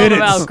 I yelled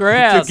minutes about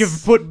grass.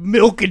 to put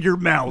milk in your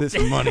mouth. This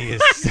money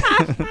is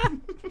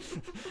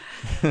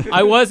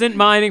I wasn't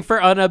mining for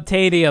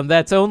unobtainium.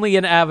 That's only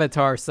an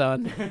avatar,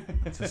 son.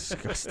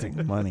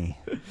 disgusting money.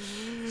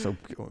 So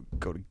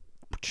go to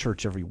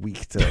church every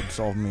week to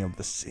absolve me of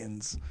the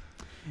sins.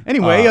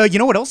 Anyway, you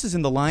know what else is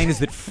in the line is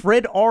that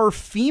Fred R.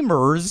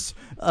 Femur's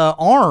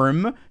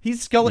arm,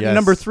 he's skeleton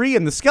number 3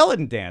 in the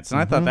Skeleton Dance. And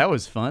I thought that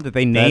was fun, that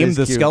they named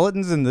the cute.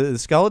 skeletons in the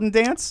Skeleton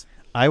Dance.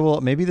 I will.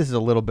 Maybe this is a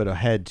little bit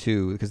ahead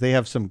too, because they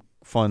have some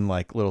fun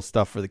like little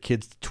stuff for the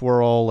kids to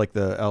twirl, like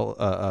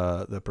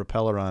the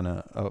propeller on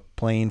a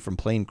plane from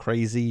Plane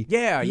Crazy.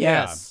 Yeah,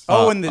 Yes.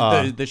 yeah. And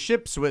the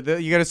ships with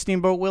you got a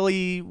Steamboat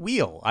Willie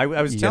wheel. I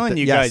was telling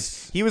you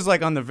guys, he was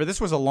like on the. This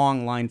was a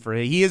long line for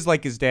him. He is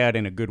like his dad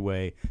in a good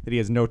way, that he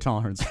has no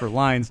tolerance for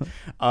lines.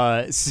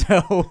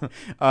 So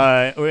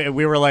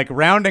we were like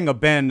rounding a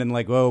bend and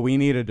like, whoa, we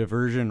need a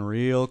diversion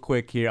real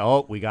quick here.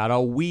 Oh, we got a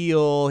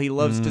wheel. He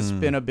loves to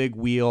spin a big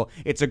wheel.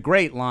 It's a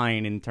great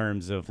line in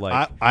terms of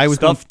like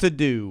stuff to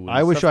do.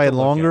 I wish I had a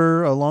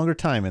longer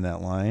time in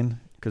that line,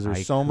 because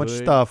there's so much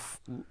stuff.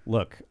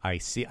 Look, I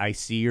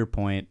see your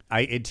point.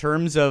 In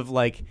terms of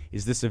like,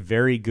 is this a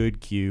very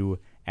good cue?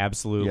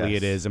 Absolutely,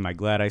 Yes. it is. Am I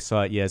glad I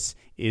saw it? Yes.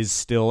 Is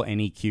still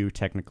any cue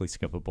technically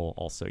skippable?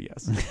 Also,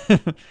 yes.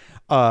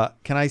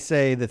 Can I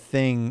say the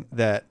thing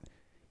that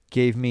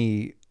gave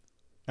me?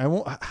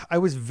 I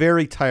was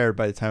very tired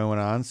by the time I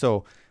went on,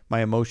 so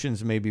my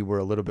emotions maybe were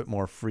a little bit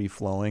more free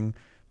flowing.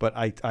 But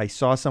I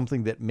saw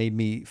something that made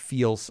me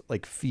feel.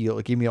 It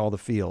gave me all the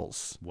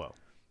feels. Whoa.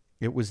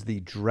 It was the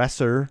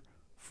dresser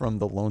from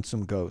the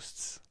Lonesome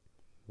Ghosts.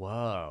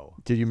 Whoa.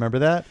 Did you remember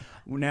that?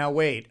 Now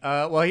wait.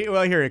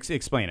 Here,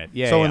 explain it.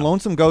 Yeah. So yeah. in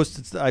Lonesome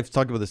Ghosts, I've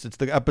talked about this. It's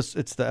the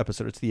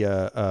episode. It's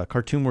the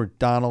cartoon where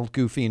Donald,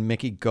 Goofy, and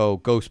Mickey go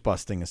ghost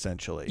busting,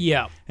 essentially.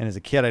 Yeah. And as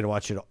a kid, I'd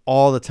watch it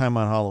all the time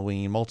on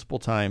Halloween, multiple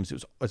times.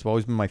 It's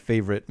always been my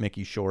favorite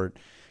Mickey short.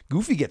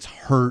 Goofy gets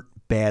hurt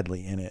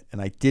badly in it,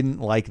 and I didn't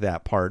like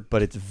that part,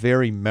 but it's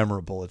very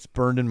memorable. It's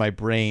burned in my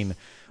brain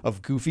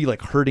of Goofy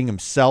like hurting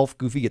himself.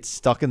 Goofy gets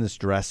stuck in this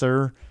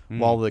dresser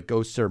while the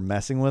ghosts are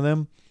messing with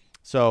him.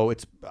 So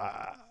it's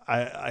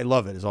I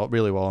love it. Is all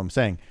really all I'm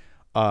saying.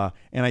 And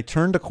I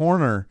turned a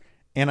corner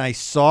and I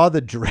saw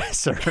the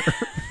dresser.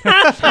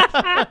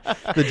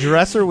 The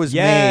dresser was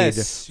made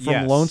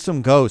from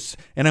Lonesome Ghosts,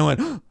 and I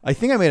went, I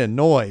think I made a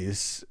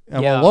noise.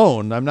 I'm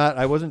alone.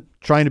 I wasn't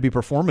trying to be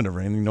performative or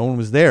anything. No one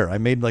was there. I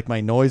made like my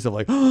noise of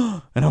like,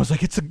 and I was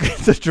like, it's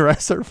a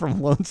dresser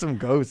from Lonesome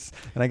Ghosts,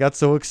 and I got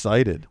so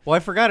excited. Well, I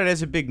forgot it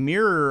has a big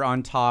mirror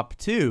on top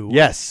too.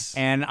 Yes.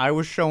 And I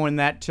was showing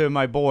that to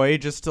my boy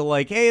just to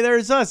like, hey,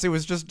 there's us. It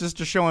was just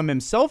to show him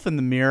himself in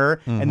the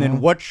mirror, and then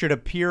what should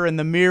appear in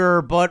the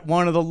mirror but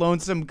one of the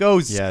Lonesome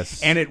Ghosts.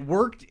 Yes. And it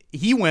worked.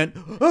 He went,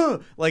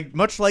 like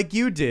much like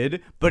you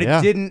did, but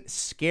it didn't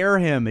scare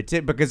him. It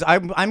did, because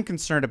I'm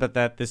concerned about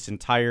that this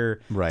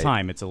entire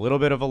time. It's a little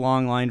bit of a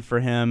long line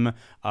for him.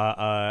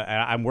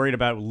 I'm worried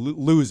about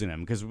losing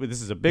him, because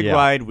this is a big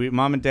ride.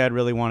 Mom and Dad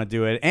really want to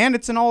do it, and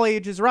it's an all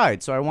ages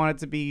ride, so I want it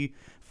to be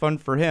fun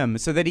for him,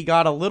 so that he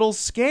got a little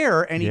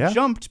scare and he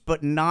jumped,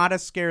 but not a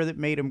scare that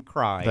made him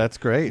cry. That's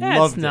great. That's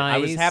Loved nice. it. I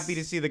was happy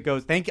to see the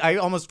ghost. Thank you. I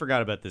almost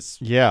forgot about this.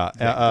 Yeah.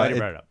 Glad you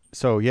brought it up.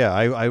 So yeah,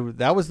 I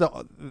that was that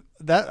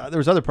there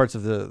was other parts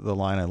of the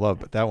line I loved,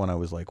 but that one I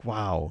was like,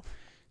 wow,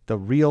 the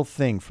real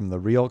thing from the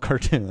real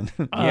cartoon.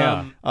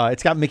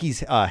 It's got Mickey's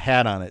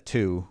hat on it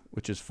too,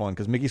 which is fun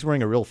because Mickey's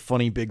wearing a real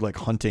funny big like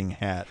hunting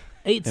hat.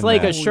 It's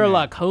like a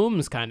Sherlock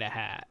Holmes kind of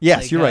hat.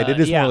 Yes, like, you're right. It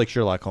is more like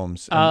Sherlock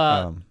Holmes.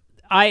 And,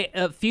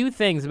 a few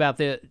things about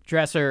the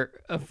dresser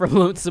from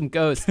Lonesome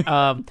Ghost.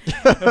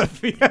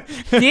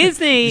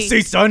 Disney.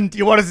 See, son, do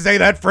you want to say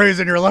that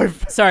phrase in your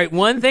life? Sorry,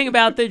 one thing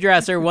about the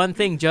dresser, one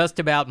thing just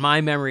about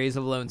my memories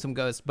of Lonesome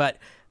Ghost, but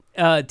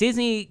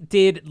Disney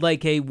did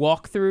like a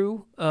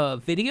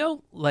walkthrough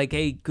video, like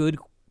a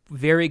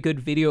very good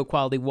video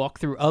quality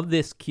walkthrough of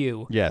this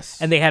queue. Yes.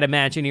 And they had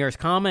Imagineers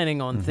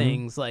commenting on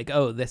things like,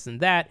 oh, this and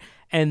that.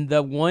 And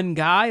the one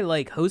guy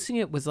like hosting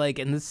it was like,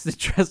 and this is the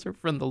dresser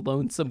from the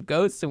Lonesome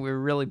Ghost, and we were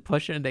really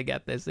pushing to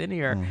get this in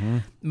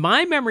here.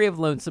 My memory of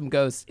Lonesome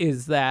Ghost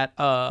is that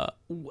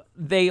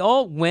they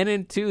all went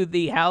into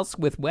the house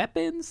with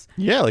weapons.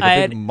 Yeah, like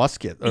a big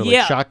musket or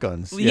like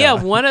shotguns.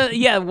 One of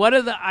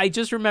the I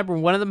just remember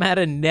one of them had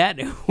a net,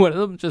 and one of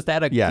them just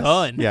had a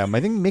gun. Yeah, I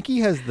think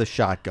Mickey has the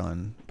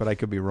shotgun, but I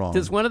could be wrong.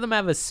 Does one of them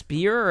have a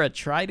spear or a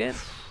trident?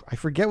 I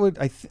forget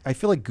what I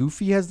feel like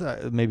Goofy has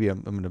the. Maybe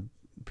I'm gonna.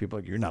 People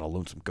are like, you're not a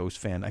Lonesome Ghost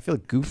fan. I feel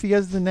like Goofy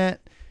has the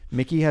net,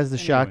 Mickey has the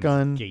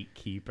shotgun,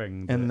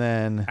 gatekeeping, and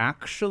then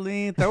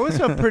actually that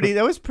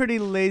was pretty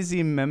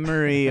lazy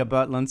memory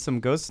about Lonesome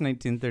Ghost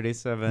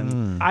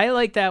 1937. I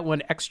like that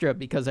one extra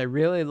because I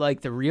really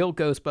like the real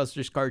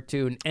Ghostbusters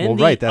cartoon and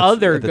that's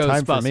other at the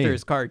time for me.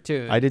 Ghostbusters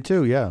cartoon. I did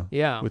too.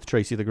 Yeah, with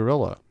Tracy the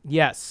Gorilla.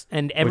 Yes,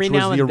 and every which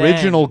now was and the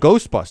original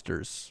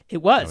Ghostbusters.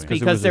 It was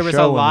because there was a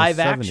show in the live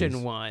 70s.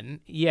 action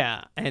one.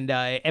 Yeah, and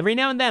every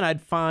now and then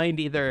I'd find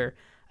either.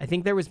 I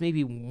think there was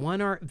maybe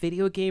one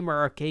video game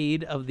or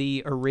arcade of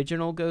the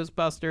original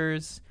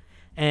Ghostbusters,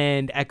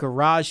 and at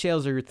garage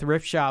sales or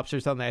thrift shops or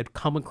something, I'd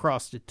come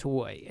across a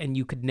toy, and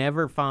you could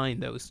never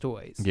find those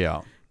toys.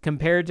 Yeah.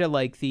 Compared to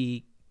like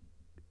the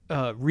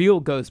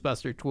real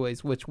Ghostbuster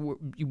toys, which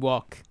you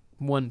walk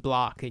one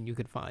block and you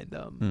could find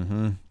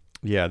them.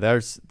 Yeah,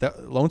 there's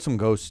Lonesome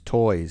Ghost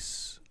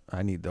toys.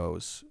 I need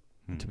those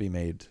to be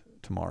made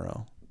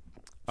tomorrow.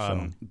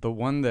 The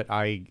one that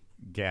I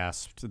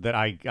gasped, that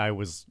I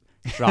was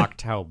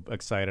shocked how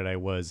excited I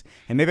was,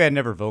 and maybe I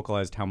never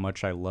vocalized how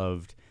much I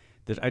loved.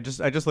 I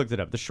just looked it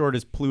up. The short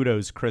is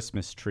Pluto's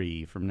Christmas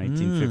Tree from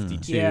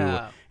 1952.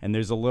 Yeah. And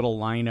there's a little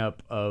lineup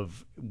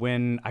of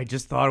when I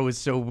just thought it was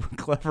so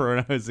clever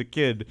when I was a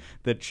kid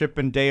that Chip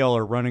and Dale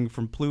are running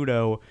from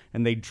Pluto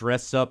and they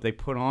dress up. They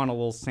put on a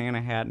little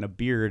Santa hat and a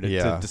beard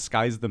to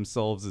disguise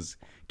themselves as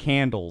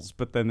candles,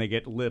 but then they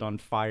get lit on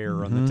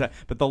fire on the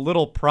but the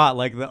little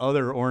like the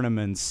other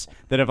ornaments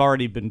that have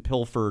already been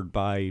pilfered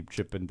by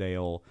Chip and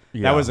Dale.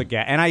 That was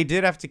and I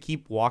did have to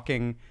keep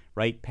walking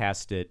right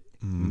past it.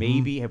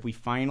 Maybe have we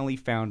finally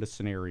found a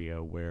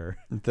scenario where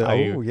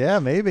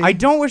maybe. I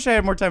don't wish I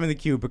had more time in the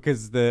queue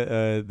because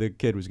the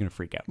kid was going to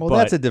freak out. Well, but,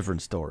 that's a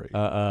different story.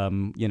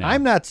 I'm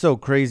not so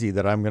crazy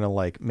that I'm going to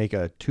like make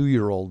a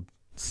 2-year-old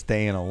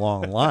stay in a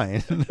long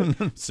line.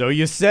 So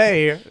you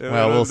say.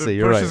 Well, we'll see.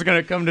 You're right. Push is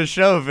going to come to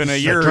shove in a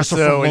year or Dress up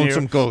so. for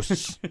Lonesome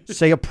Ghosts.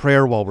 Say a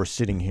prayer while we're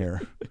sitting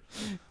here.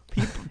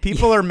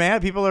 People are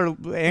mad. People are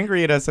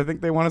angry at us. I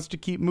think they want us to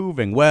keep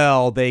moving.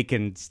 Well, they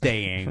can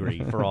stay angry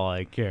for all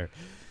I care.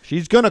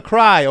 She's going to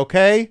cry,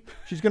 okay?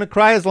 She's going to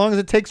cry as long as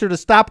it takes her to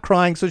stop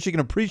crying so she can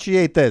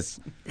appreciate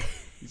this.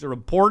 These are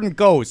important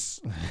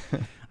ghosts.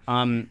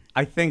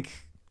 I think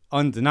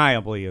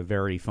undeniably a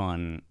very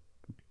fun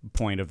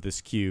point of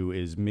this queue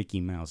is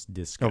Mickey Mouse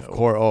Disco. Of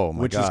course. Oh,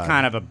 my which God. is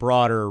kind of a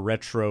broader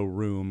retro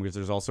room because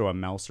there's also a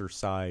Mouser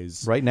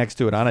size right next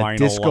to it on a vinyl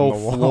disco on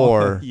the wall.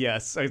 floor.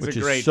 Yes, it's which a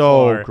great is so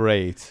floor.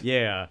 great.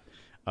 Yeah.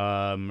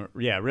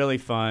 Really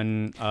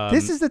fun.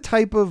 This is the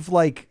type of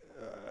like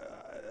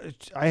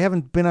I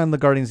haven't been on the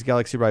Guardians of the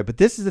Galaxy ride, but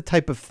this is the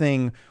type of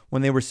thing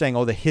when they were saying,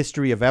 the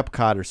history of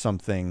Epcot or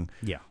something,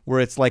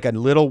 where it's like a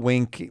little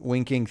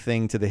winking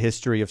thing to the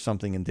history of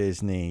something in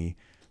Disney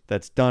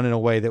that's done in a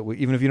way that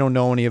even if you don't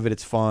know any of it,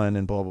 it's fun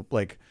and blah, blah, blah.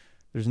 Like,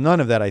 there's none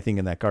of that, I think,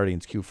 in that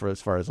Guardians queue for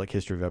as far as like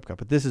history of Epcot,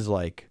 but this is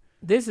like...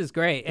 This is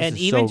great. This and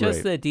is even so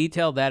just great. the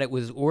detail that it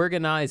was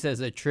organized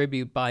as a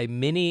tribute by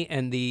Minnie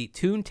and the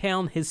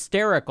Toontown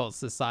Hysterical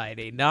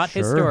Society, not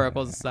Sure.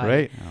 Historical Society.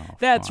 Great.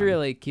 That's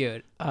really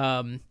cute.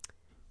 I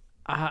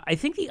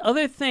think the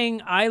other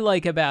thing I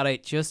like about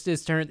it just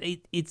is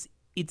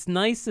it's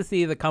nice to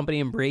see the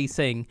company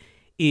embracing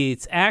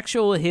its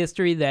actual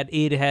history that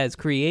it has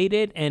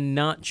created and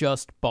not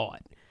just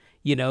bought.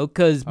 You know,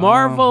 because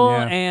Marvel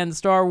and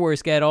Star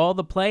Wars get all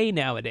the play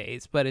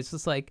nowadays, but it's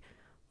just like,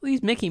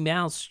 these Mickey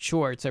Mouse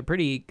shorts are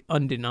pretty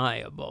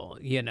undeniable,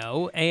 you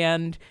know,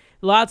 and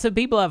lots of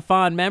people have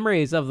fond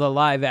memories of the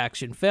live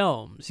action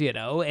films, you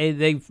know, and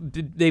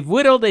they've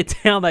whittled it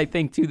down, I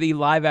think, to the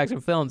live action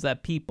films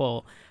that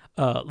people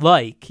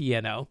like,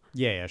 you know.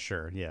 Yeah,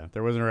 sure. Yeah,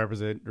 there wasn't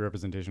a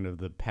representation of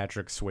the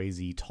Patrick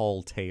Swayze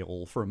Tall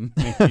Tale from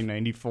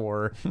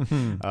 1994.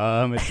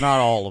 It's not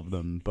all of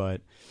them,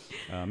 but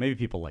maybe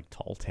people like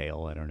Tall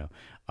Tale. I don't know.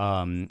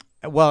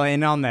 Well,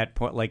 and on that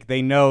point, like,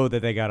 they know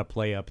that they got to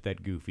play up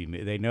that Goofy.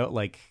 They know,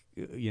 like,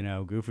 you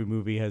know, Goofy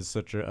movie has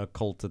such a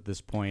cult at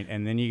this point,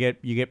 and then you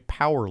get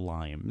Power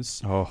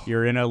Limes. Oh.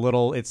 You're in a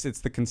little. It's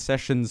the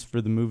concessions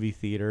for the movie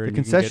theater. The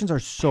concessions are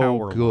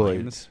so good.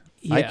 Limes.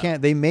 Yeah. I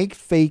can't. They make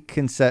fake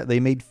They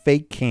made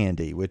fake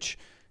candy, which,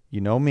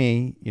 you know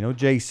me, you know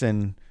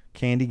Jason,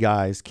 candy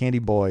guys, candy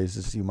boys,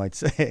 as you might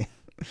say.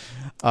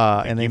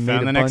 And they you made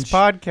found the next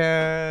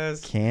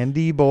podcast.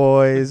 Candy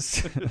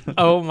boys.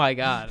 Oh my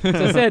God!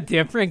 Is it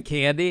different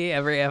candy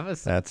every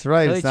episode? That's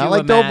right. How It's did not you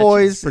like imagine?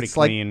 Doughboys. Pretty It's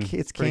like clean.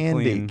 it's Pretty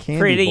candy. clean.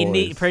 Candy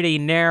boys. Pretty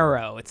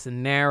narrow. It's a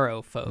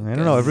narrow focus. I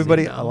don't know.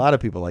 Everybody, you know? a lot of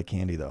people like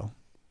candy though.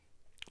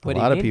 What a do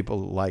you lot of mean? people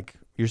like.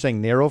 You're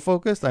saying narrow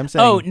focused? I'm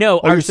saying. Oh no,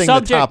 you're our saying the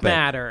subject topic.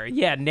 matter.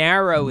 Yeah,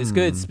 narrow is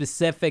good,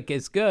 specific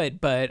is good,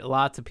 but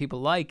lots of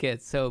people like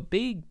it. So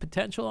big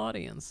potential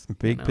audience.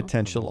 Big you know?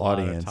 potential A lot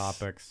of audience.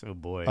 topics. Oh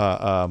boy.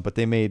 But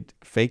they made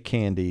fake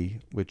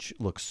candy, which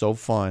looks so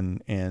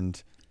fun,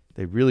 and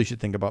they really should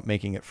think about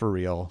making it for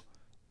real.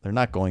 They're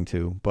not going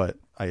to, but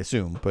I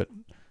assume. But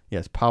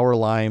yes, Power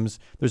Limes.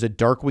 There's a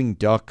Darkwing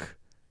Duck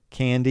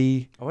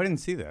candy Oh, I didn't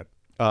see that.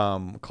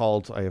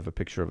 called. I have a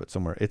picture of it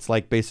somewhere. It's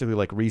like basically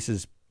like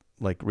Reese's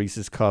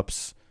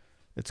cups.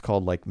 It's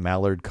called like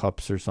Mallard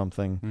cups or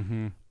something.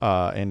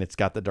 Mm-hmm. And it's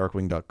got the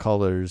Darkwing Duck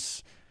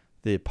colors.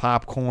 The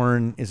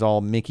popcorn is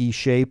all Mickey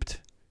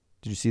shaped.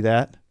 Did you see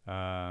that?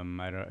 I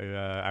don't.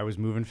 I was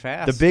moving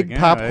fast. The big Again, you're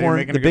popcorn,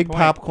 making the a good big point.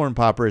 popcorn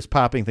popper is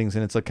popping things,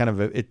 and it's like kind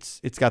of it's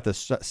got the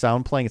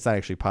sound playing. It's not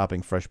actually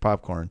popping fresh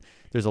popcorn.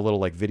 There's a little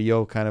like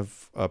video kind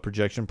of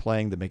projection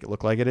playing to make it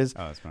look like it is.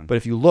 Oh, that's fun. But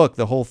if you look,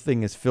 the whole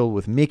thing is filled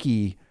with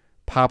Mickey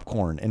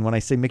popcorn. And when I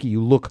say Mickey,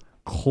 you look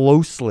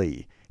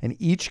closely, and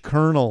each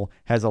kernel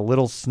has a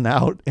little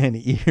snout and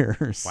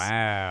ears.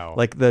 Wow.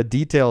 Like the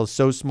detail is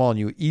so small, and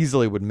you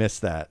easily would miss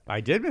that. I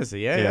did miss it.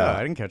 Yeah.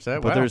 I didn't catch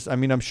that. But wow.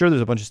 I'm sure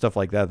there's a bunch of stuff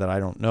like that I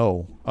don't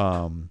know.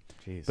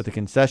 Jeez. But the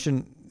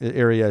concession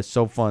area is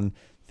so fun.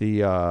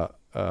 The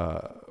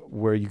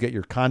where you get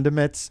your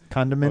condiments.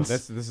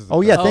 This is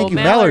Oh yeah, thank you,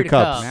 Mallard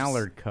cups.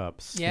 Mallard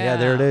cups. Yeah,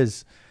 there it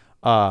is.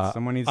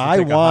 Someone needs to I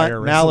take a want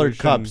higher Mallard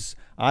resolution. cups.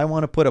 I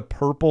want to put a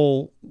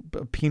purple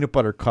peanut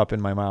butter cup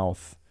in my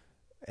mouth.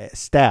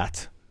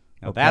 Stat.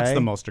 Now, that's okay?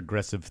 the most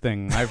aggressive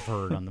thing I've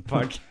heard on the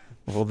podcast.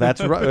 Well,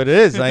 that's right. It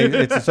is.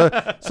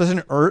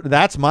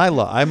 That's my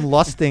love. I'm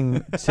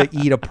lusting to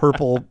eat a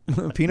purple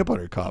peanut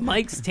butter cup.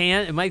 Mike's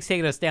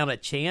taking us down a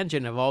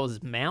tangent of all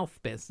his mouth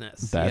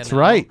business. That's you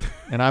know? right.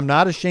 And I'm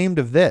not ashamed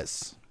of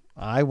this.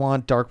 I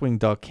want Darkwing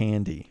Duck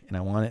candy, and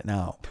I want it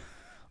now.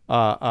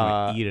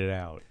 Eat it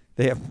out.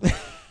 They have.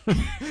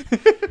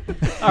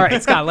 All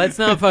right, Scott, let's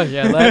not push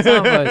it. Let's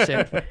not push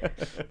it.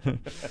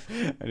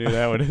 I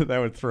knew that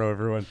would throw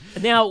everyone.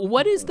 Now,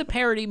 what is the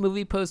parody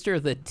movie poster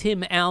of the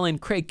Tim Allen,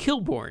 Craig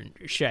Kilborn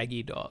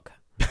Shaggy Dog?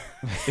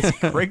 Is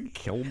Craig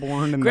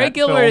Kilborn in Greg that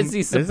Gilbert film? is the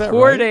Is that right?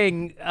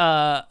 supporting,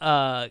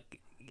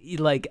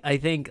 I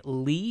think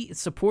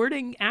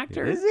supporting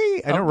actor. Is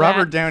he? I know of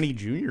Robert that. Downey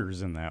Jr.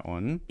 is in that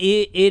one.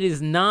 It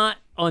is not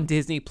on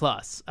Disney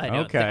Plus. I don't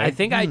Okay. think. I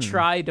think I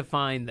tried to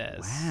find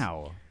this.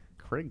 Wow.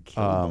 Craig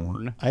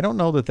Kilborn. I don't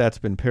know that that's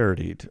been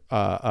parodied.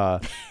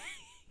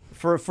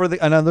 For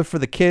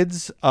the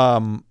kids,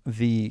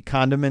 the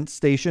condiment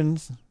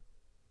stations,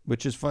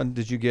 which is fun.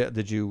 Did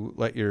you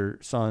let your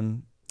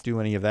son do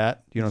any of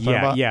that? Do you know what I'm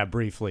talking about? Yeah,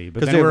 briefly. But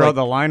 'Cause then they were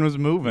the line was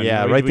moving.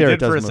 Yeah, we, right we there. did It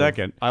does for a move.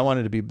 second. I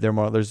wanted to be there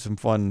more. There's some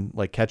fun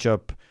like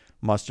ketchup,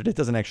 mustard. It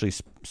doesn't actually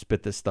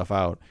spit this stuff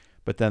out.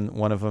 But then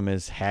one of them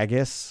is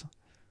haggis.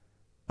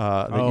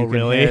 That you can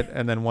really? hit,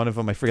 and then one of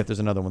them, I forget. There's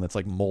another one that's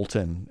like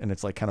molten, and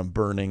it's like kind of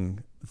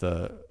burning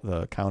the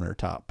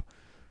countertop.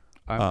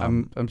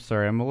 I'm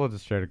sorry. I'm a little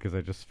distracted because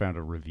I just found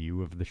a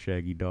review of The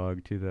Shaggy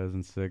Dog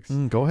 2006.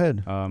 Go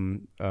ahead.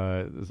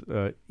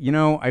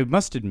 I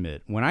must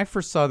admit, when I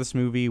first saw this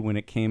movie when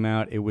it came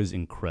out, it was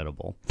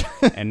incredible.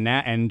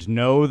 and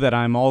know that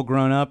I'm all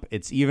grown up,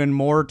 it's even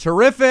more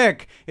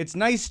terrific. It's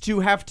nice to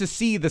have to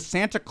see the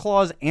Santa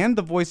Claus and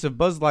the voice of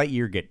Buzz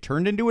Lightyear get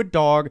turned into a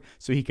dog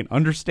so he can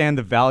understand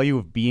the value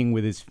of being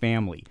with his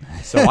family.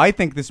 So I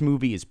think this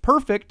movie is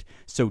perfect,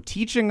 so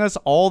teaching us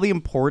all the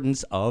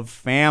importance of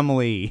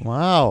family.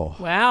 Wow.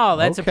 Wow,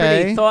 that's a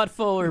Okay. pretty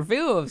thoughtful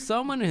review of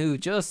someone who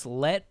just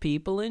let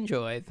people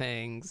enjoy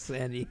things,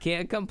 and you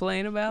can't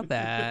complain about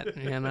that,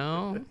 you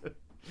know?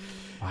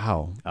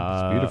 Wow.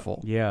 That's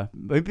beautiful. Yeah.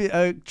 Maybe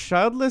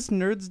childless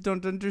nerds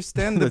don't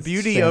understand the The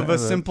beauty Santa- of a the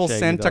simple Shaggy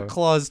Santa Dog.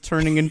 Claus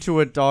turning into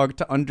a dog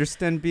to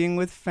understand being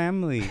with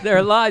family.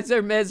 Their lives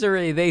are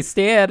misery. They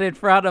stand in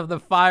front of the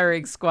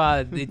firing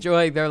squad,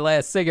 enjoying their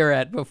last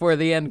cigarette before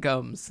the end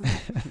comes.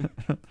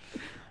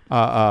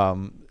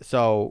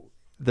 So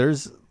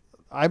there's,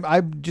 I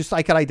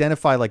could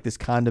identify like this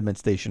condiment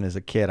station as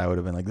a kid. I would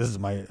have been like,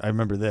 I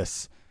remember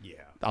this. Yeah.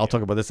 I'll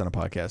talk about this on a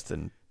podcast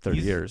in 30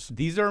 years.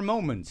 These are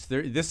moments.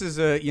 This is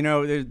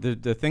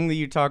the thing that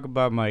you talk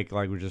about, Mike,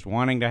 like we're just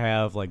wanting to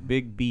have like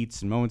big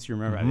beats and moments you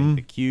remember. I think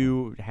the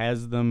Q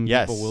has them.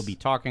 Yes. People will be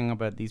talking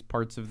about these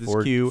parts of this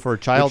For Q. a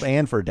child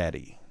and for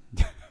daddy.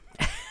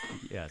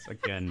 Yes,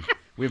 again,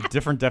 we have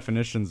different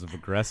definitions of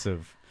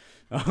aggressive.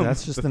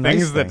 That's just the the nice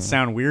things that thing.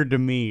 sound weird to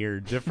me are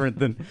different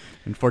than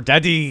and for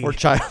daddy. For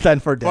child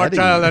and for For daddy.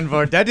 child and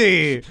for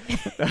daddy.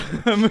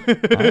 I'm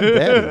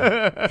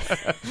daddy.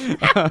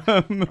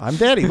 I'm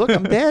daddy. Look,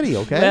 I'm daddy,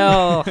 okay?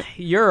 Well,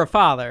 you're a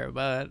father,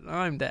 but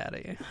I'm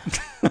daddy.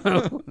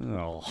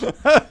 Oh.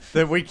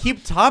 That we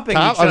keep topping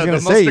Top- each I was other. gonna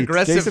The most say,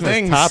 aggressive Jason has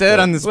thing topped said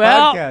it. on this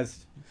Well- podcast.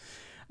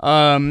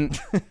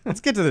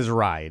 Let's get to this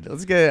ride.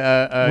 Let's get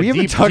We have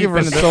been deep, talking deep for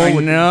into so I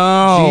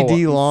know.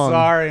 GD long.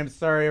 I'm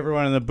sorry,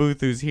 everyone in the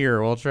booth who's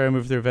here. We'll try to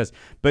move through fast.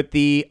 But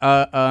the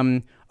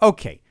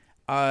okay.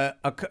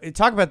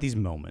 Talk about these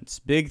moments,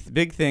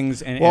 big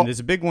things, and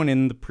there's a big one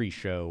in the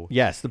pre-show.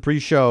 Yes, the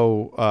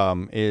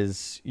pre-show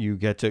is you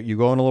go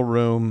in a little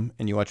room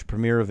and you watch a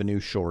premiere of a new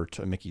short,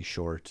 a Mickey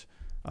short,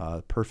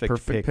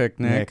 Perfect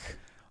Picnic.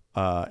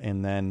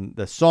 And then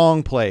the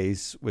song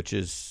plays, which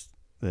is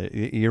the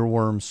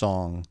earworm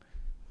song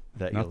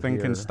that you'll Nothing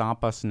can hear.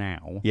 stop us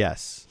now.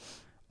 Yes.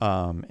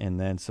 And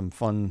then some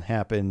fun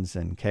happens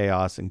and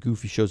chaos, and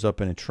Goofy shows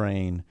up in a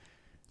train.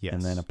 Yes.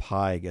 And then a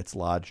pie gets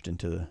lodged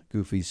into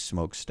Goofy's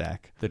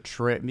smokestack.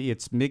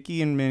 It's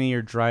Mickey and Minnie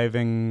are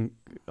driving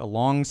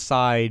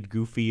alongside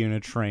Goofy in a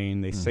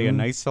train. They say a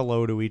nice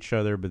hello to each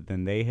other, but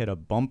then they hit a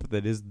bump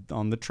that is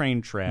on the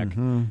train track.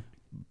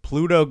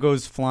 Pluto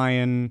goes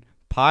flying.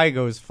 Pie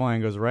goes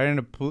flying, goes right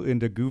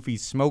into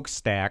Goofy's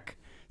smokestack,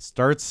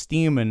 starts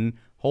steaming.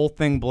 Whole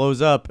thing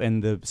blows up,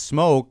 and the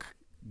smoke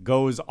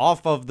goes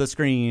off of the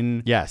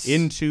screen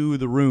into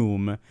the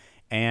room.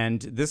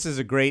 And this is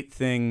a great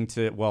thing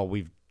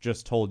we've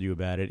just told you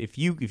about it. If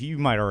you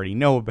might already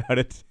know about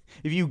it,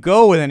 if you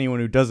go with anyone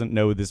who doesn't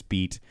know this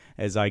beat,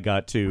 as I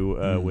got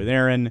to with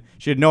Erin,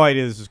 she had no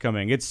idea this was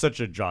coming. It's such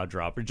a jaw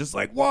dropper, just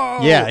like whoa,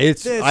 Yeah,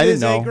 this I didn't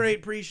is know. a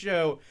great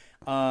pre-show,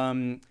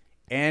 and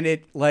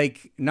it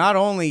like not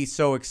only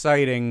so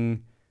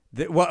exciting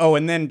that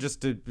and then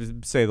just to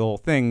say the whole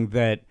thing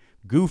that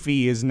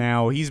Goofy is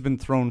now, he's been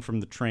thrown from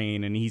the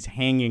train and he's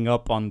hanging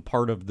up on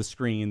part of the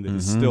screen that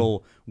is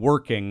still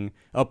working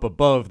up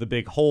above the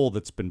big hole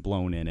that's been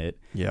blown in it.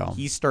 Yeah.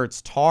 He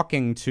starts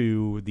talking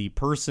to the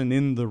person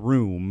in the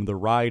room, the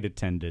ride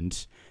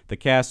attendant, the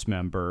cast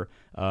member,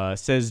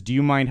 says, do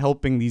you mind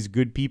helping these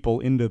good people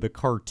into the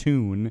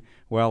cartoon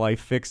while I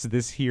fix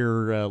this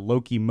here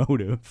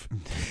locomotive?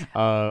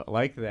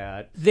 Like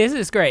that. This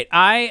is great.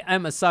 I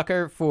am a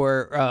sucker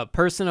for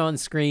person on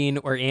screen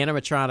or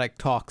animatronic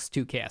talks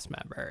to cast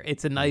member.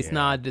 It's a nice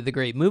nod to the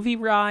Great Movie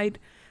Ride.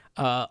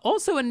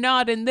 Also a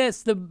nod in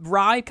this. The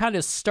ride kind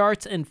of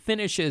starts and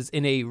finishes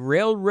in a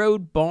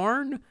railroad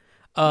barn.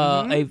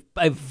 A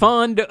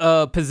fond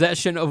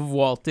possession of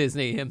Walt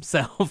Disney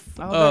himself.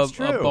 that's A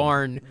true.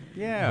 barn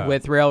Yeah.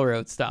 with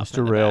railroad stuff. Mr.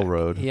 in the back.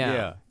 Railroad.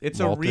 Yeah. It's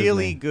Walt a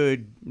really Disney.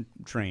 good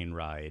train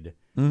ride,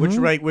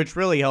 which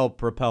really helped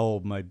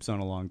propel my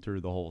son along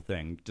through the whole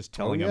thing. Just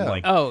telling him yeah.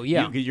 like, Oh,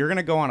 yeah. you're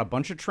gonna go on a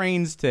bunch of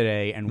trains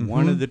today, and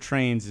one of the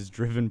trains is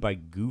driven by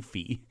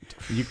Goofy.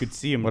 You could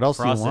see him. What else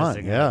do you want?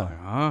 processing it.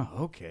 Yeah. Like,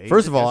 okay.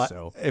 First of I all, guess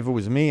so. if it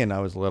was me and I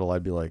was little,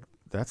 I'd be like,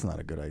 that's not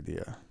a good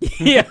idea.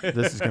 Yeah.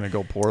 This is going to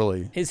go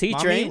poorly. Is he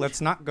Mommy, trained?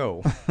 let's not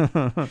go.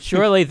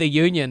 Surely the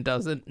union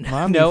doesn't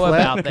Mom, know you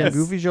flat? about Can this.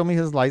 Goofy show me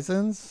his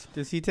license?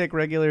 Does he take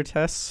regular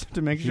tests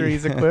to make sure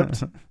he's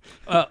equipped?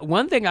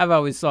 One thing I've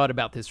always thought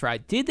about this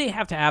ride, did they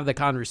have to have the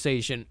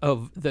conversation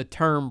of the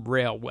term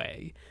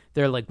railway?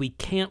 They're like, we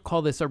can't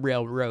call this a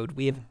railroad.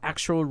 We have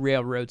actual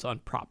railroads on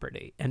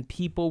property, and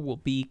people will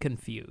be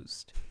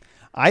confused.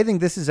 I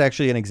think this is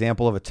actually an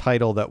example of a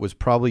title that was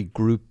probably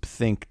group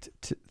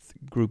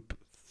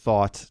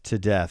thought to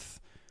death,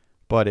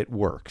 but it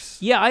works.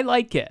 Yeah, I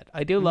like it.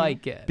 I do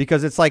like it.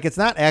 Because it's like, it's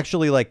not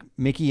actually like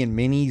Mickey and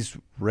Minnie's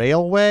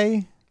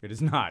Railway. It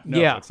is not. No,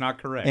 Yeah. it's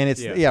not correct. And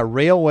it's,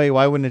 Railway.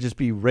 Why wouldn't it just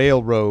be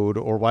Railroad?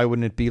 Or why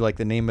wouldn't it be like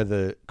the name of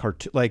the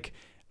cartoon? Like,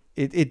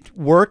 it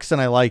works and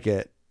I like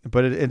it,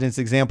 but it's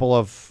an example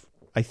of,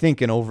 I think,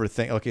 an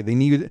overthink. Okay,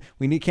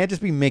 can't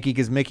just be Mickey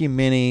because Mickey and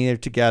Minnie are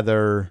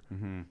together.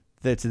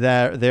 That's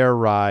their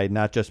ride,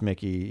 not just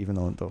Mickey, even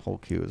though the whole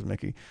queue is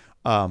Mickey.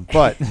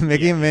 But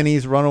Mickey and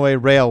Minnie's Runaway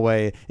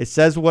Railway. It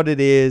says what it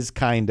is,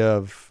 kind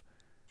of.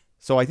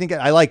 So I think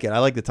I like it. I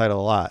like the title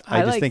a lot.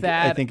 I like think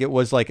that. I think it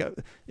was like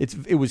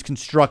it was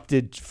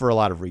constructed for a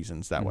lot of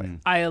reasons that way.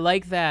 I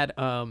like that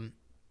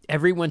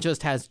everyone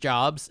just has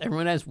jobs.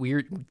 Everyone has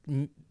weird.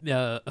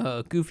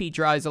 Goofy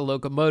drives a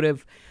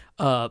locomotive.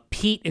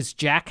 Pete is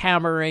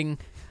jackhammering.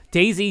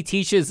 Daisy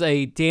teaches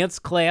a dance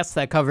class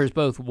that covers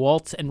both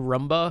waltz and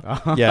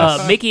rumba.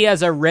 Yes. Mickey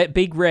has a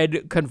big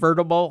red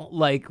convertible.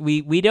 Like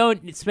we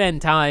don't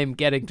spend time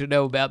getting to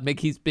know about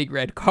Mickey's big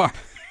red car.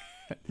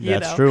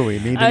 That's true. We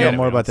need to know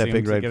more about that See him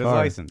big to red get his car.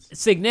 license.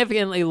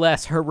 Significantly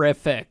less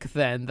horrific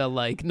than the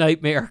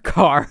nightmare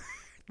car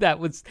that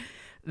was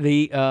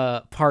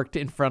parked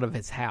in front of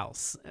his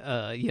house.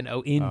 In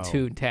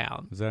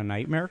Toontown. Is that a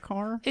nightmare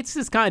car? It's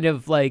just kind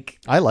of like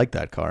I like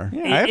that car.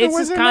 Yeah, it's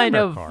just kind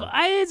of car.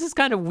 it's just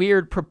kind of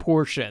weird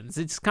proportions.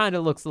 It just kind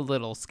of looks a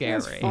little scary.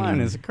 It's fun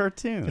as a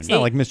cartoon. It's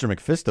not like Mr.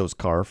 Mephisto's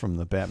car from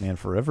the Batman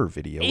Forever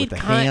video with the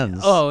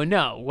hands. Oh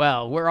no!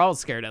 Well, we're all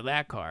scared of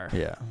that car.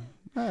 Yeah.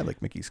 I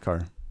like Mickey's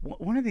car.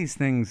 One of these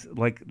things,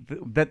 like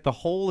that the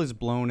hole is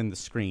blown in the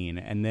screen,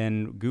 and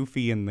then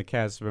Goofy and the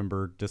cast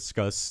member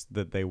discuss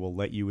that they will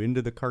let you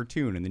into the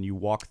cartoon, and then you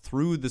walk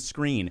through the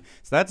screen.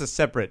 So that's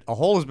a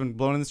hole has been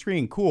blown in the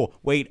screen. Cool.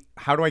 Wait,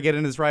 how do I get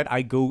in this ride?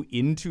 I go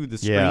into the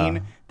screen. Yeah.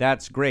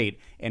 That's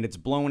great. And it's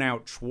blown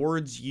out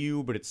towards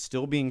you, but it's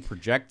still being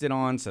projected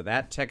on. So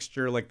that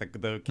texture, like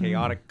the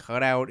chaotic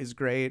cutout, is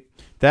great.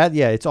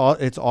 It's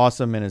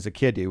awesome. And as a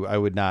kid, I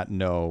would not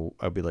know.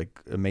 I'd be like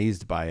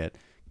amazed by it.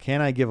 Can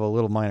I give a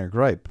little minor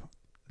gripe?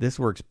 This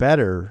works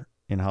better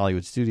in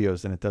Hollywood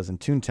Studios than it does in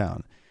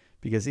Toontown,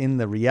 because in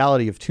the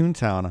reality of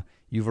Toontown,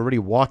 you've already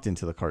walked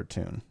into the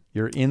cartoon.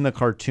 You're in the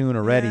cartoon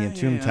already in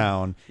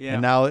Toontown, Yeah.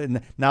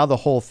 and now the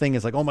whole thing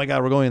is like, oh my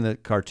God, we're going in the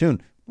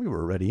cartoon. We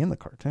were already in the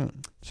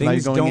cartoon. So now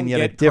Things you're going don't in yet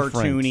get a different.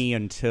 cartoony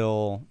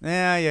until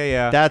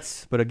yeah.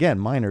 But again,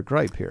 minor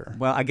gripe here.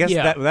 Well, I guess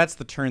Yeah. that's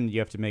the turn that you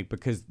have to make,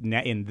 because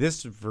in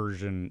this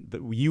version,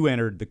 you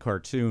entered the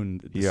cartoon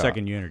the Yeah.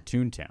 second you entered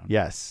Toontown.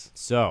 Yes.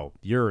 So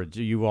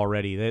you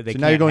already they So can't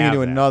now you're going have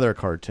into that. another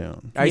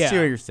cartoon. I Yeah. see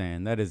what you're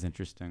saying. That is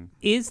interesting.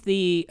 Is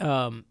the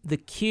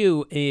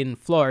queue in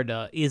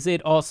Florida? Is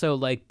it also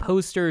like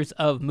posters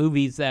of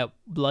movies that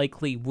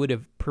likely would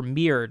have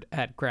premiered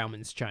at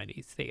Grauman's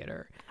Chinese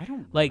Theater? I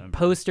don't Like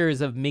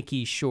posters of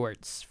Mickey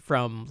shorts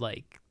from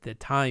like the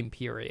time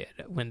period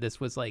when this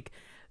was like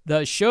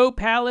the show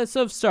palace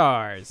of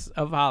stars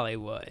of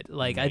Hollywood.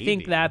 Like I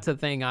think Maybe. that's a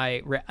thing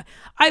I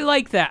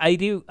like that. I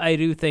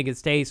do think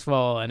it's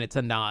tasteful, and it's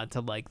a nod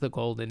to like the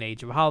golden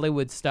age of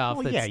Hollywood stuff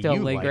Well, that's yeah, still you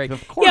like lingering. it.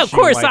 Of course Yeah, of you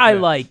course like I it.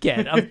 like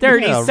it. I'm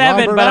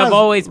 37, Robert but I've Os-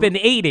 always been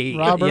 80.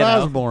 Robert you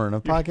know? Osborne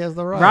of Podcast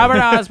The Ride. Robert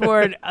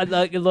Osborne,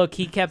 look,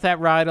 he kept that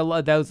ride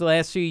alive. Those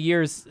last few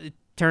years,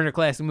 Turner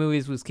Classic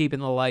Movies was keeping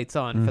the lights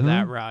on for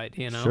that ride,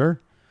 you know?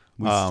 Sure.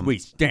 We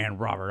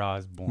stand Robert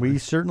Osborne. We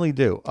certainly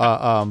do.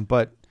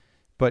 But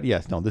But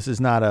yes, no, this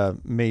is not a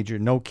major.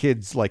 No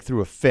kids like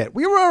threw a fit.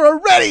 We were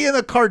already in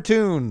the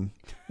cartoon.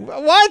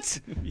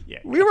 What? Yeah.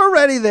 We were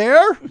already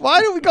there.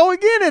 Why are we going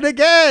in it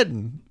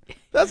again?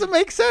 Doesn't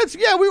make sense.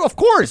 Yeah, of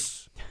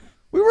course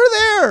we were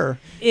there.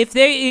 If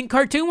they in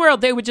Cartoon World,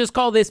 they would just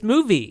call this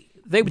movie.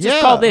 They would just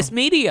Yeah. call this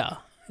media.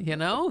 You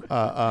know?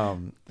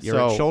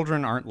 Your So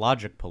children aren't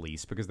logic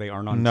police because they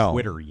aren't on No.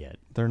 Twitter yet.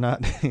 they're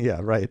not. Yeah,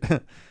 right.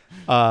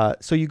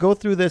 So you go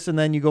through this, and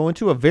then you go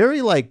into a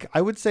very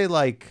I would say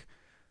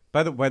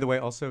By the way,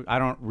 also, I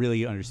don't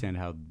really understand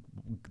how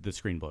the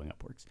screen blowing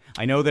up works.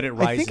 I know that it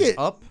I think rises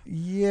up,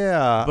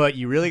 Yeah. but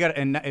you really got,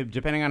 and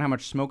depending on how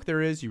much smoke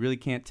there is, you really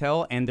can't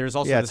tell. And there's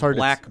also Yeah, this it's hard to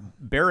black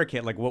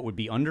barricade, like what would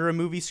be under a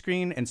movie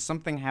screen, and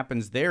something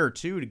happens there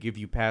too to give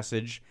you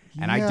passage.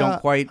 And I don't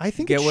quite I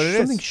think get what it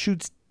something is.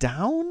 shoots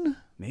down.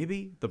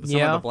 Maybe some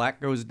Yeah. of the black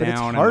goes But down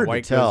it's and hard the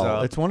white to tell. goes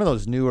up. It's one of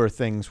those newer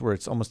things where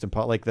it's almost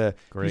impossible. Like you've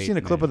Great seen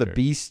a clip of the manufacturing.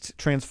 Beast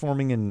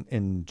transforming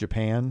in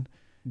Japan.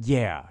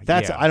 Yeah,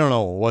 That's yeah. I don't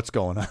know what's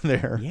going on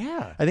there.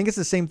 Yeah. I think it's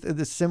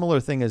the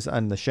similar thing as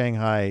on the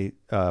Shanghai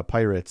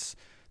Pirates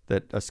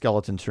that a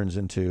skeleton turns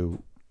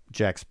into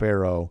Jack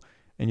Sparrow,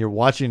 and you're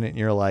watching it and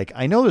you're like,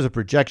 I know there's a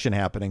projection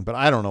happening, but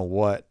I don't know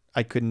what.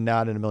 I could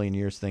not in a million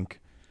years think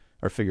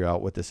or figure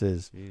out what this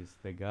is. Jeez,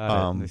 they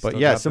got it. They But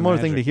still yeah, got the similar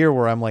thing to magic. here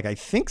where I'm like, I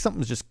think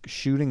something's just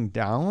shooting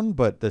down,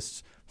 but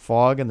this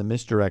fog and the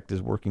misdirect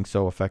is working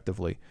so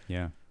effectively.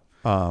 Yeah.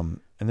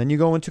 And then you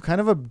go into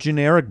kind of a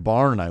generic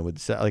barn, I would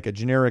say, like a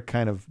generic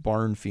kind of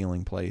barn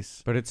feeling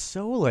place. But it's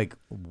so like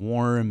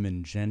warm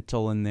and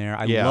gentle in there.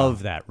 I Yeah.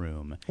 love that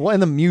room. Well,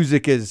 and the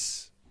music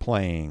is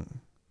playing.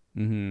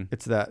 Mm-hmm.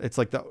 It's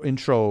like the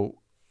intro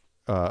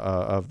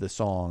of the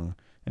song,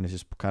 and it's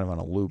just kind of on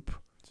a loop.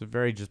 It's a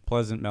very just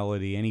pleasant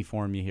melody. Any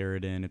form you hear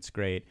it in, it's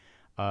great.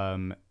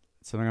 Something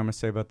I'm gonna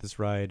say about this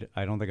ride.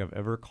 I don't think I've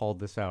ever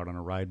called this out on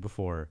a ride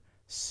before.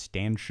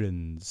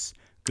 Stanchions.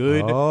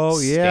 Good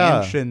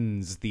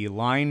stanchions, the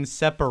line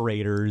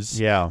separators.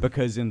 Yeah.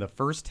 Because in the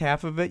first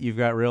half of it, you've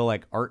got real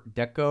like Art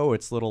Deco.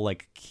 It's little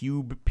like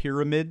cube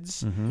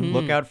pyramids.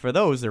 Look out for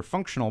those. They're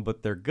functional,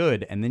 but they're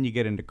good. And then you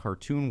get into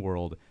Cartoon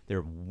World.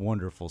 They're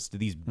wonderful. So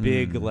these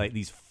big, like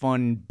these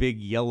fun, big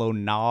yellow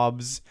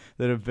knobs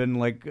that have been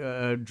like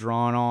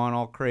drawn on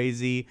all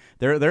crazy.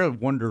 They're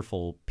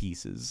wonderful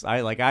pieces.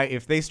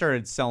 If they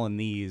started selling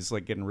these,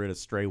 like getting rid of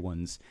stray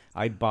ones,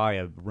 I'd buy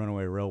a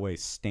Runaway Railway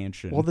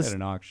stanchion at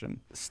an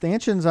auction.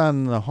 Stanchions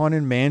on the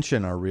Haunted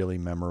Mansion are really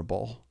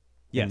memorable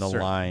Yes, in the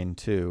certainly. line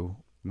too.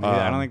 Maybe,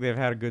 I don't think they've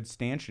had a good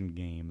stanchion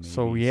game.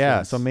 So maybe yeah,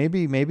 since. so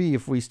maybe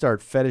if we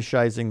start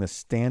fetishizing the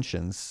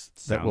stanchions,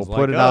 that we'll Sounds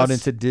put like it out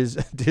us. into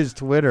Diz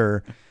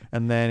Twitter,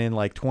 and then in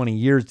like 20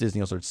 years,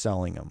 Disney will start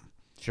selling them.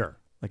 Sure.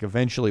 Like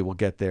eventually, we'll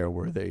get there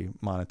where they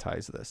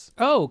monetize this.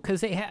 Oh, because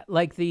they had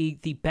like the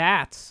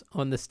bats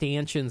on the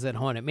stanchions at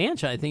Haunted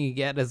Mansion. I think you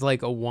get as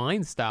like a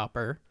wine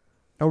stopper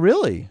Oh,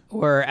 really?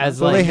 or as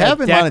So like they have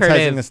a been monetizing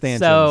decorative. the stanchions.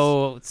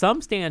 So some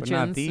But stanchions,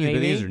 not these, maybe. but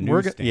these are new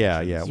We're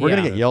stanchions. we're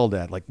gonna Yeah. get yelled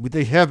at. Like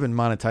they have been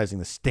monetizing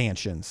the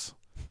stanchions.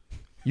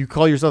 You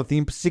call yourself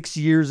 6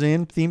 years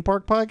in theme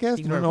park podcast?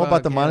 You Theme don't park know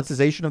about the podcast.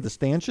 monetization of the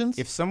stanchions?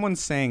 If someone's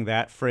saying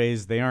that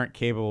phrase, they aren't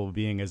capable of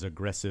being as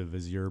aggressive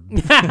as you're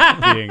being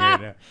right now.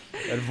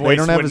 That voice they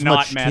don't have would as not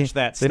much match tea.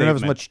 that They don't have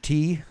as statement. much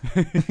tea.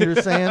 You're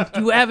saying?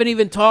 You haven't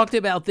even talked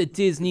about the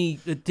Disney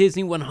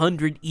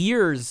 100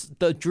 ears,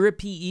 the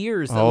drippy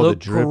ears that Oh, the look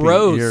dripping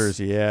gross. ears.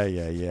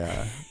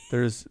 Yeah.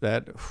 There's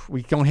that.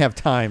 We don't have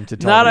time to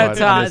talk Not about enough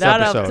it in time. this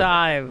Not episode. enough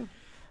time.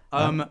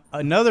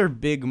 Another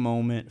big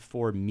moment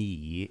for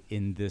me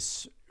in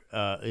this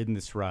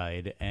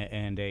ride,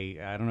 and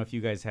I don't know if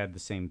you guys had the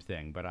same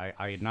thing, but I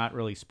had not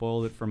really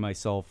spoiled it for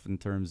myself in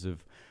terms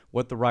of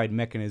what the ride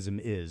mechanism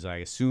is. I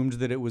assumed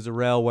that it was a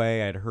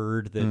railway. I'd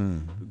heard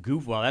that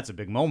well, that's a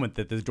big moment,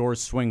 that the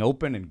doors swing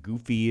open and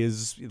Goofy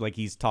is like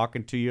he's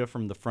talking to you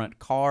from the front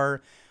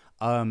car.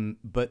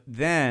 But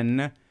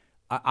then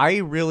I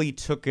really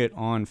took it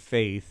on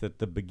faith at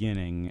the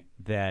beginning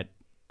that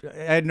I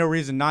had no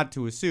reason not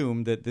to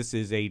assume that this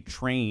is a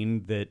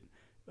train that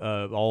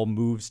all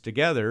moves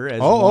together as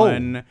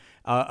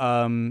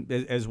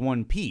as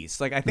one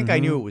piece. Like I think I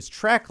knew it was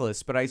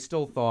trackless, but I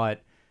still thought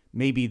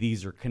maybe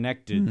these are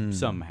connected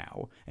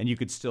somehow, and you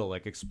could still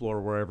like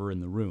explore wherever in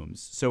the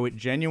rooms. So it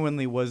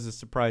genuinely was a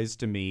surprise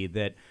to me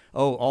that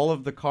all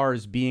of the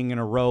cars being in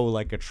a row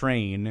like a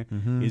train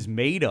is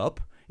made up.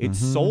 It's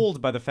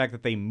sold by the fact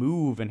that they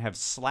move and have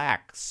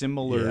slack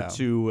similar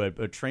to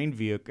a train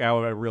vehicle, how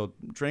a real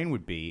train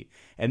would be.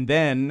 And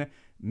then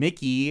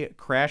Mickey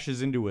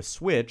crashes into a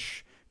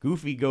switch.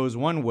 Goofy goes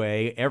one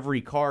way. Every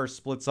car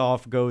splits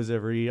off, goes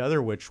every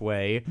other which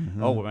way.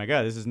 Oh my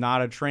God, this is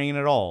not a train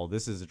at all.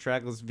 This is a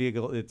trackless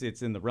vehicle.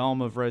 It's in the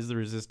realm of Rise of the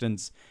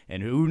Resistance,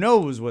 and who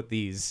knows what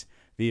these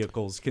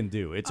vehicles can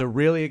do. It's a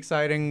really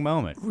exciting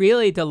moment.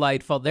 Really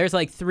delightful. There's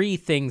like 3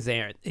 things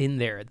in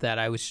there that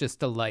I was just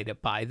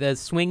delighted by. The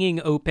swinging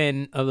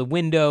open of the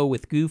window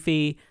with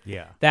Goofy.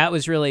 Yeah. That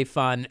was really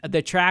fun.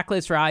 The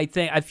trackless ride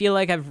thing, I feel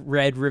like I've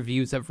read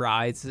reviews of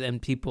rides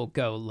and people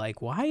go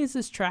like, why does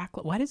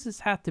this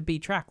have to be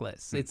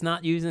trackless? It's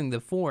not using the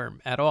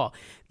form at all.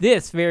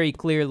 This very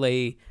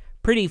clearly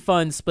pretty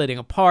fun splitting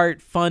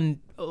apart, fun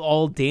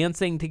all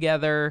dancing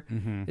together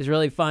is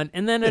really fun.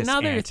 And then This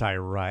another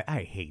anti-ride,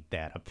 I hate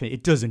that.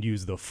 It doesn't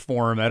use the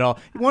form at all.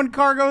 One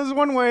car goes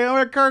one way,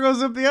 other car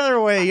goes up the other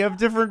way. You have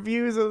different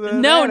views of the.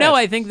 No,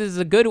 I think this is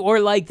a good, or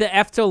like the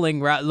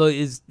Efteling ride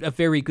is a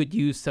very good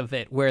use of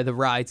it, where the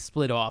rides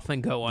split off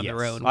and go on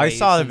their own. I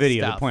saw the ways and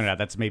video stuff. that pointed out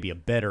that's maybe a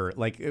better,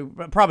 like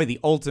probably the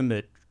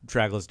ultimate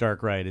trackless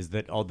dark ride is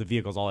that all the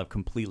vehicles all have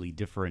completely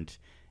different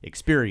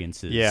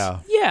experiences. Yeah.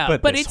 Yeah,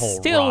 but this it's whole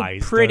still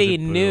rise pretty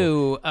doesn't, boo.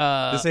 new.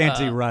 This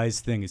anti-rise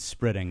thing is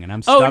spreading, and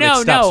I'm Oh, stopping. no,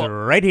 It stops no.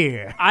 right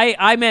here.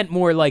 I meant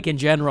more like in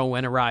general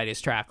when a ride is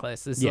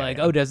trackless. It's Yeah, like,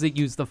 yeah. oh, does it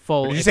use the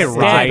full? Did you say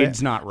extent?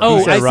 rides, not rides? Oh,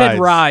 You said I said rides.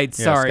 rides.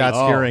 Yeah, Sorry. Scott's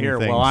steering here.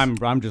 things. Well,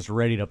 I'm just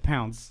ready to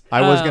pounce.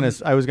 I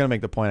was gonna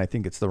make the point. I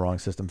think it's the wrong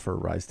system for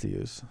rides to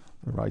use.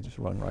 The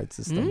wrong ride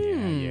system.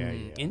 Yeah.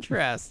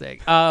 Interesting.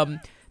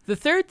 The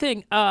third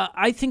thing,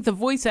 I think the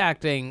voice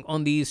acting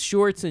on these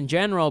shorts in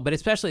general, but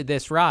especially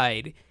this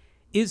ride,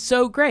 is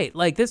so great.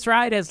 Like, this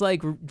ride has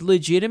like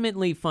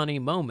legitimately funny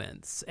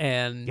moments,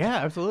 and Yeah,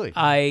 absolutely.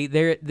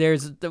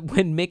 there's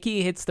when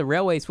Mickey hits the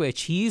railway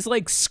switch, he's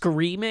like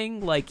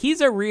screaming, like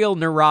he's a real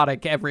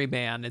neurotic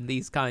everyman in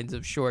these kinds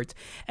of shorts.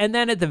 And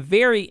then at the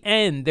very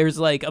end, there's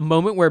like a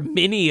moment where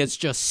Minnie is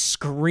just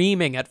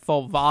screaming at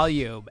full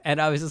volume, and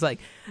I was just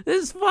like,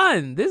 this is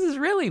fun. This is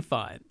really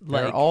fun.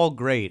 They're Like, all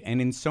great, and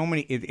in so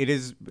many, it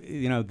is,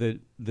 you know, the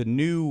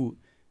new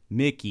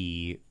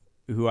Mickey,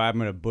 who I'm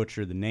going to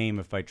butcher the name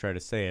if I try to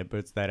say it, but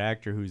it's that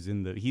actor who's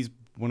he's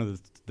one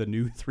of the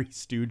new Three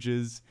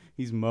Stooges.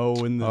 He's Mo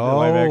in the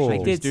live action I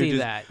Three did see Stooges.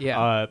 that,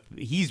 yeah.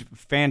 He's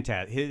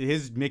fantastic.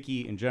 His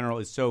Mickey in general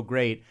is so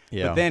great,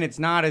 Yeah. but then it's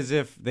not as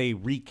if they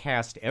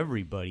recast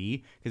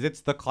everybody, because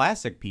it's the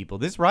classic people.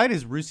 This ride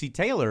is Russi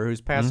Taylor, who's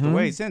passed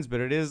away since,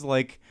 but it is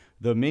like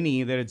the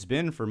Minnie that it's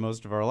been for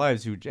most of our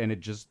lives,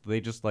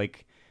 they just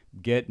like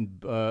get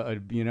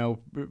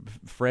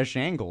fresh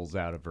angles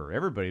out of her.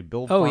 Everybody,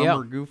 Bill Farmer,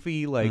 yeah.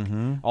 Goofy, like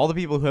all the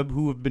people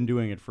who have been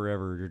doing it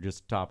forever are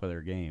just top of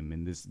their game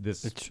in this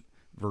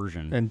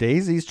version. And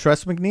Daisy's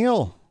Tress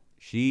McNeil.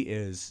 She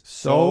is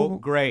So so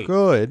great.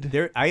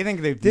 good. I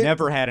think they've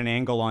never had an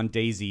angle on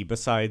Daisy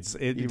besides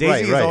Daisy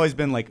Right, has right. always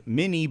been like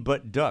Minnie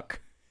but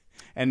Duck,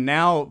 and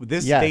now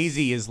this Yes.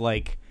 Daisy is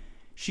like.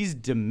 She's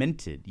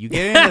demented. You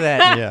get into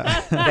that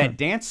Yeah. that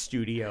dance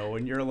studio,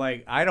 and you're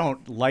like, I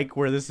don't like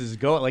where this is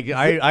going. Like,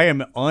 I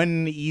am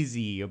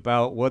uneasy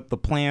about what the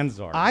plans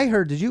are. I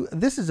heard.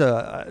 This is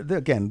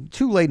again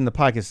too late in the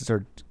podcast to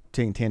start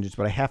taking tangents,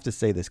 but I have to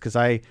say this because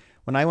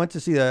when I went to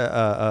see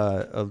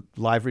a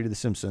live read of The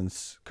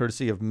Simpsons,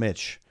 courtesy of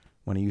Mitch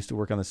when he used to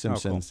work on The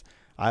Simpsons.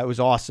 It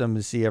was awesome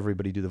to see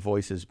everybody do the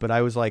voices, but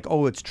I was like,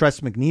 oh, it's Tress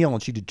McNeil,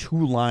 and she did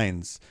 2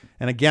 lines.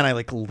 And again, I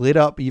like lit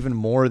up even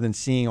more than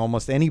seeing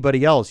almost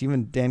anybody else,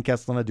 even Dan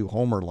Castellaneta do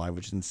Homer live,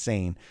 which is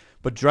insane.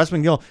 But Tress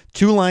McNeil,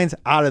 2 lines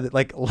out of it,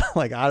 like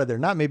out of there,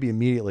 not maybe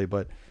immediately,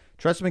 but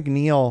Tress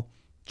McNeil,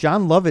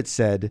 John Lovett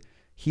said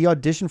he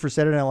auditioned for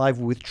Saturday Night Live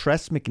with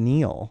Tress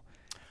McNeil.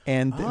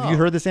 And have you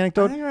heard this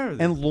anecdote? I think I heard this.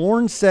 And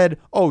Lorne said,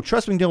 oh,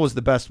 Tress McNeil was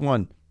the best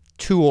one.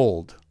 Too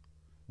old.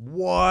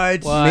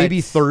 What?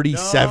 Maybe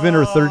 37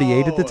 or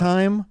 38 at the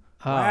time.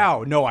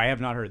 Wow. No, I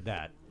have not heard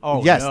that.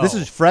 Oh, Yes, no. this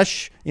is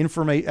fresh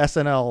information.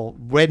 SNL,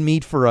 red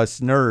meat for us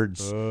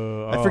nerds.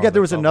 I forget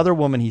there was another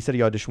woman he said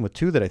he auditioned with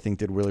too that I think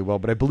did really well,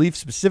 but I believe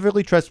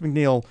specifically Tress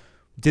McNeil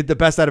did the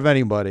best out of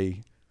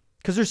anybody.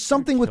 Because there's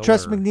something with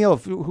Tress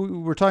McNeil, who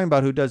we're talking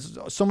about, who does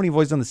so many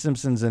voices on The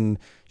Simpsons, and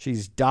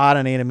she's Dot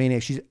on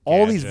Animaniacs. She's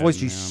all these Gadget,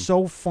 voices. She's yeah.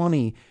 so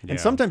funny. Yeah. And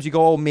sometimes you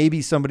go, oh,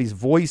 maybe somebody's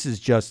voice is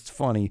just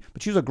funny.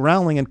 But she was a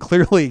groundling and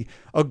clearly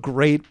a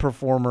great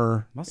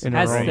performer in her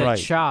has own the right.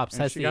 chops,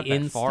 And has she the got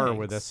that far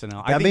with instincts.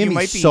 SNL. I That think made you me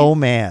might be so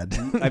mad.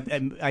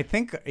 I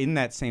think in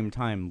that same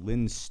time,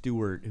 Lynn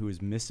Stewart, who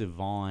is Miss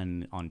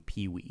Yvonne on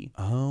Pee-wee,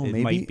 Oh, it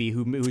maybe- might be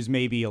who's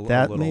maybe a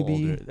That little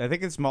maybe- older. I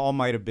think it's all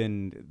might have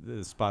been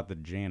the spot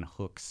that Jan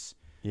Hooks.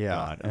 Yeah,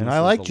 got, and unless I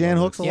it was like the Jan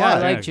lowest. Hooks a Yeah, I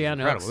lot. like it's Jan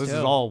incredible. Hooks, This too.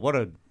 is all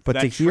But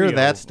to hear trio,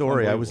 that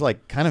story, I was unbelievable.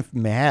 like kind of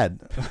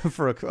mad.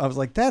 I was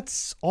like,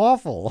 that's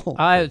awful.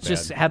 I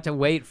just had to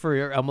wait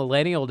for a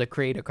millennial to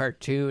create a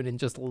cartoon and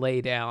just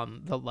lay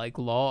down the like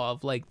law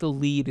of like the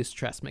lead is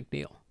Tress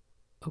McNeil.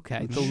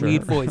 Okay, the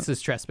lead voice is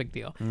Tress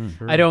McNeil.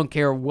 I don't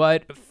care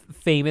what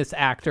famous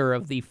actor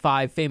of the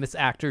 5 famous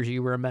actors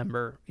you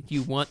remember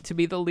you want to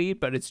be the lead,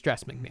 but it's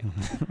Tress McNeil.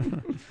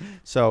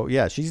 So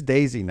yeah, she's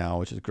Daisy now,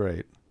 which is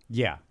great.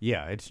 Yeah.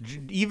 It's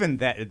even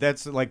that.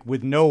 That's like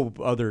with no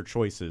other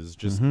choices.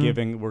 Just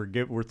giving.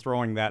 We're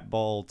throwing that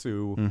ball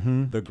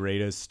to the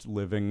greatest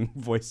living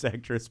voice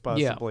actress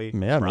possibly.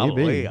 Yeah,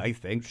 probably. maybe. I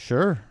think.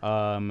 Sure.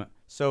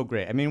 So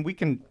great. I mean, we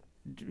can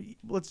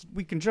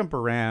we can jump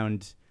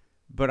around,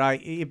 but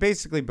it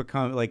basically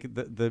become like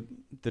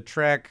the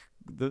track.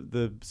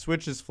 The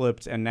switch is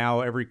flipped, and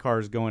now every car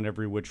is going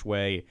every which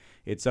way.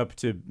 It's up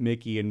to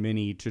Mickey and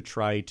Minnie to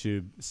try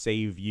to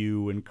save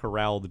you and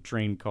corral the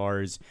train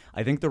cars.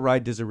 I think the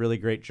ride does a really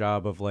great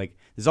job of like,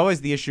 there's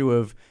always the issue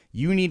of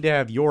you need to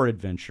have your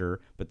adventure,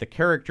 but the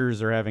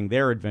characters are having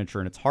their adventure,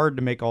 and it's hard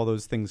to make all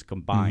those things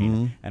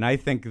combine. And I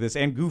think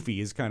and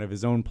Goofy is kind of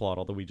his own plot,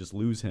 although we just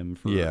lose him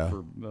for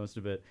most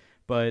of it.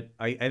 But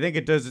I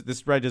think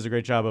this ride does a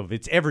great job of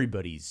it's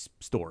everybody's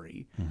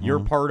story. You're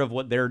part of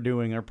what they're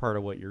doing. They're part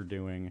of what you're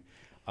doing.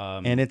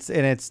 And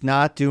it's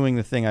not doing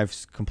the thing I've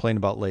complained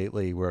about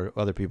lately, where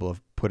other people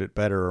have put it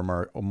better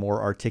or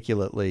more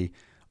articulately.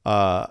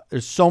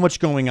 There's so much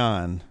going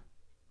on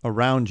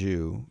around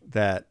you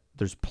that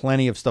there's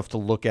plenty of stuff to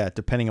look at,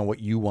 depending on what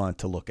you want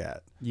to look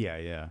at.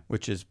 Yeah.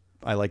 Which is,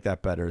 I like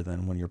that better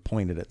than when you're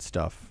pointed at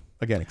stuff.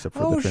 Again, except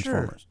for the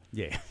Transformers.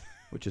 Sure. Yeah.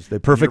 Which is they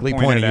perfectly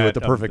pointing you at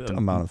the perfect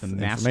amount of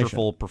information.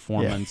 Masterful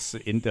performance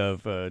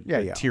of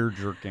a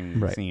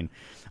tear-jerking scene.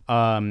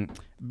 No,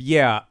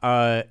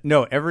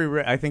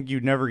 I think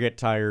you'd never get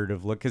tired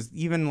of because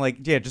even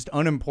just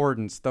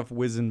unimportant stuff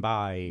whizzing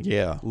by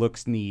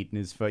looks neat and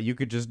is fun. You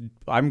could just,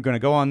 I'm going to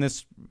go on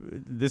this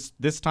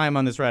time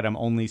on this ride, I'm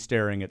only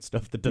staring at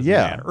stuff that doesn't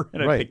matter.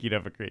 And I think you'd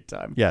have a great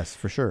time. Yes,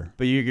 for sure.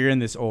 But you're in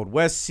this Old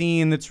West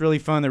scene that's really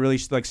fun, that really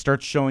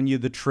starts showing you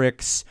the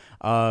tricks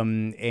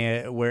and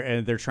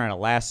they're trying to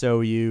lasso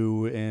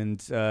you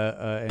and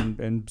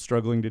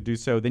struggling to do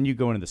so. Then you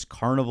go into this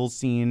carnival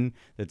scene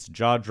that's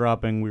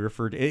jaw-dropping. We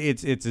referred to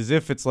it's as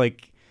if it's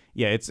like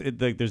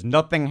there's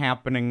nothing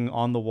happening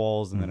on the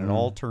walls, and then it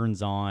all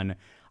turns on.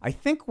 I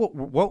think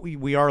what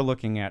we are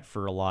looking at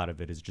for a lot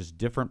of it is just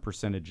different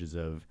percentages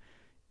of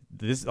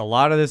this. A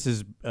lot of this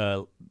is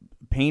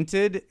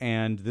painted,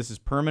 and this is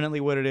permanently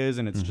what it is,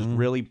 and it's just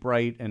really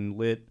bright and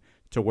lit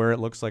to where it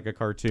looks like a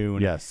cartoon.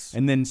 Yes.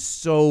 And then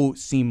so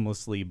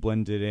seamlessly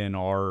blended in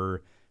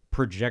our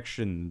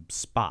projection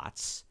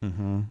spots.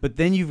 But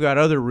then you've got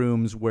other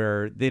rooms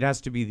where it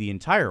has to be the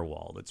entire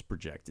wall that's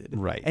projected.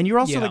 Right. And you're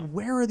also like,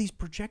 where are these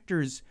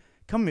projectors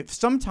coming?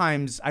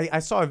 Sometimes I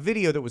saw a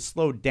video that was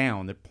slowed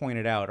down that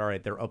pointed out, all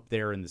right, they're up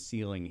there in the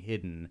ceiling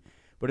hidden.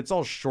 But it's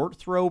all short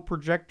throw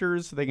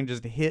projectors, so they can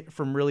just hit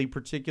from really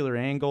particular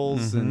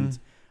angles and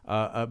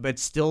but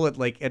still at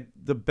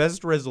the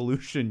best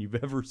resolution you've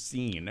ever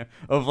seen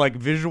of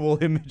visual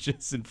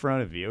images in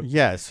front of you.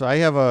 Yeah, so I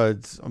have a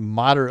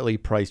moderately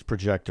priced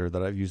projector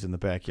that I've used in the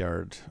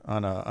backyard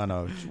on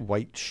a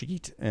white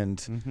sheet, and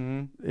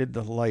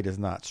the light is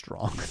not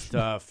strong.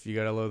 Stuff. You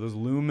gotta load those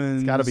lumens.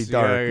 It's gotta be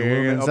dark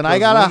lumens, and I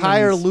got a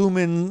higher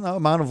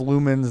amount of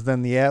lumens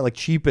than the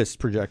cheapest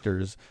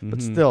projectors,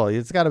 but still,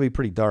 it's got to be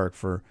pretty dark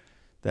for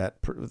that.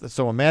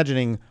 So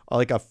imagining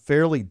a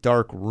fairly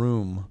dark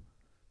room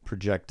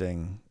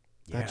projecting,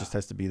 that just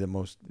has to be the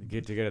most.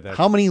 Get at that.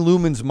 How many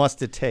lumens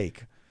must it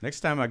take?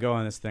 Next time I go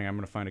on this thing, I'm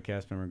gonna find a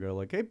cast member and go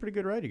hey, pretty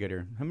good ride you got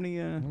here. How many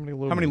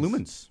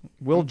lumens?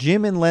 Will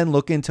Jim and Len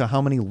look into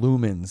how many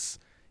lumens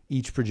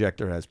each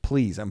projector has?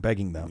 Please, I'm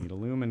begging them. Need a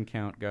lumen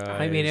count, guys.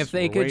 I mean, if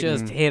they could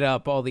just hit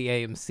up all the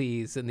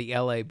AMCs in the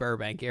LA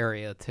Burbank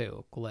area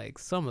too,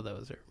 some of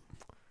those are.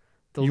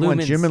 You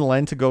want Jim and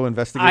Len to go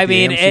investigate? I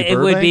mean, it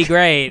would be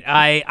great.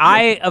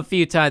 I a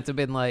few times have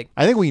been I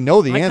think we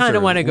know the answer. I kind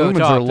of want to go lumens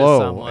talk are low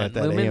to someone. at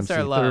that Lumens AMC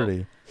are low.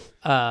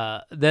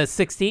 30.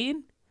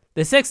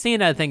 The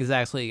 16, I think is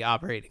actually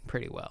operating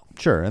pretty well.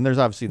 Sure, and there's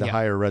obviously the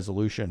higher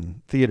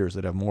resolution theaters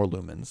that have more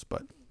lumens,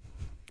 but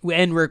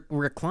and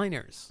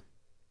recliners.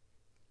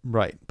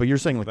 Right, but you're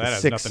saying that the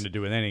has 6. nothing to do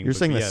with anything. You're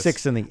saying the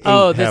 6 and the 8.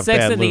 Oh, the have 6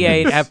 bad and the lumens.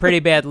 8 have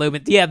pretty bad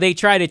lumens. Yeah, they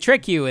try to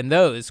trick you in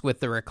those with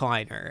the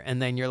recliner, and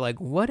then you're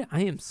like, "What?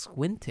 I am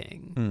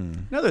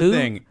squinting." Another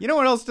thing, you know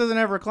what else doesn't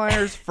have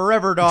recliners?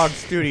 Forever Dog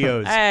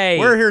Studios. Hey,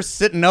 we're here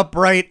sitting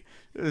upright,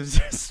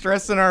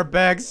 stressing our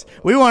backs.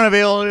 We want to be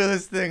able to do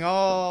this thing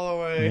all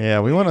the way.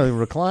 Yeah, we want to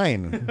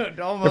recline. If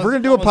we're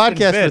gonna do a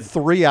podcast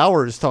for 3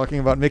 hours talking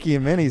about Mickey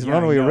and Minnie's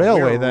Runaway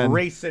Railway, then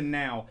racing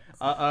now.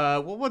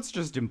 Well, what's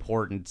just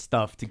important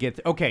stuff to get?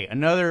 Okay,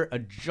 a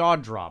jaw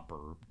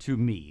dropper to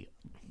me.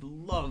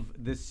 Love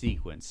this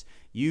sequence.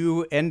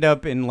 You end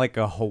up in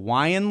a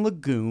Hawaiian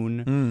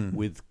lagoon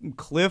with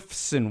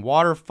cliffs and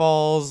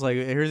waterfalls.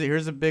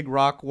 Here's a big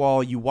rock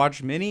wall. You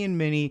watch Minnie and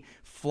Minnie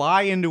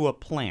fly into a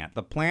plant.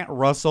 The plant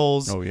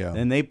rustles. Oh, yeah.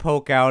 And they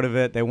poke out of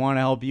it. They want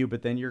to help you,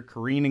 but then you're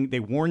careening. They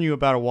warn you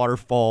about a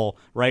waterfall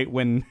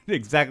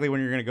exactly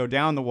when you're going to go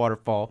down the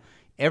waterfall.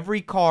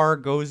 Every car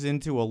goes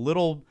into a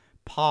little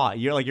pod.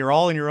 You're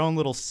all in your own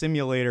little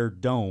simulator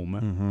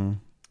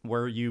dome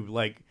where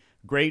you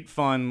great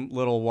fun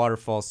little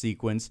waterfall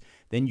sequence.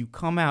 Then you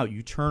come out,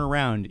 you turn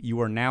around,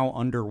 you are now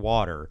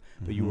underwater,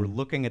 but you were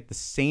looking at the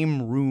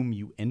same room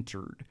you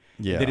entered.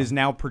 Yeah. That is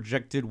now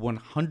projected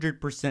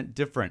 100%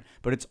 different,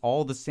 but it's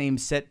all the same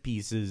set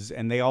pieces,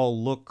 and they all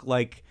look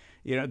like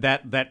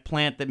that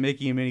plant that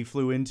Mickey and Minnie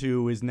flew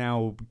into is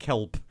now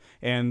kelp,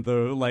 and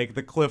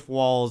the cliff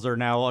walls are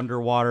now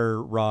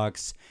underwater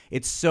rocks.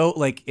 It's so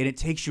and it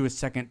takes you a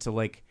second to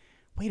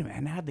wait a minute,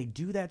 and how'd they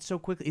do that so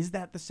quickly? Is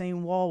that the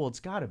same wall? Well, it's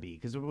got to be,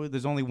 because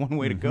there's only one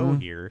way to go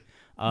here.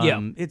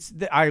 I'm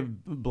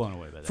blown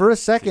away by that. For a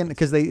second,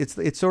 because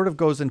it sort of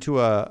goes into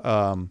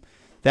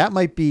that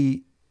might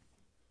be,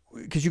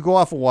 because you go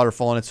off a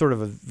waterfall and it's sort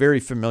of a very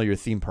familiar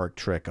theme park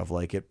trick of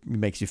like it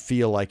makes you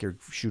feel like you're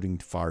shooting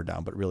far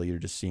down, but really you're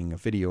just seeing a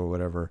video or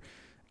whatever.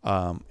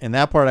 And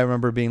that part I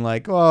remember being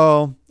like,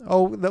 oh,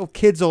 the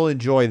kids will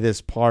enjoy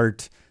this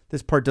part.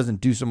 This part doesn't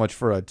do so much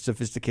for a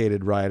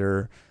sophisticated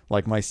rider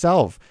like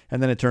myself.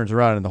 And then it turns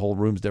around and the whole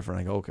room's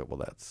different. I go, okay, well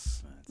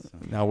that's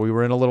now we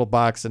were in a little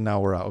box and now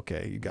we're out.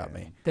 Okay, you got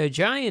me. The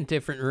giant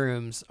different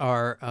rooms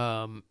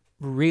are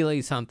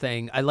really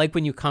something. I like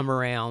when you come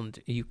around,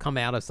 you come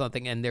out of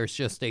something and there's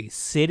just a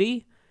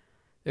city.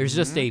 There's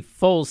just a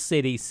full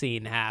city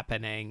scene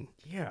happening.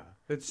 Yeah.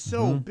 It's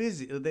so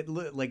busy.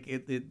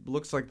 It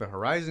looks like the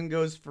horizon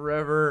goes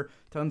forever.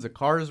 Tons of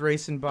cars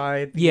racing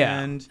by at the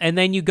end. And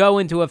then you go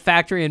into a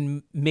factory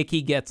and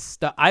Mickey gets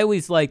stuck. I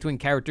always liked when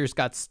characters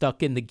got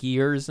stuck in the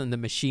gears and the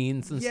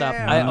machines and stuff.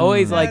 I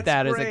always liked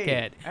that as a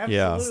kid. Absolutely.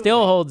 Yeah.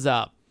 Still holds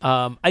up.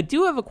 I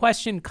do have a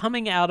question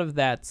coming out of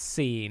that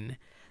scene,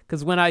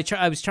 because when I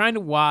was trying to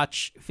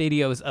watch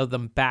videos of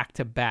them back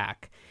to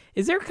back,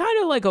 is there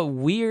kind of like a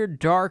weird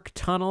dark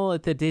tunnel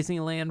at the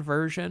Disneyland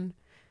version?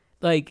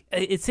 Like,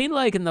 it seemed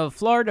like in the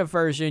Florida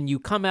version, you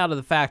come out of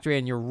the factory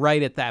and you're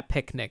right at that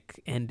picnic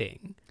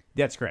ending.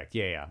 That's correct.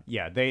 Yeah.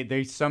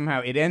 They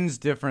somehow, it ends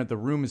different. The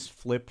room is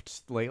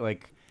flipped.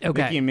 Like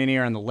Okay. Mickey and Minnie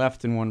are on the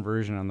left in one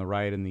version, on the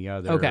right in the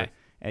other. Okay.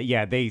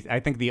 I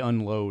think the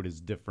unload is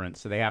different,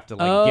 so they have to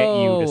like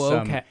get you to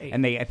some. Okay.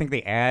 And I think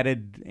they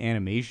added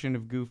animation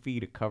of Goofy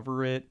to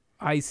cover it.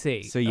 I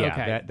see. So yeah,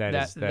 okay. that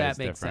is makes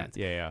different. sense.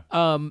 Yeah.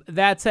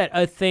 That's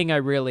a thing I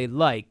really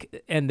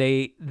like, and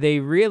they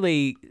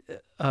really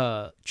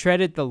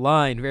treaded the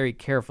line very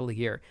carefully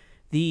here.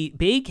 The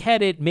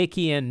big-headed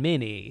Mickey and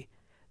Minnie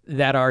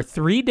that are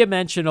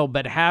three-dimensional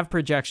but have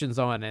projections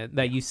on it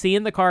that you see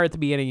in the car at the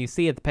beginning, you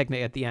see at the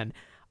picnic at the end.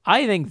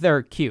 I think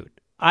they're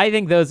cute. I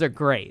think those are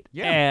great.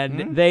 Yeah.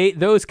 And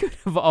those could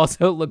have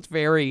also looked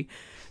very,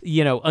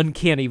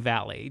 Uncanny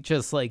Valley,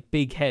 just like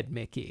Big Head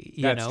Mickey.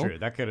 That's true.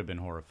 That could have been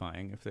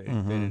horrifying if they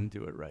didn't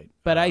do it right.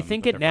 But I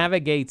think it they're fine.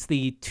 navigates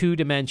the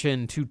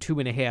 2-dimension to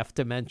 2.5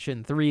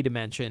 dimension,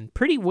 3-dimension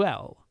pretty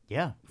well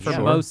Yeah. for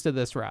most of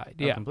this ride.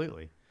 Oh, Yeah.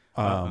 completely.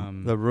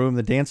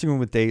 The dancing room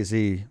with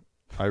Daisy,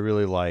 I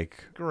really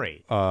like.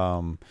 Great.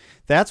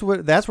 That's where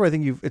I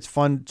think it's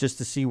fun just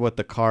to see what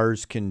the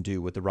cars can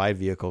do, what the ride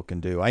vehicle can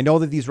do. I know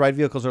that these ride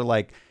vehicles are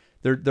like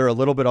they're a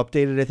little bit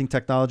updated. I think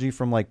technology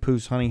from like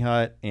Pooh's Honey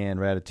Hut and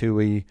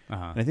Ratatouille,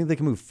 and I think they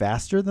can move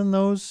faster than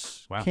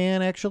those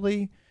can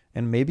actually,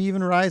 and maybe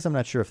even Rise. I'm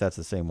not sure if that's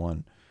the same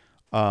one.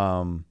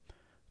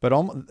 But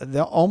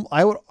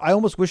I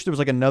almost wish there was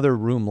like another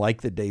room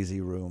like the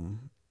Daisy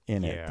room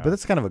in it. But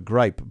that's kind of a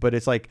gripe. But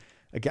it's like,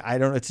 I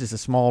don't know. It's just a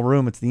small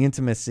room. It's the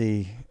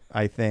intimacy,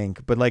 I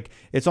think. But like,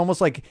 it's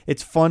almost like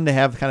it's fun to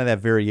have kind of that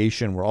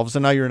variation where all of a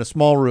sudden now you're in a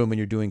small room and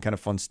you're doing kind of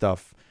fun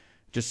stuff.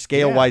 Just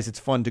scale wise, it's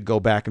fun to go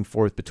back and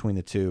forth between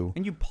the two.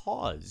 And you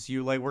pause.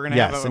 You like we're gonna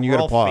and you we're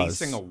gotta all pause.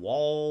 facing a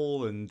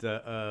wall, and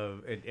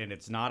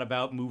it's not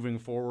about moving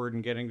forward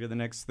and getting to the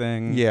next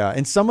thing. Yeah,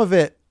 and some of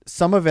it,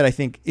 I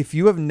think, if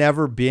you have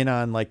never been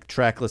on like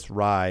trackless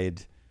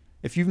ride,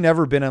 if you've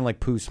never been on like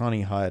Pooh's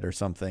Honey Hut or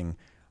something,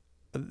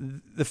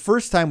 the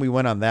first time we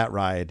went on that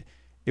ride,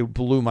 it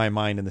blew my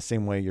mind in the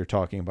same way you're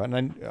talking about,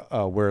 and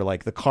where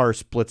like the car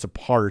splits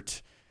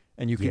apart.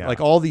 And you can like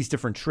all these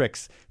different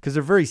tricks because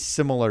they're very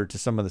similar to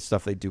some of the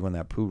stuff they do on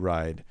that Pooh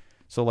ride.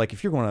 So like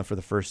if you're going on for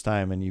the first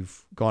time and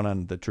you've gone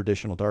on the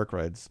traditional dark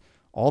rides,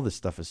 all this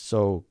stuff is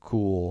so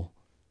cool.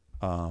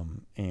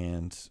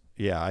 And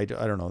yeah, I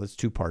don't know. There's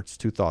two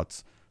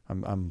thoughts.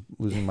 I'm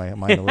losing my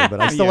mind a little bit.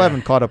 I still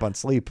haven't caught up on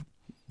sleep.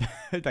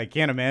 I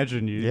can't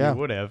imagine you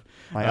would have.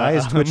 My eye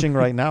is twitching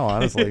right now,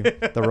 honestly.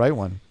 The right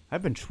one.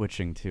 I've been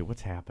twitching too.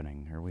 What's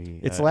happening? Are we?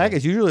 It's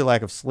it's usually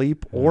lack of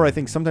sleep, or I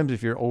think sometimes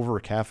if you're over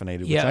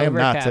caffeinated, which I am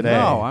not today.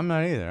 No, I'm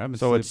not either. I'm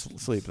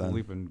it's sleep then.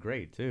 Sleeping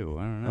great too.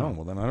 I don't know. Oh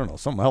well, then I don't know.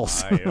 Something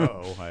else. I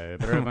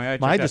better have my eye.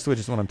 My eye just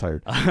switches when I'm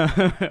tired.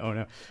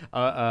 Oh no.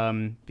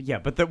 But yeah,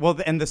 but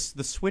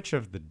the switch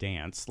of the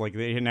dance, like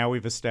now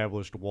we've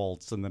established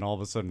waltz, and then all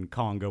of a sudden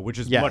Congo, which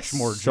is much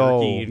more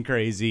jerky and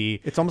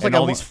crazy. It's almost and like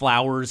all these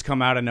flowers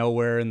come out of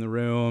nowhere in the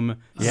room.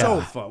 Yeah.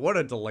 So fun. What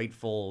a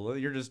delightful.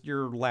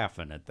 You're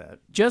laughing at that.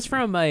 Just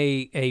from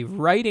a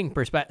writing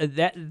perspective,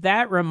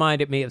 that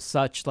reminded me of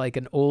such like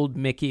an old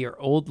Mickey or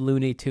old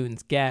Looney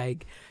Tunes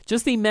gag.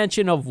 Just the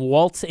mention of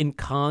waltz and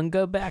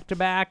conga back to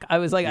back. I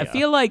was like, I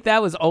feel like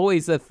that was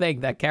always a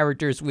thing that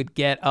characters would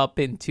get up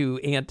into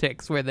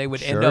antics where they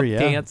would end up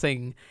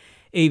dancing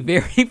a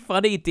very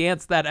funny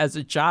dance that as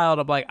a child,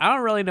 I'm like, I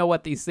don't really know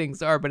what these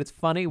things are, but it's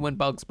funny when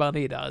Bugs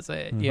Bunny does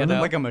it, you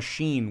know? Like a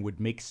machine would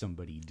make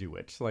somebody do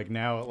it. Like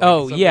now,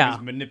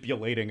 somebody's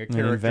manipulating a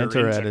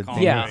character into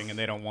conquering and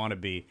they don't want to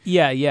be.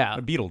 Yeah.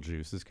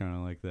 Beetlejuice is kind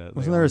of like that.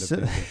 Wasn't there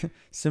a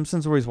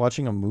Simpsons where he's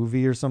watching a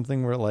movie or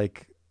something where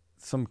like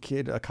some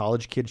kid, a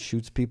college kid,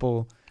 shoots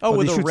people. Oh, he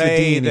with a shoots the ray.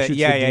 dean, he shoots the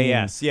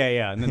dean.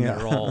 Yeah. And then Yeah.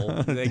 they're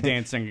all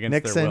dancing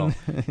against their will.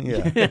 Nixon.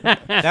 Yeah.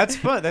 That's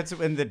fun. That's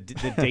when the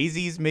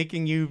Daisy's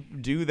making you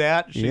do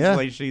that. She's Yeah.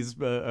 like she's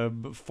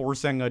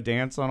forcing a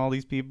dance on all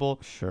these people.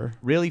 Sure.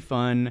 Really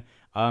fun.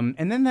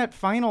 And then that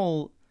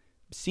final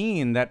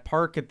scene, that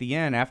park at the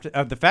end after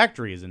the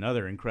factory is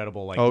another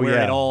incredible. Like where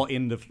yeah. it all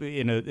in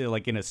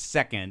a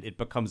second it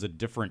becomes a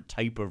different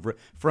type of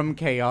from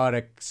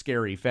chaotic,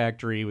 scary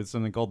factory with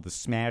something called the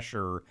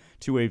Smasher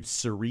to a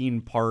serene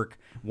park.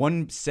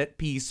 One set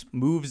piece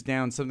moves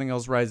down, something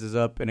else rises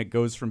up, and it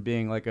goes from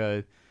being like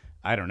a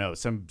I don't know,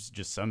 some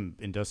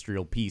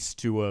industrial piece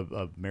to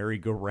a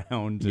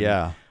merry-go-round.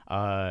 Yeah.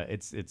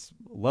 It's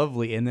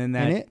lovely. And then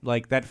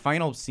that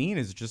final scene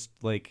is just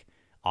like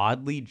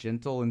oddly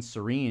gentle and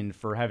serene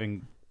for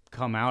having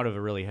come out of a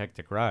really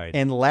hectic ride.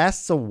 And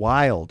lasts a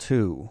while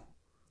too.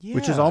 Yeah,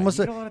 which is almost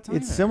you get a lot of time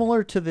it's there.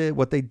 similar to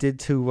what they did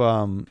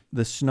to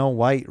the Snow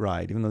White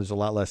ride, even though there's a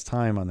lot less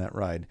time on that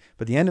ride.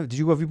 But the end of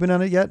have you been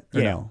on it yet? Or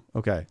Yeah. No?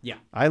 Okay. Yeah.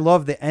 I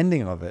love the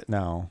ending of it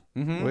now.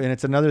 Mm-hmm. And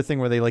it's another thing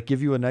where they like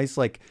give you a nice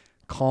like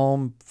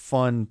calm,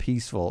 fun,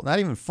 peaceful. Not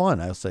even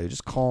fun, I'll say,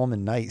 just calm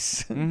and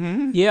nice.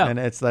 Mm-hmm. Yeah. And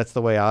that's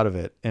the way out of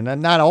it. And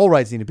not all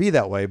rides need to be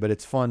that way, but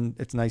it's fun.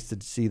 It's nice to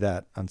see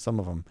that on some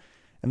of them.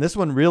 And this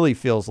one really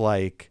feels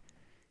like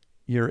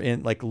you're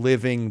in like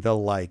living the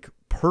like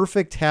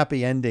perfect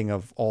happy ending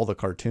of all the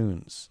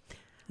cartoons.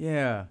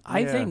 Yeah.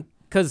 I think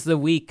because the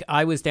week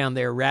I was down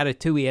there,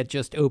 Ratatouille had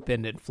just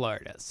opened in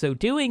Florida. So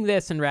doing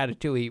this and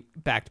Ratatouille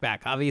back to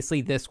back,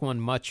 obviously this one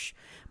much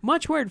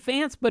more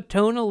advanced, but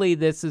tonally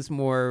this is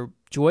more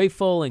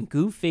joyful and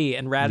goofy.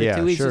 And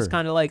Ratatouille is sure. just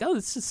kind of like, oh,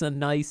 this is a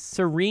nice,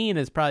 serene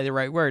is probably the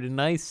right word, a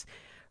nice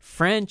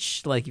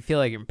French, like you feel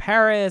like you're in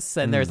Paris.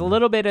 And there's a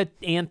little bit of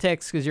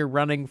antics because you're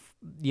running,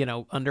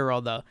 under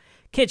all the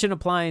kitchen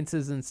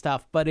appliances and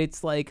stuff. But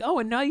it's like, oh,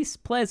 a nice,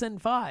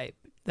 pleasant vibe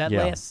that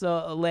Yeah. lasts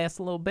a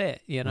little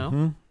bit,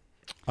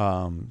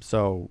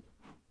 So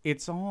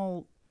it's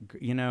all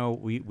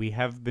we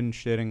have been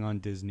shitting on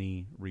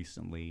Disney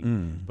recently,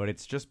 but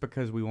it's just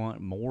because we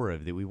want more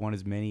of it. We want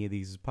as many of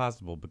these as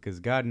possible because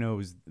God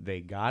knows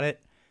they got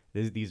it.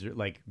 These are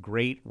like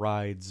great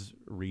rides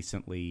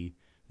recently.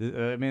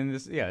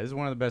 This is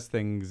one of the best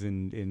things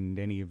in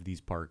any of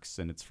these parks,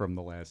 and it's from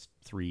the last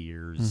 3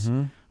 years.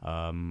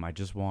 I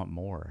just want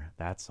more.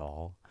 That's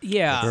all.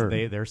 Yeah.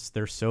 Sure.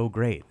 They're so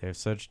great. There's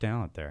such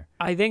talent there.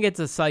 I think it's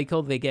a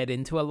cycle they get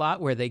into a lot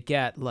where they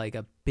get like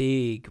a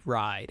big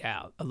ride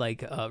out,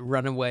 like a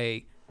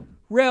Runaway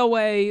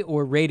Railway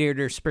or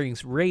Radiator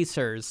Springs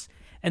Racers.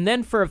 And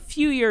then for a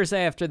few years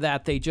after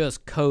that, they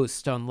just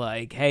coast on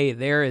like, hey,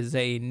 there is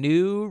a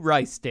new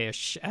rice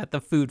dish at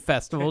the food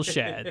festival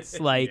sheds.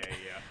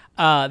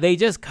 They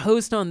just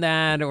coast on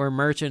that or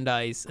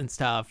merchandise and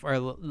stuff. Or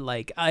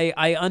like,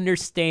 I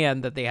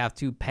understand that they have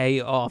to pay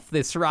off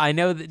this. I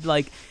know that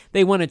like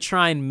they want to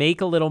try and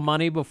make a little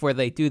money before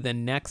they do the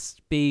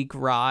next big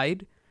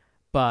ride.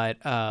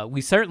 But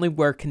we certainly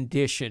were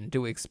conditioned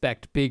to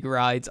expect big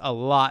rides a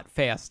lot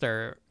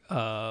faster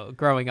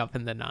growing up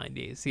in the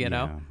 90s,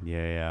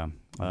 Yeah.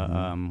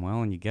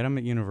 Well, and you get them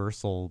at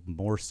Universal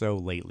more so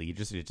lately. It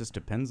just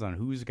depends on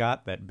who's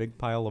got that big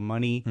pile of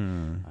money,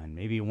 and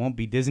maybe it won't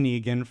be Disney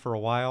again for a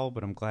while.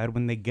 But I'm glad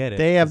when they get it.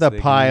 they have 'cause the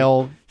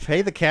pile.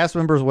 Pay the cast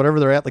members whatever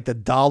they're at, like the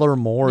 $1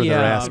 more they're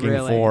Yeah, asking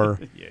really. for,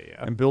 Yeah.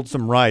 and build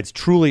some rides.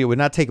 Truly, it would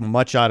not take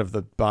much out of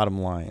the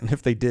bottom line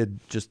if they did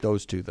just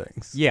those two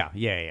things. Yeah.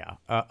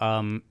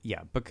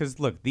 Because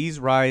look, these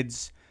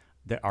rides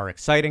that are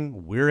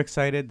exciting. We're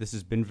excited. This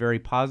has been very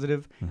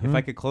positive. If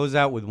I could close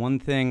out with one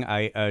thing,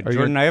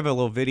 Jordan, I have a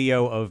little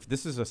video of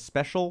this is a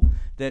special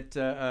that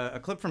a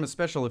clip from a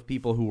special of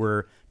people who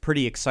were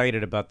pretty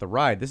excited about the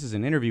ride. This is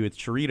an interview with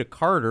Sharita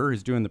Carter,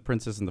 who's doing the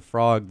Princess and the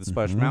Frog, the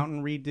Splash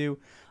Mountain redo,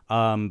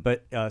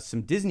 but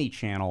some Disney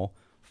Channel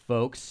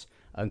folks,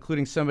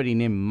 including somebody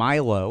named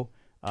Milo.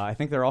 I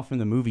think they're all from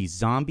the movie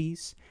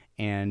Zombies,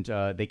 and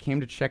they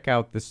came to check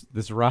out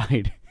this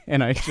ride,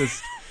 and I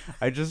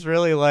just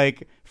really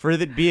like for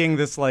it being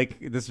this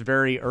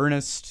very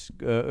earnest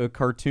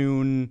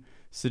cartoon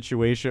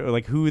situation,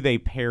 like who they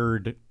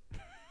paired,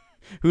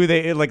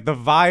 like the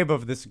vibe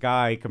of this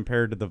guy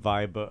compared to the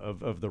vibe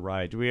of the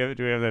ride. Do we have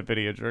that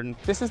video, Jordan?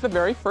 This is the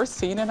very first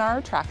scene in our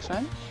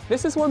attraction.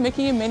 This is where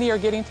Mickey and Minnie are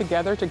getting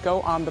together to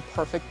go on the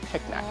perfect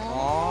picnic.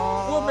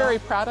 We're very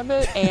proud of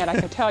it, and I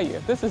can tell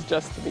you, this is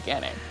just the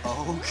beginning.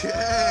 Okay.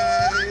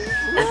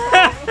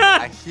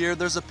 I hear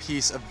there's a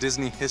piece of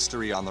Disney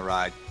history on the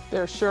ride.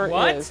 There sure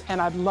What? is,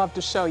 and I'd love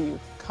to show you.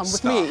 Come with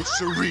Stop. me.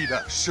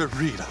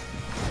 Sharita.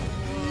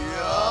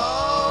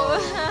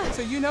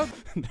 So you know,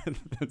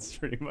 That's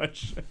pretty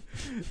much.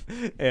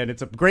 And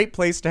it's a great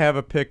place to have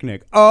a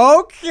picnic.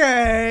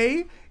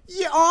 Okay.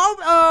 Yeah,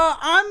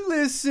 I'm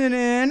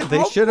listening.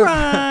 They should have.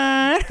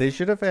 Alright. They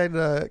should have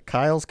had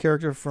Kyle's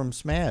character from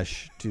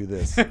Smash do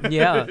this.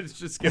 Yeah. It's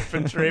just Skip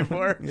and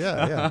Trevor.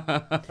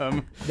 Yeah.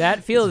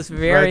 That feels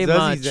very Right,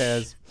 much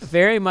Zuzzy's ass.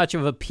 very much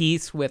of a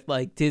piece with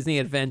like Disney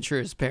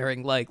Adventures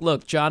pairing. Like,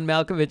 look, John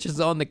Malkovich is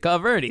on the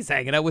cover and he's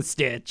hanging out with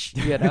Stitch.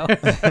 You know.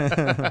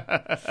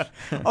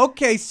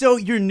 Okay, so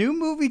your new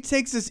movie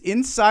takes us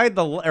inside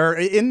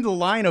in the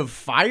line of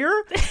fire.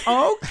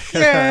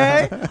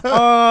 Okay.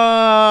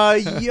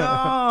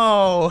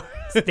 Yo.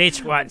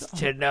 Stitch wants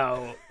to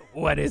know,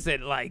 what is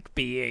it like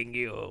being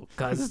you?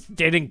 Because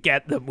didn't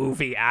get the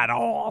movie at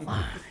all.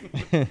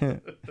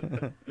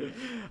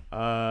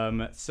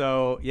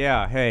 So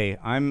yeah, hey,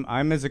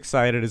 I'm as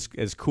excited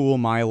as Cool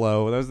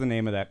Milo. That was the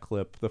name of that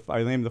clip.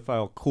 I named the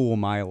file Cool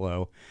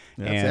Milo.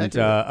 That's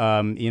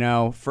and you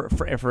know,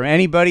 for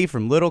anybody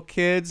from little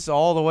kids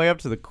all the way up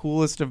to the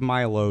coolest of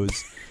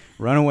Milos,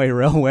 Runaway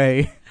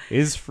Railway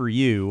is for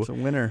you. It's a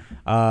winner.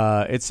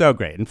 It's so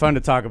great and fun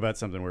to talk about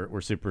something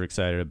we're super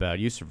excited about.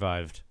 You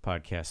survived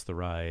Podcast The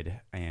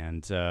Ride,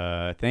 and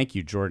thank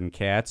you, Jordan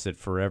Katz at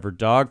Forever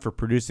Dog, for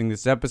producing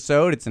this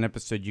episode. It's an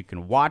episode you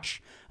can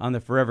watch on the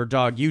Forever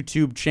Dog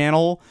YouTube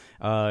channel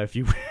if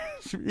you,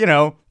 you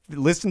know,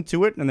 listen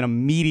to it and then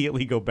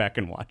immediately go back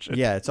and watch it.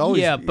 Yeah, it's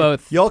always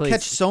both. You'll please.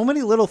 catch so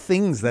many little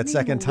things that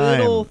second time.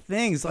 Little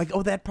things like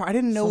that part. I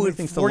didn't know many it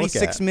things to look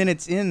 46 at.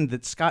 minutes in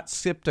that Scott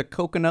sipped a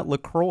coconut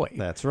LaCroix.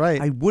 That's right.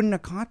 I wouldn't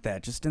have caught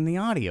that just in the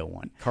audio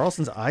one.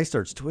 Carlson's eye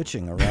starts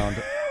twitching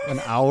around an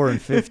hour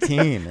and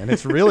 15, and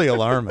it's really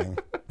alarming.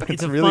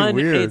 It's really fun,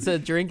 weird. It's a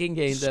drinking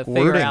game to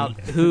figure Squirting out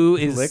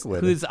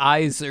whose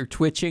eyes are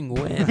twitching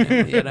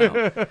when. You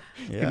know.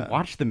 You can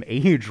watch them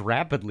age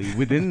rapidly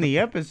within the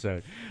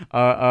episode.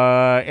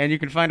 And you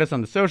can find us on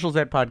the socials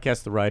at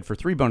Podcast The Ride for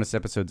 3 bonus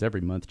episodes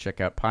every month.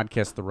 Check out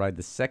Podcast The Ride,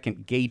 The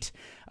Second Gate,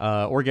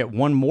 or get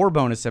 1 more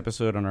bonus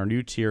episode on our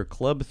new tier,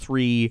 Club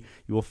 3.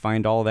 You will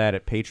find all that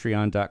at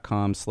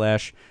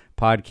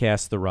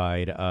patreon.com/Podcast The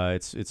Ride.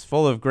 It's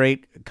full of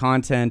great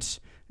content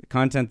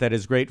that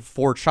is great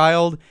for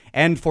child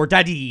and for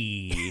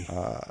daddy.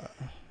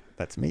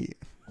 That's me.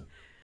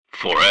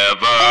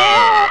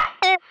 Forever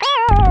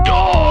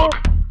Dog.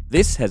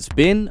 This has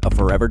been a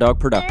Forever Dog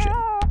production.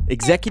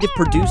 Executive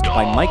produced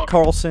by Mike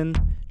Carlson,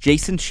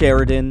 Jason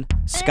Sheridan,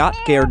 Scott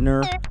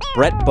Gardner,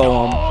 Brett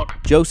Boehm,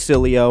 Joe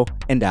Cilio,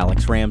 and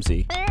Alex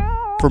Ramsey.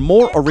 For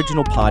more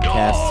original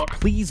podcasts,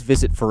 please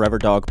visit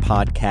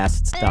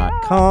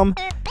foreverdogpodcasts.com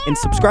and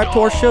subscribe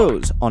to our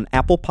shows on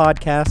Apple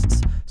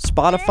Podcasts,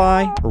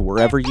 Spotify, or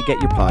wherever you get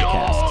your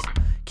podcasts.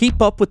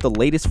 Keep up with the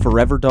latest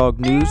Forever Dog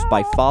news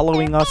by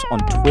following us on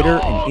Twitter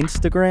and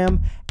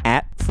Instagram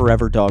at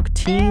Forever Dog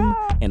Team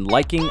and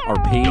liking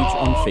our page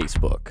on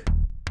Facebook.